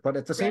part of it. But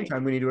at the same right,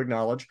 time, we need to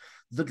acknowledge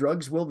the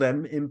drugs will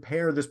then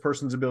impair this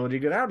person's ability to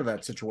get out of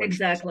that situation.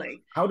 So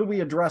exactly. how do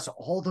we address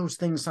all those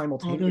things All those,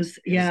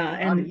 simultaneously is yeah.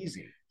 not And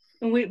easy.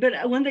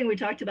 but one thing we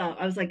talked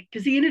about, I was like,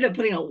 because he ended up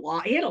putting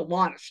he had a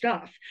lot of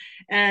stuff.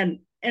 And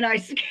I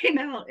came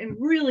out and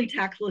really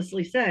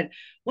tactlessly said,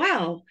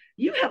 wow,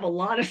 you have a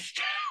lot of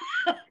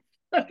stuff.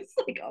 I was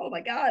like, oh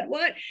my God,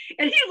 what?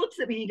 And he looks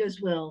at me, he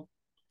goes, well,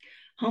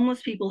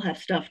 homeless people have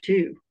stuff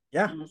too.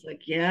 Yeah. And I was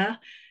like, yeah,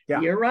 Yeah.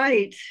 you're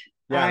right.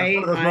 Yeah, that's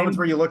one of those moments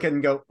where I'm, you look in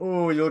and go,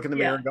 oh, you look in the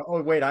mirror yeah, and go,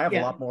 oh, wait, I have a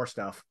yeah. lot more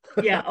stuff.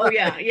 Yeah. Oh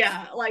yeah.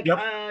 Yeah. Like, Yep.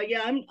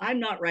 yeah, I'm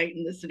not right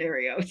in this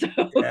scenario. So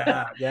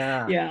Yeah,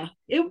 yeah. yeah.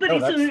 No,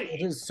 So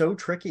it is so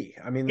tricky.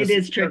 I mean, it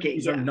is tricky.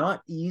 these are Yeah.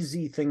 not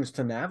easy things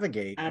to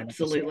navigate. And at the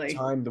same Absolutely.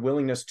 time, the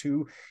willingness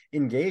to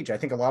engage. I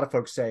think a lot of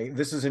folks say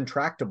this is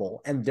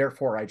intractable and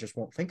therefore I just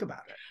won't think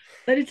about it.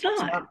 But it's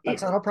not.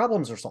 That's not how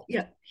problems are solved.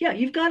 Yeah. Yeah.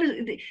 You've got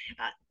to,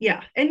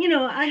 yeah. And,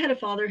 I had a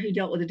father who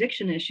dealt with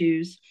addiction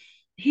issues.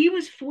 He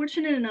was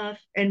fortunate enough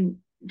and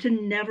to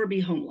never be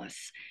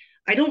homeless.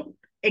 I don't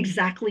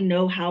exactly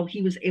know how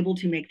he was able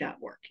to make that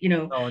work.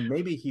 Oh, and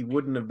maybe he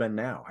wouldn't have been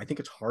now. I think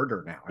it's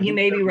harder now. I You think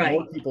may there be are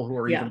more right. people who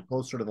are Yeah. even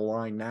closer to the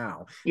line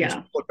now. And so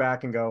Yeah. look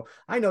back and go,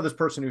 I know this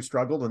person who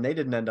struggled and they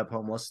didn't end up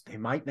homeless. They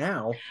might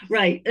now.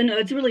 Right. And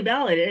it's really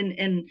valid.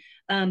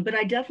 But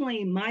I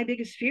definitely, my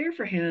biggest fear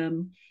for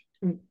him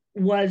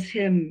was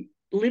him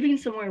living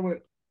somewhere where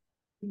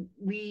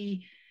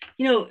we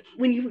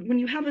when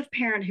you have a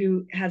parent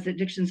who has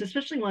addictions,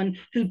 especially one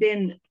who'd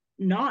been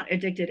not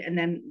addicted and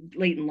then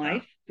late in Yeah.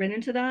 life ran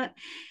into that.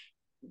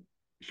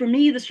 For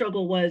me, the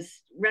struggle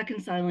was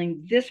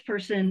reconciling this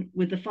person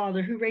with the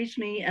father who raised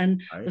me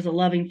and Right. was a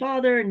loving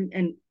father,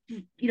 and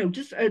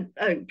just a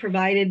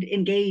provided,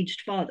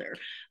 engaged father.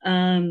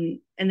 And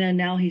then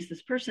now he's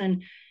this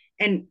person,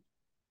 and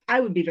I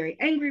would be very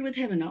angry with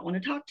him and not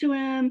want to talk to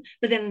him,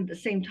 but then at the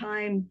same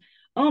time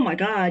oh my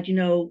God,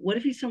 what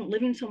if he's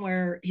living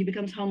somewhere, he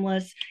becomes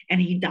homeless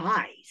and he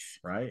dies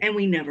Right. and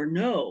we never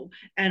know.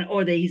 And,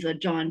 or that he's a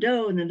John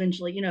Doe and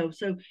eventually,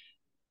 so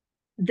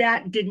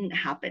that didn't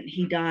happen.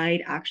 He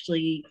died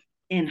actually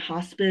in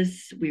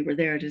hospice. We were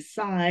there at his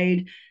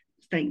side.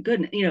 Thank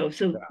goodness,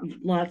 so Yeah.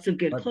 lots of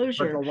good But a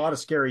closure. lot of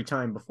scary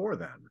time before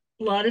then.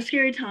 A lot of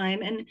scary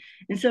time,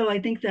 and so I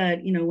think that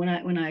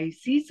when I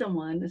see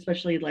someone,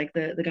 especially like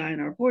the guy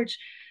on our porch,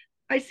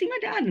 I see my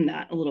dad in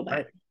that a little bit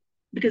Right.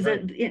 because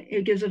Right.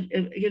 it gives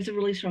a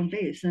really strong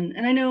face, and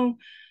I know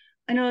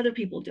other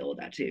people deal with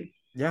that too.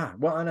 Yeah,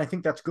 well, and I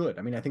think that's good.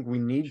 I mean, I think we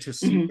need to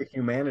see Hmm. the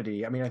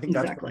humanity. I mean, I think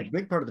that's a Exactly.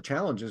 big part of the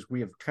challenge is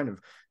we have kind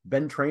of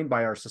been trained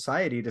by our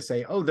society to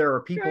say, oh, there are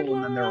Red people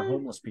and then there are line.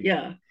 homeless people.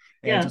 Yeah.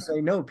 And to Yeah. say,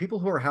 no, people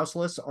who are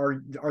houseless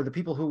are the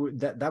people who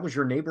that was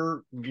your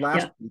neighbor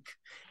last Yeah. week,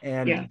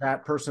 and Yeah.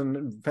 that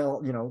person fell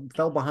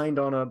behind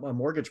on a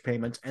mortgage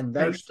payment, and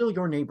they're Right. still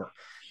your neighbor.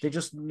 They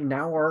just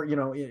now are,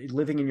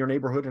 living in your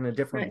neighborhood in a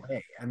different Right.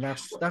 way. And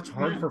that's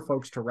hard Yeah. for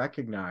folks to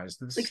recognize.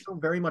 This is Like, still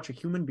very much a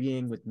human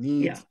being with yeah.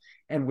 needs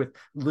and with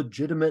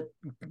legitimate,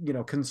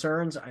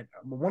 concerns.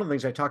 One of the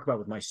things I talk about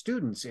with my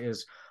students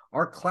is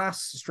our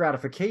class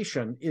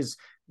stratification is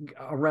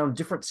around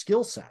different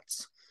skill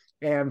sets.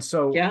 And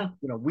so, Yeah.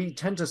 we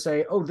tend to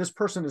say, oh, this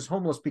person is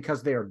homeless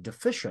because they are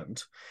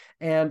deficient,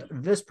 and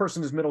this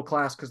person is middle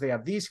class because they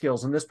have these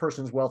skills, and this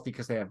person is wealthy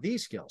because they have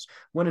these skills.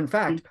 When in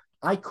fact, Mm.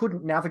 I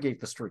couldn't navigate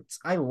the streets.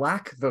 I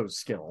lack those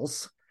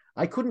skills.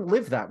 I couldn't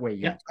live that way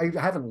Yeah. yet. I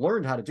haven't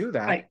learned how to do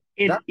that. Right.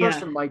 That Yeah.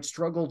 person might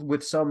struggle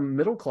with some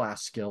middle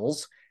class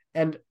skills.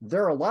 And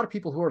there are a lot of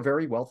people who are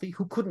very wealthy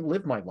who couldn't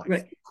live my life,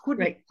 Right.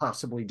 couldn't Right.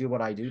 possibly do what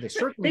I do. They Right.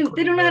 certainly They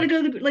couldn't don't know how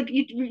wear. to go like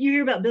you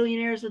hear about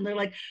billionaires and they're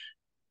like,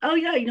 oh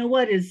yeah, you know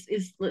what is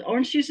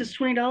orange juice is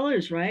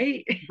 $20,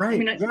 right? I Right.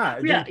 mean, Yeah.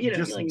 yeah, you're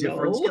Just like,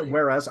 different no. skill.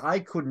 Whereas I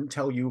couldn't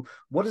tell you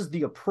what is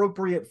the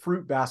appropriate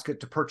fruit basket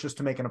to purchase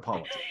to make an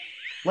apology.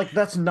 Like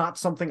that's not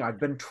something I've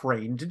been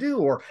trained to do.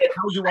 Or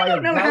how do I I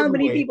don't know how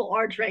many evaluate? people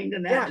are trained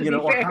in that, Yeah, to be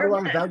or how fair, do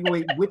I but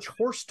evaluate which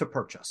horse to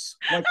purchase?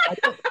 Like I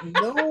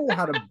don't know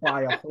how to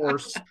buy a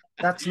horse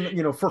that's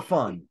for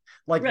fun.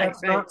 Like right,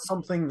 that's right. not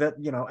something that,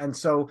 and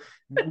so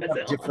we That's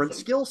have different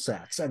awesome. skill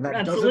sets, and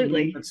that doesn't mean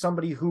Absolutely. that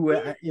somebody who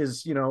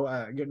is,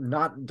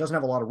 not doesn't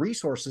have a lot of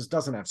resources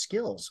doesn't have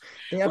skills.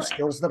 They have Well,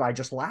 skills that I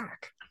just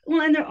lack.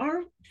 and there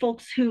are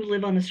folks who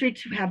live on the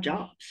streets who have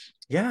jobs.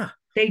 Yeah,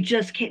 They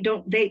just can't.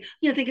 Don't they?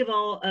 Think of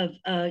all of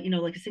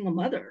like a single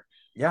mother.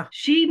 yeah.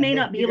 She And may they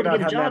not be able figured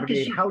to out get a how to job because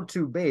navigate, she how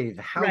to bathe,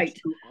 how right,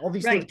 to all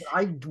these things right. that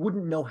I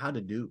wouldn't know how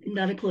to do.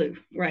 Not a clue,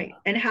 Yeah, right?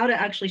 And how to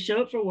actually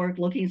show up for work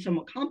looking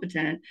somewhat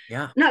competent,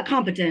 yeah, not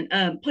competent,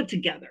 put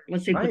together.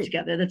 Let's say put right.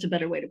 together. That's a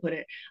better way to put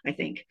it, I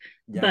think.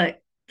 Yeah. But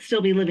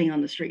still be living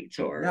on the streets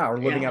Yeah, or or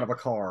living yeah, out of a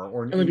car,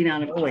 or living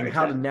out of a knowing car.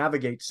 how to Exactly.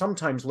 navigate,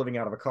 sometimes living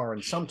out of a car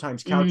and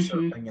sometimes couch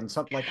Mm-hmm. surfing and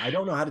something like I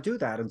don't know how to do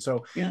that. And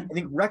so Yeah. I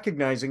think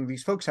recognizing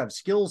these folks have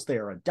skills, they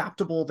are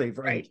adaptable, they're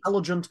Right.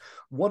 intelligent.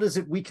 What is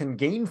it we can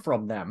gain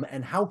from them?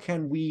 And how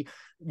can we,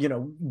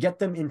 get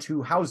them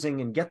into housing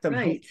and get them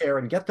Right. healthcare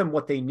and get them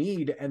what they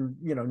need and,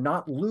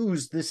 not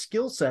lose this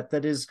skill set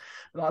that is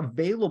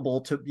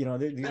available to,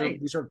 Right.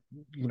 these are,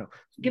 you know,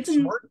 Give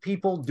them smart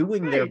people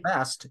doing their right.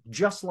 best,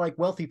 just like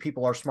wealthy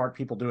people are smart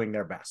people doing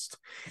their best.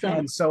 And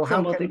Some so, how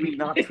some can wealthy we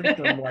people. not treat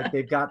them like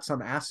they've got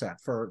some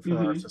asset for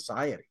our Hmm.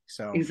 society?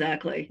 So,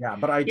 Exactly. yeah,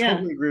 but I Yeah.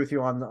 totally agree with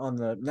you on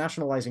the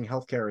nationalizing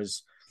healthcare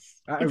is.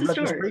 I It's a read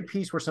this start. great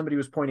piece where somebody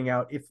was pointing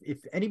out if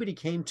anybody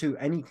came to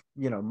any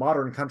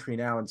modern country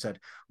now and said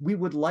we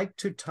would like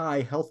to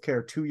tie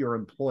healthcare to your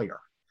employer,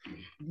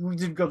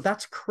 you'd go,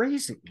 that's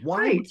crazy. Why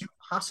Right. would you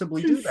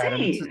possibly It's do that?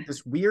 And it's insane.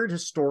 this weird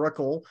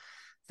historical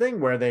thing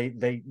where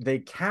they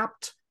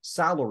capped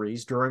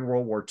salaries during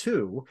World War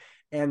II.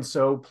 And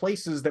so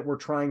places that were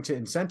trying to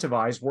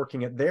incentivize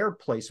working at their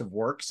place of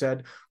work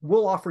said,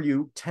 we'll offer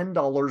you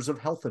 $10 of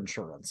health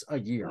insurance a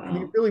year. I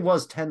mean, it Wow. really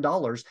was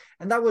 $10.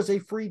 And that was a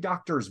free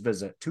doctor's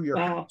visit to your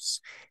Wow.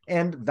 house.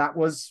 And that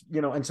was,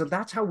 and so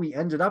that's how we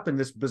ended up in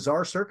this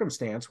bizarre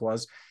circumstance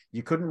was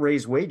you couldn't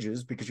raise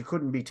wages because you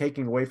couldn't be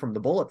taking away from the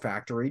bullet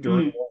factory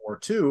during Mm. World War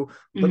II,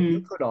 but you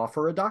Hmm. could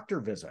offer a doctor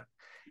visit,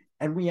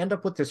 and we end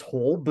up with this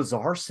whole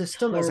bizarre It's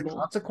system as a horrible.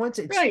 consequence.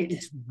 It's Right.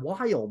 it's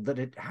wild that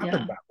it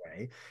happened Yeah. that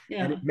way,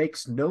 and it Yeah.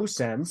 makes no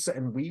sense.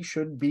 And we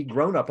should be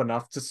grown up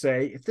enough to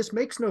say, if this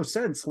makes no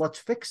sense, let's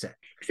fix it.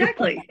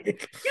 Exactly.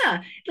 Like,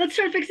 Yeah. Let's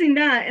start fixing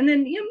that. And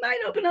then you might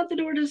open up the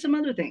door to some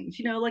other things,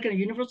 like a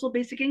universal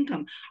basic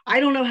income. I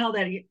don't know how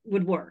that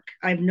would work.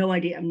 I have no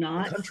idea. I'm the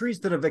not. countries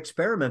that have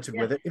experimented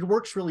Yeah. with it, it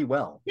works really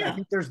well. I Yeah.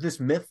 think there's this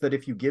myth that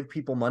if you give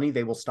people money,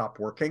 they will stop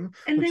working,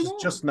 And they which is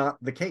won't. just not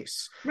the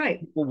case. Right.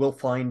 People will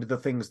find the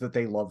things that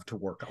they love to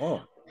work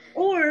on.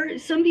 Or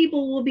some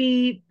people will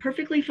be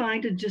perfectly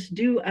fine to just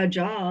do a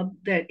job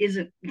that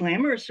isn't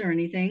glamorous or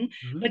anything,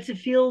 Mm-hmm. but to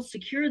feel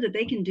secure that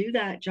they can do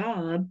that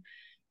job,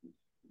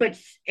 but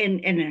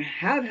and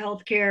have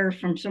health care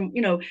from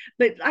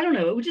but I don't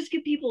know, it would just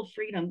give people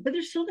freedom. But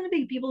there's still going to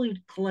be people who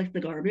collect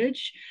the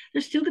garbage.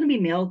 There's still going to be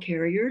mail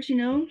carriers.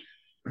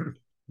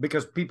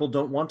 because people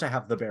don't want to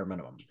have the bare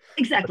minimum.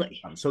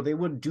 Exactly. So they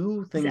would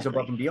do things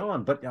above Exactly. and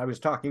beyond. But I was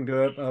talking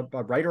to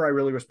a writer I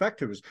really respect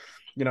who was,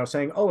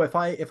 saying, "Oh, if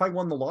I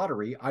won the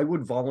lottery, I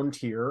would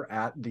volunteer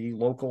at the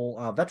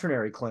local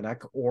veterinary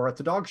clinic or at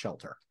the dog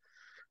shelter."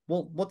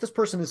 Well, what this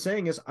person is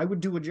saying is, I would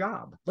do a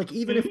job. Like,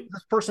 even if Mm-hmm.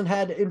 this person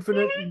had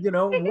infinite,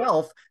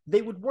 wealth,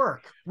 they would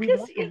work. We Because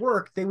want to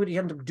work. They would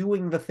end up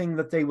doing the thing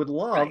that they would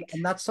love. right,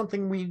 And that's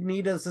something we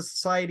need as a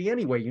society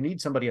anyway. You need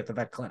somebody at the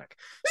vet clinic.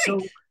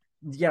 right, So,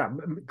 yeah,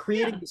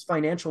 creating yeah, this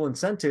financial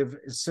incentive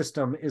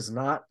system is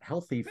not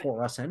healthy right,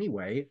 for us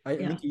anyway. I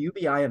yeah. think a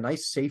UBI, a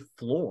nice safe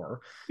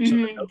floor so that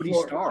Mm-hmm. nobody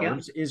Floor, yeah,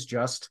 starves, is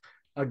just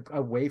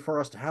a way for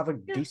us to have a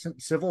yeah,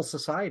 decent civil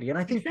society. And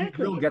I think we will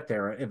exactly, get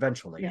there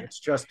eventually. yeah, It's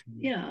just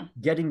yeah.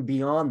 getting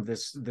beyond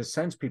this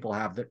sense people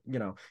have that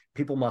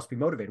people must be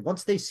motivated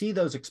once they see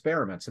those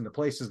experiments in the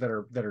places that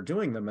are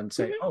doing them and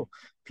say, Mm-hmm. oh,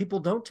 people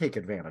don't take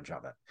advantage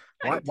of it.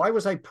 why Right, why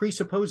was I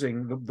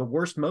presupposing the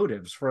worst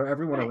motives for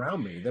everyone right,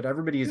 around me, that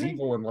everybody is right,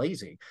 evil and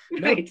lazy?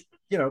 No,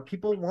 right.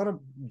 people want to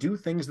do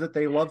things that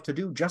they love to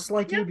do just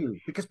like Yeah, you do,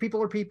 because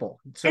people are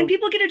people. and So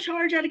people get a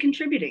charge out of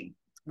contributing,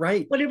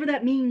 right. whatever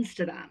that means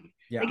to them.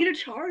 They Yeah. get a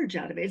charge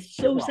out of it. It's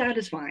so Well,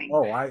 satisfying.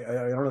 oh, I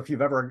don't know if you've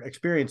ever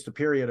experienced a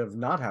period of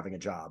not having a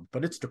job,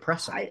 but it's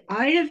depressing.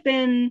 I have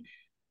been,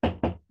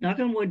 knock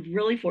on wood,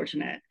 really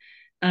fortunate.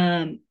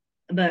 Um,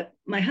 but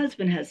my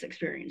husband has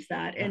experienced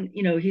that, Yeah. and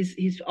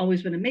he's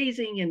always been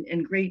amazing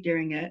and great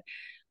during it.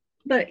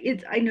 But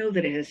I know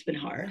that it has been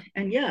Yeah. hard,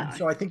 and And yeah,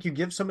 so I think you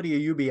give somebody a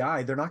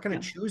UBI, they're not going yeah,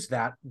 to choose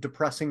that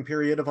depressing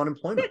period of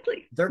unemployment.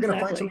 exactly, They're going to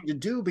find exactly, something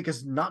to do,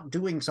 because not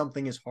doing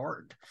something is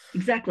hard.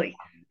 exactly,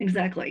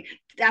 exactly.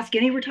 Ask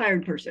any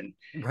retired person.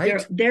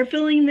 Right. They're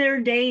filling their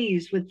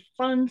days with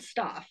fun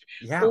stuff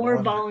Yeah. or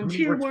Well, how many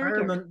volunteer work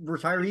or retirement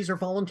retirees are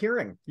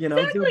volunteering? They're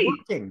exactly,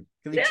 working.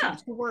 They yeah,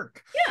 choose to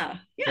work. yeah, So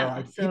yeah.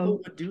 people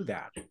So would do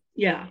that.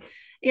 yeah,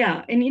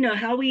 yeah, and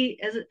how we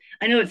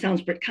I know it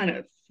sounds kind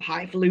of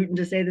highfalutin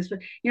to say this, but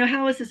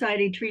how a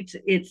society treats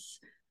its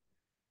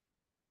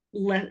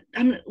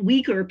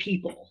weaker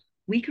people,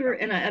 weaker,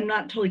 Yeah. and I'm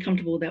not totally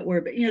comfortable with that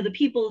word, but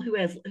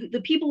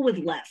the people with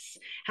less,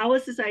 how a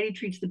society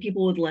treats the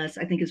people with less,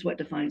 I think is what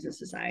defines a Yep.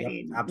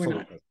 society. And we're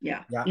not, Absolutely.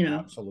 yeah, Yeah.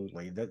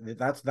 Absolutely.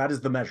 That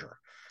is the measure.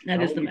 that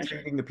How is are the we measure.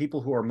 treating the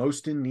people who are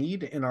most in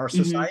need in our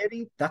Mm-hmm.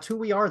 society? That's who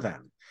we are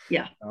then.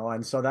 Yeah,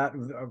 And so that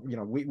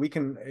we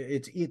can,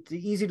 it's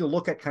easy to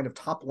look at kind of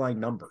top line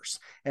numbers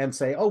and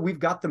say, oh, we've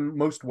got the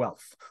most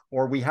wealth,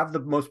 or we have the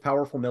most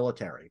powerful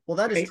military. Well,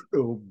 that is right,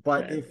 true,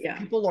 but if yeah.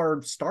 people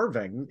are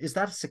starving, is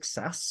that a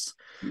success?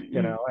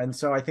 Mm-mm. And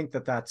so I think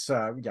that's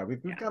yeah, we've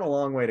Yeah, got a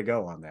long way to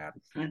go on that.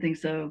 I think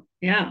so,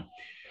 yeah.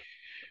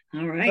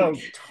 All right. So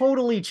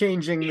totally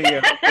changing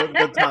the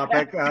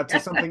topic to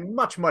something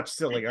much, much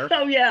sillier.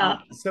 Oh yeah.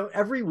 So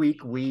every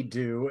week we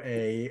do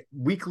a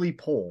weekly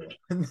poll,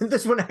 and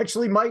this one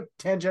actually might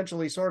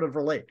tangentially sort of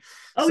relate.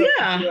 Oh So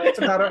yeah.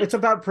 it's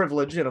about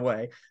privilege in a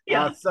way.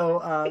 Yeah.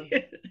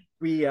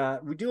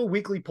 We do a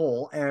weekly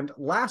poll, and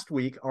last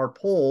week our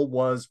poll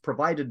was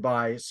provided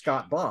by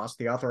Scott Boss,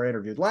 the author I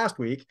interviewed last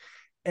week,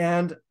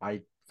 and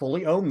I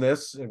fully own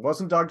this. It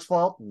wasn't Doug's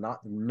fault,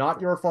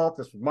 not your fault.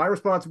 This was my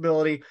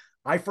responsibility.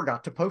 I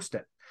forgot to post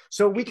it.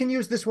 So we can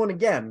use this one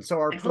again. So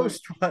our Excellent.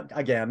 post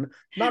again,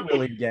 not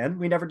really again.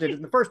 We never did it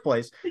in the first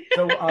place.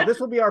 So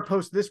this will be our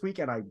post this week,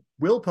 and I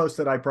will post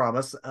it, I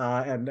promise.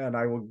 And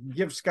I will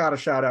give Scott a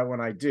shout out when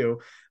I do.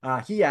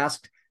 He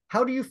asked,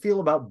 "How do you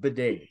feel about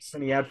bidets?"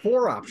 And he had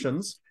 4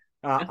 options.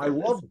 I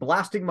love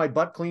blasting my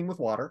butt clean with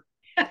water.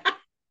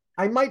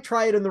 I might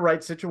try it in the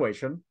right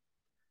situation.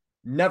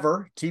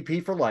 Never, TP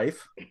for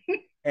life.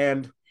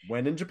 And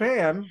when in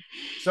Japan.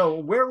 So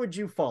where would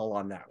you fall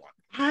on that one?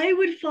 I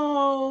would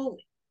fall.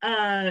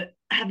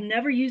 Have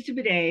never used a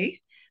bidet,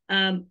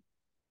 um,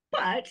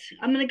 but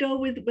I'm going to go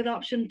with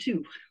option 2.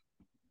 You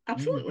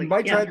Absolutely,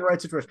 might try yeah, it in the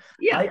right situation.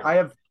 yeah, I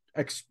have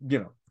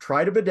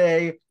tried a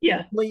bidet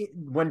yeah. only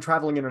when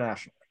traveling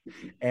internationally,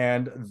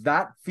 and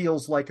that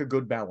feels like a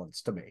good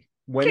balance to me.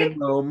 When Okay. in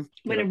Rome,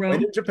 When in when Rome,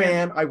 in yeah,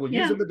 Japan, I will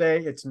use yeah. a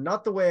bidet. It's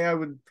not the way I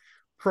would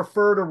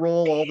prefer to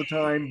roll all the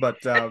time, but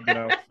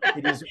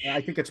it is. I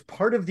think it's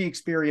part of the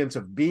experience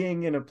of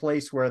being in a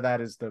place where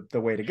that is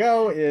the way to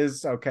go.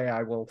 Is okay.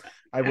 I will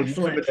use a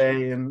Excellent.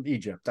 bidet in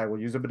Egypt. I will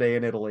use a bidet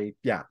in Italy.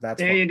 Yeah, that's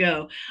There fine. you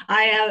go.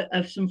 I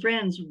have some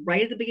friends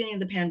right at the beginning of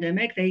the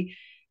pandemic. They,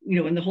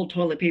 when the whole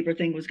toilet paper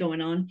thing was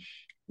going on,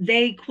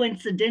 they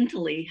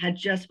coincidentally had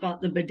just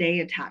bought the bidet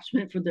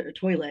attachment for the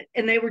toilet,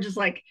 and they were just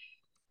like,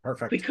 "We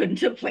Perfect. couldn't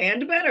have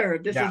planned better.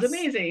 This is Yes.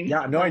 amazing."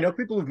 Yeah. No, I know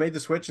people who've made the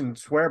switch and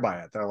swear by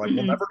it. They're like, "We'll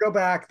Mm-hmm. never go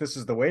back. This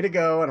is the way to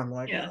go." And I'm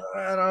like, Yeah.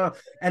 I don't know.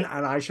 And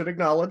I should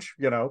acknowledge,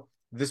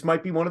 this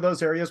might be one of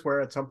those areas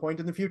where at some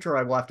point in the future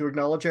I will have to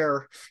acknowledge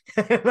error.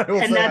 And I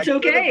will And say I that's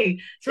okay.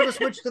 should have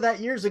switched to that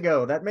years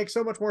ago. That makes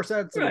so much more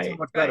sense and it's so Right,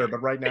 much better. right.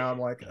 But right now I'm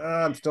like,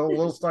 I'm still a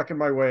little stuck in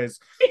my ways.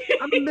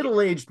 I'm a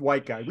middle-aged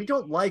white guy. We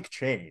don't like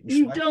change.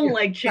 You don't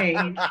like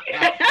change.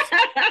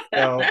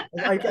 So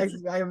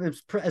I am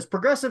as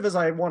progressive as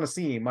I want to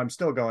seem. I'm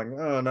still going,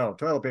 oh no,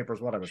 toilet paper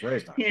is what I was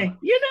raised on. Yeah, Come on.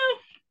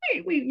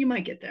 you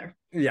might get there.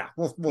 Yeah,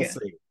 we'll Yeah.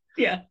 see.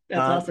 Yeah, that's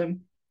Uh,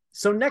 awesome.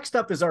 so next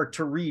up is our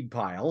to read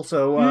pile.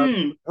 So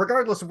Mm.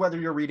 regardless of whether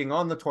you're reading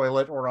on the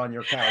toilet or on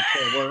your couch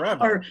or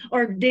wherever,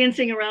 Or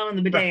dancing around on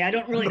the right? bidet. I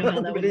don't really know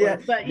how that would Yeah,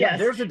 work, but yeah. yes.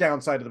 There's a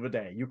downside of the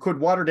bidet. You could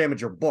water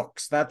damage your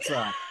books. That's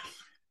There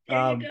you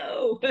um.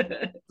 go.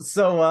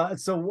 So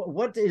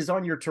what is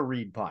on your to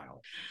read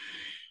pile?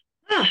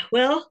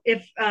 Well,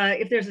 if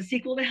there's a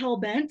sequel to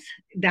Hellbent,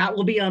 that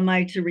will be on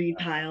my to read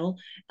pile.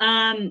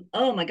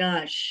 Oh my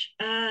gosh.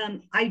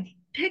 I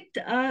picked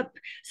up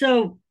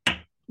so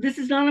this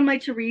is not on my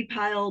to read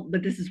pile,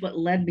 but this is what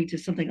led me to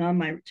something on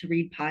my to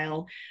read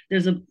pile.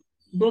 There's a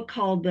book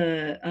called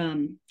the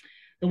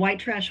White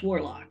Trash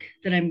Warlock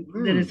that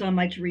is Hmm. on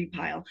my to read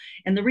pile.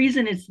 And the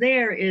reason it's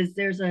there is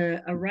there's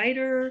a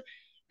writer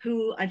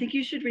who I think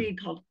you should read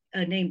called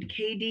named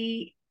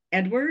KD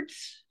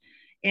Edwards,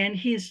 and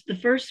he's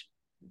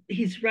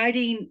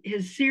writing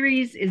his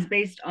series is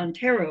based on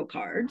tarot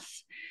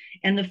cards,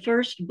 and the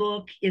first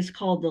book is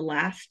called The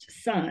Last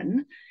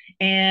Sun,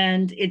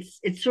 and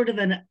it's sort of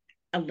an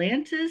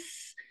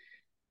Atlantis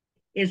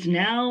is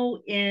now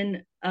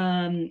in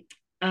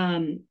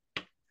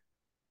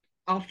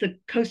off the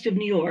coast of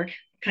New York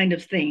kind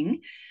of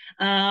thing.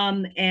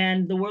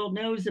 And the world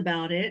knows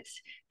about it.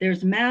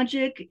 There's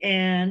magic,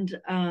 and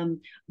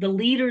the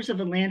leaders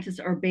of Atlantis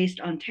are based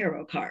on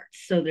tarot cards.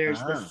 So there's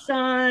the Ah,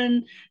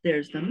 sun,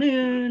 there's the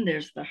moon,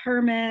 there's the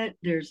hermit,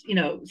 there's,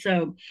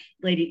 so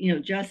Lady,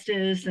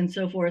 Justice, and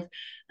so forth.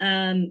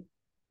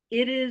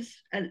 It is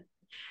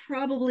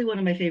probably one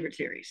of my favorite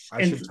series.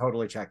 I And should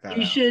totally check that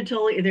you out. should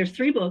totally. There's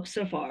 3 books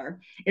so far.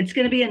 It's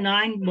going to be a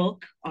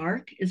 9-book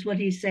arc, is what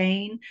he's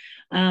saying.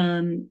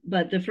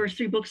 But the first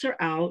 3 books are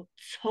out.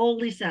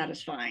 Totally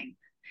satisfying.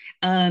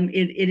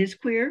 It is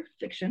queer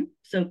fiction,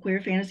 so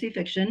queer fantasy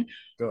fiction,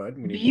 Good.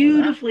 We need more of that.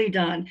 beautifully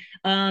done.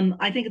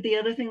 I think the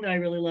other thing that I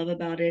really love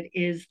about it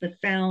is the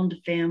found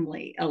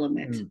family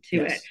element to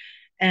it, Yes.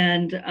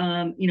 and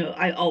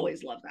I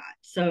always love that.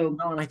 So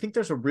No, and I think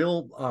there's a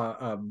real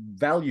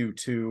value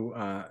to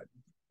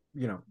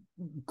you know,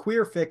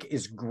 queer fic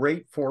is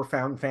great for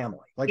found family.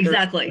 Like there's a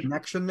exactly,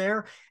 connection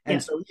there. And yeah,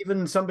 so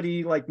even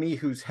somebody like me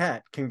who's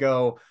het can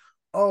go,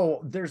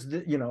 oh, there's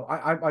the,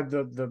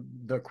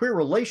 the queer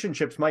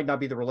relationships might not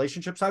be the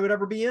relationships I would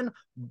ever be in,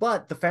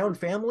 but the found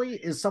family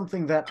is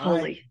something that I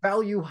totally,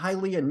 value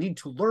highly and need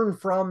to learn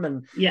from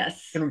and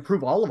yes, can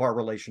improve all of our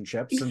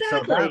relationships. And so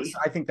exactly.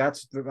 I think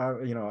that's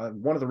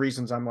one of the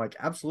reasons I'm like,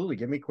 absolutely,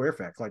 give me queer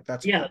fic. Like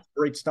Yeah, that's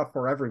great stuff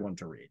for everyone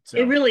to read. it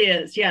So really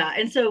is. Yeah.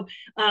 And so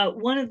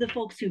one of the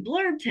folks who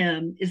blurbed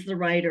him is the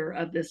writer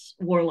of this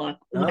White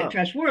oh,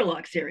 Trash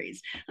Warlock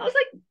series. I was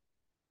like,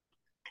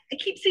 I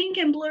keep seeing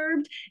him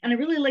blurbed, and I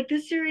really like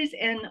this series.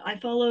 And I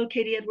follow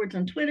Katie Edwards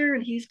on Twitter,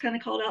 and he's kind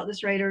of called out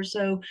this writer.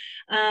 So,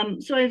 I'm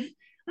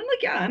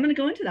like, yeah, I'm going to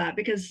go into that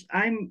because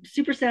I'm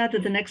super sad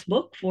that the next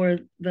book for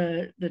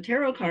the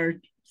tarot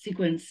card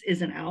sequence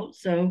isn't out.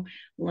 So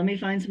let me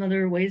find some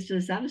other ways to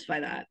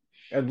satisfy that.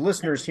 and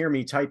listeners hear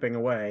me typing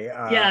away.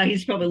 Yeah,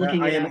 he's probably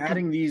looking I it am up.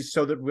 adding these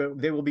so that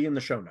they will be in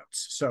the show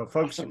notes. So,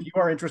 folks, if Awesome. you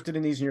are interested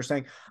in these and you're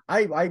saying,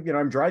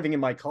 I'm driving in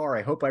my car.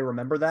 I hope I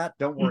remember that.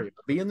 Don't worry,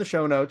 it'll be in the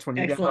show notes when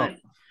you get home.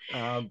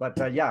 Excellent.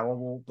 But yeah,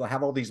 we'll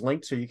have all these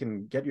links so you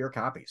can get your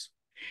copies.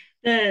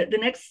 The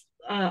next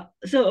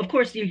so of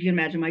course you can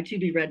imagine my to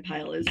be read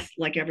pile is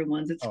like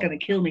everyone's. It's Oh, going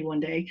to kill me one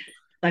day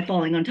by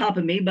falling on top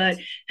of me, but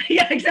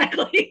yeah,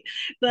 exactly.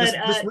 But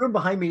this room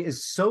behind me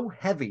is so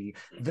heavy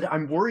that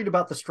I'm worried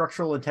about the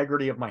structural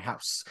integrity of my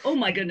house. oh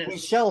my These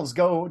goodness. shelves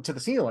go to the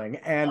ceiling,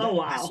 and Oh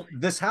this wow.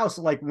 this house,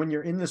 like when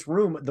you're in this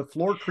room, the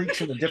floor creaks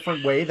in a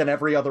different way than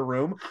every other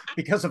room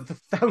because of the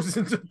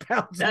thousands of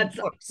pounds of That's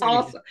books in here.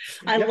 awesome.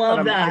 I Yep, but love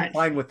I'm that.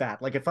 fine with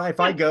that. Like if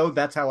I go,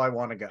 that's how I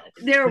want to go.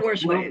 There are This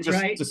worse room ways,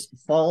 right? just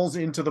falls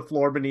into the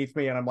floor beneath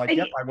me, and I'm like, And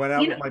yep, I went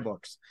out you with know, my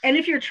books. and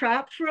if you're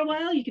trapped for a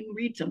while, you can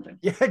read something.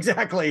 Yeah,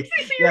 exactly. So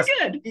Yes,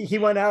 you're good. he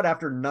went out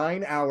after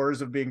 9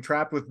 hours of being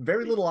trapped with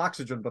very little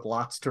oxygen, but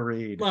lots to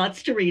read.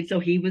 Lots to read, so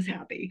he was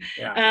happy.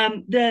 Yeah.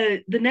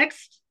 The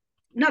next,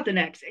 not the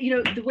next,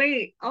 the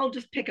way I'll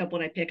just pick up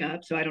what I pick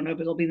up, so I don't know if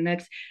it'll be the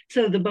next.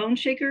 So the Bone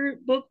Shaker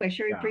book by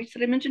Sherry Yeah. Priest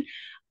that I mentioned,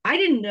 I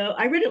didn't know.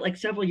 I read it like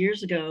several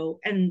years ago,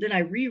 and then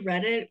I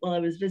reread it while I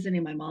was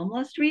visiting my mom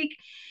last week,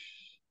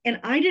 and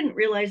I didn't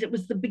realize it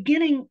was the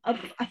beginning of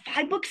a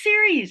 5-book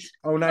series.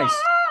 Oh, nice.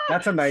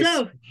 That's a nice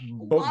So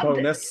loved it.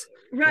 bonus.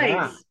 Right.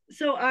 Yeah.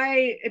 So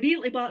I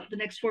immediately bought the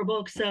next 4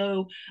 books.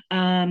 So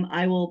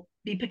I will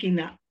be picking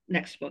that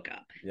next book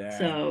up. Yeah.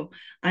 So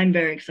I'm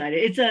very excited.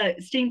 It's a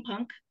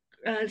steampunk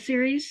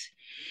series.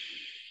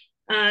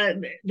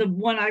 The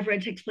one I've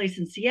read takes place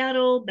in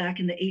Seattle back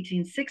in the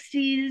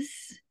 1860s.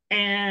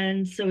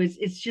 And so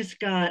it's just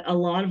got a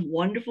lot of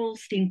wonderful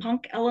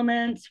steampunk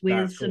elements with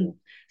That's cool.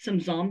 some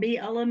zombie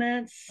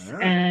elements. Ah.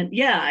 And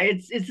yeah,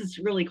 it's this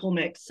really cool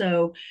mix.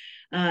 So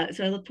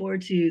so I look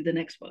forward to the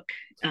next book.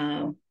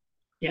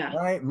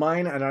 Yeah.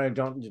 Mine, and I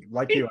don't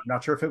like you. I'm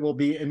not sure if it will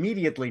be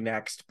immediately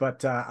next,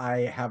 but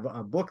I have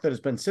a book that has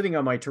been sitting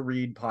on my to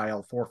read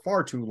pile for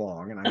far too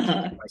long, and I'm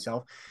kicking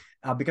myself.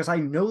 because I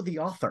know the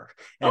author.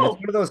 And it's Oh,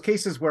 one of those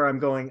cases where I'm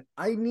going,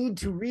 I need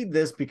to read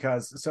this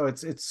because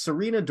it's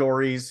Serena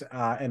Dory's,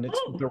 and it's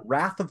oh, The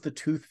Wrath of the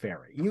Tooth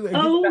Fairy. I'm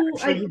oh,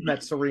 sure you've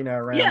met Serena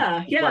around yeah,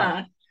 as well.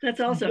 yeah. That's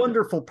awesome.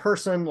 Wonderful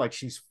person. Like,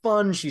 she's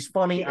fun, she's She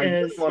funny. I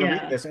really is, want to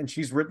read yeah. this. And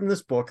she's written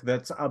this book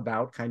that's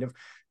about kind of,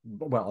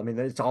 well, I mean,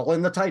 it's all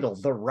in the title,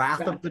 The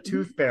Wrath of Right. the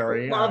Tooth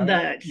Fairy, Love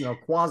that.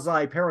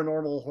 quasi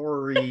paranormal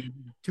horror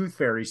tooth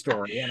fairy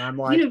story. And I'm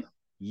You like, know,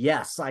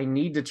 yes, I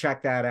need to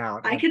check that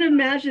out. I And can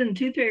imagine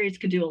tooth fairies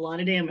could do a lot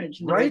of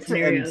damage in the right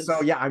right. And so,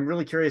 scenarios. yeah, I'm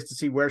really curious to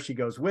see where she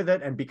goes with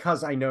it. And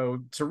because I know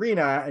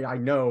Serena, I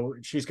know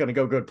she's going to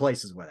go good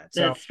places with it.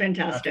 So That's if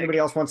anybody fantastic.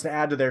 else wants to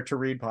add to their to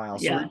read pile,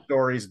 Yeah, Serena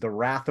Dory's The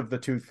Wrath of the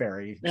Tooth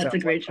Fairy that's a sounds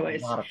like great a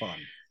choice. lot of fun.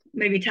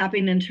 Maybe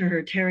tapping into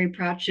her Terry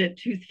Pratchett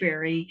tooth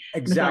fairy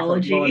Exactly.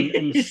 Well, and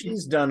mythology.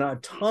 she's done a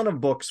ton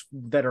of books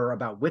that are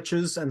about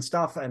witches and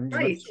stuff, and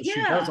Right. she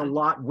does a Yeah.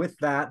 lot with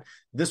that.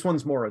 This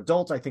one's more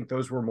adult. I think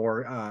those were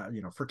more,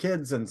 for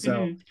kids, and so,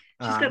 Mm-hmm.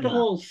 She's got the yeah,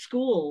 whole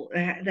school, the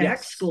Hex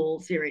yes, School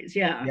series.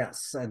 Yeah.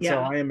 yes, and so Yeah.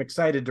 I am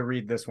excited to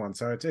read this one.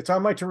 So it's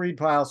on my to read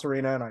pile,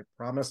 Serena, and I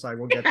promise I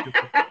will get to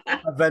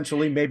it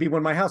eventually, maybe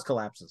when my house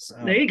collapses.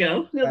 There you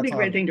go. That'll be That's a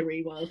great on thing to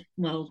read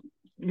while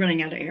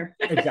running out of air.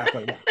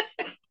 exactly. Yeah.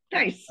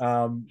 Nice.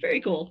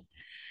 Very cool.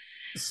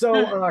 So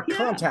Yeah.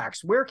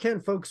 contacts. Where can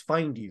folks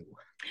find you?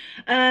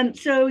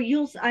 So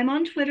I'm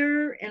on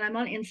Twitter and I'm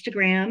on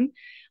Instagram.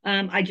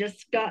 I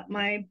just got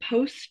my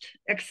post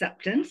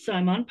acceptance, so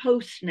I'm on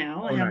post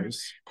now. I Oh, haven't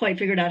nice. quite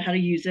figured out how to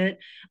use it.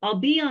 I'll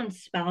be on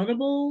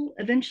Spoutable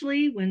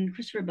eventually when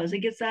Christopher Buzzy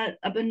gets that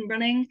up and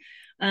running.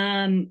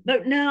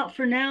 But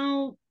for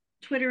now,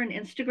 Twitter and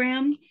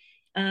Instagram,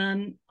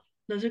 um,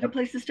 those are good Yep.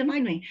 places to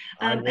find me.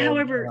 I will.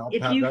 However, I'll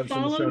if have you those in the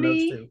follow show notes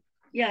me, too.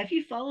 yeah, if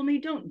you follow me,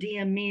 don't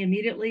DM me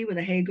immediately with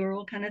a "Hey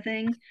girl" kind of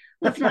thing.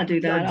 Let's not do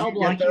Do that. I'll you get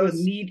block you those?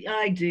 immediately.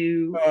 I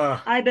do. Uh,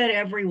 I bet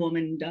every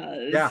woman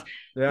does. yeah,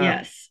 yeah.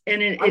 Yes,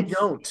 and I it's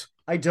don't.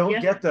 I don't yeah,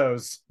 get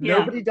those. yeah.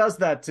 Nobody does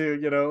that to,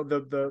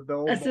 the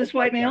old Assist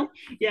white white guy. male.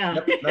 Yeah,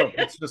 Yep. No,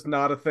 it's just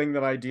not a thing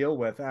that I deal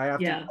with. I have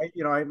to,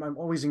 yeah. I'm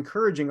always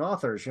encouraging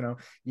authors, you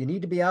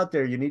need to be out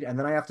there. And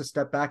then I have to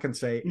step back and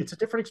say, it's a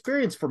different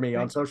experience for me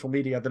on Right, social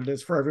media than it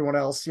is for everyone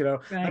else. I'm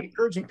right.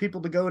 encouraging people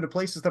to go into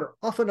places that are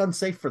often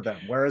unsafe for them,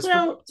 whereas for me,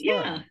 Well, it's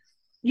yeah. fun.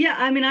 Yeah,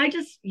 I mean, I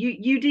just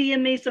you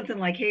DM me something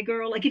like, "Hey,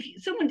 girl," like if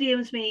someone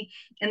DMs me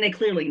and they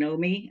clearly know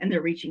me and they're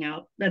reaching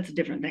out, that's a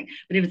different thing.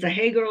 But if it's a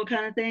 "Hey, girl"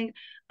 kind of thing,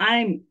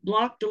 I'm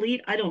block,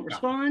 delete. I don't Yeah.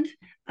 respond.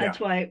 Yeah. That's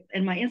why,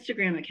 and my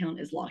Instagram account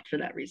is locked for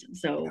that reason. Yeah.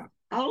 So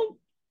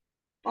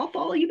I'll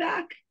follow you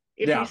back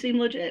if you Yeah. seem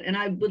legit, and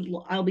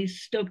I'll be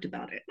stoked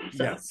about it.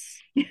 So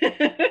Yes.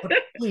 But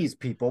please,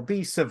 people,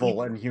 be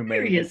civil and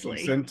humane and seriously,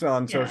 decent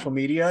on yeah, social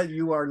media.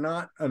 You are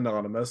not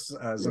anonymous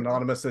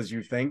as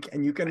you think,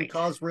 and you can right,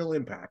 cause real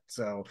impact.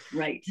 So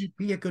right.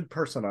 be a good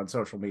person on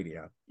social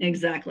media.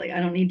 Exactly. I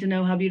don't need to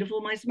know how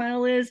beautiful my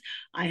smile is.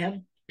 I have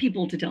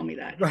people to tell me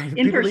that Right.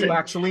 in People that you person.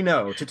 actually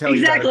know to tell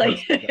you that in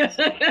Exactly. person.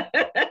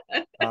 Yes.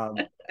 Um,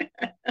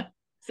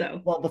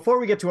 So, well, before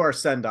we get to our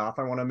send off,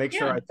 I want to make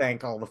sure yeah. I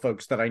thank all the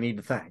folks that I need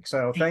to thank.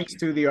 So, Thank thanks you.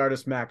 to the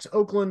artist Max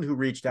Oakland, who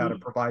reached out and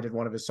Mm, provided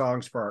one of his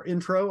songs for our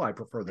intro. I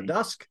Prefer the nice.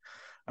 Dusk.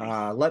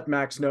 Nice. Let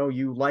Max know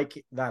you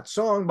like that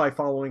song by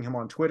following him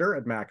on Twitter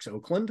at Max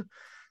Oakland.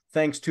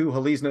 Thanks to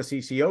Halizna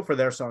CCO for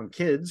their song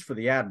Kids for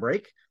the ad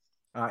break.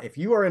 If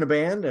you are in a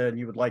band and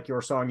you would like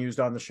your song used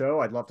on the show,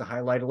 I'd love to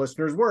highlight a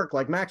listener's work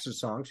like Max's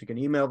songs. You can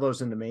email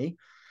those into me.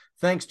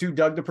 Thanks to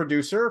Doug, the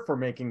producer, for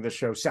making the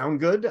show sound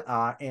good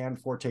and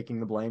for taking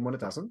the blame when it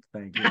doesn't.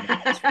 Thank you,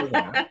 Max, for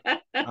that.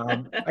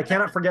 I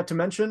cannot forget to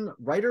mention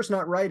Writers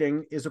Not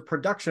Writing is a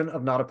production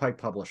of Not a Pipe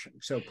Publishing.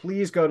 So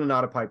please go to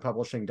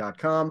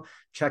notapippublishing.com.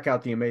 Check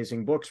out the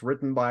amazing books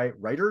written by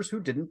writers who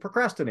didn't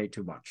procrastinate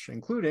too much,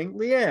 including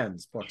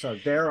LeeAnn's books out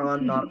there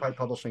on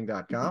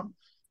notapippublishing.com.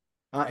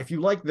 If you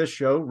like this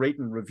show, rate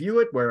and review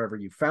it wherever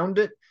you found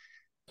it.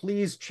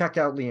 Please check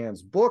out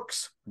LeeAnn's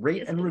books, rate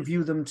Yes, and please.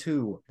 review them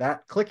too.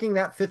 That clicking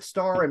that 5th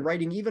star and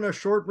writing even a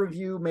short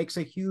review makes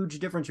a huge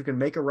difference. You can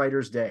make a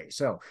writer's day.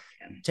 So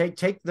take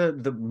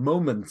the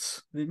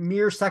moments, the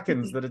mere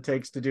seconds that it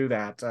takes to do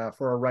that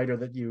for a writer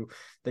that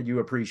you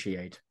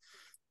appreciate.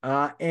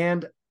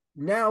 And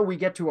now we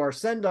get to our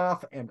send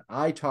off, and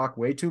I talk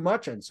way too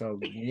much. And so,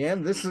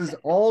 LeeAnn, this is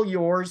all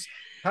yours.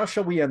 How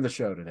shall we end the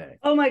show today?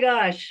 Oh my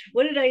gosh,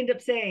 what did I end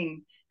up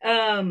saying?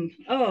 I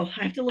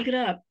have to look it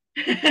up.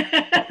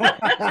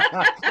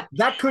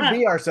 That could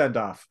be our send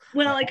off.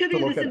 Well, it could be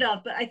Look this it up.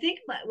 enough, but I think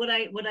what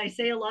I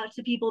say a lot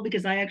to people,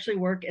 because I actually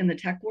work in the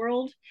tech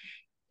world,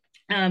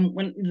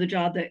 when the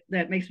job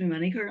that makes me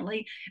money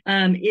currently,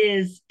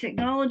 is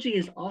technology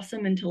is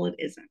awesome until it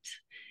isn't,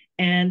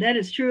 and that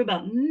is true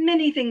about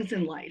many things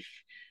in life.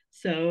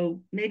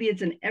 So maybe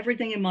it's an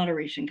everything in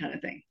moderation kind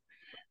of thing.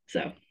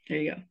 So there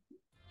you go.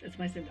 That's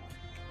my send off.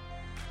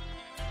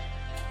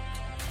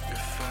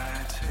 If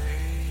I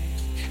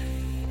take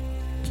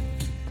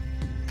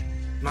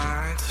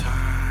my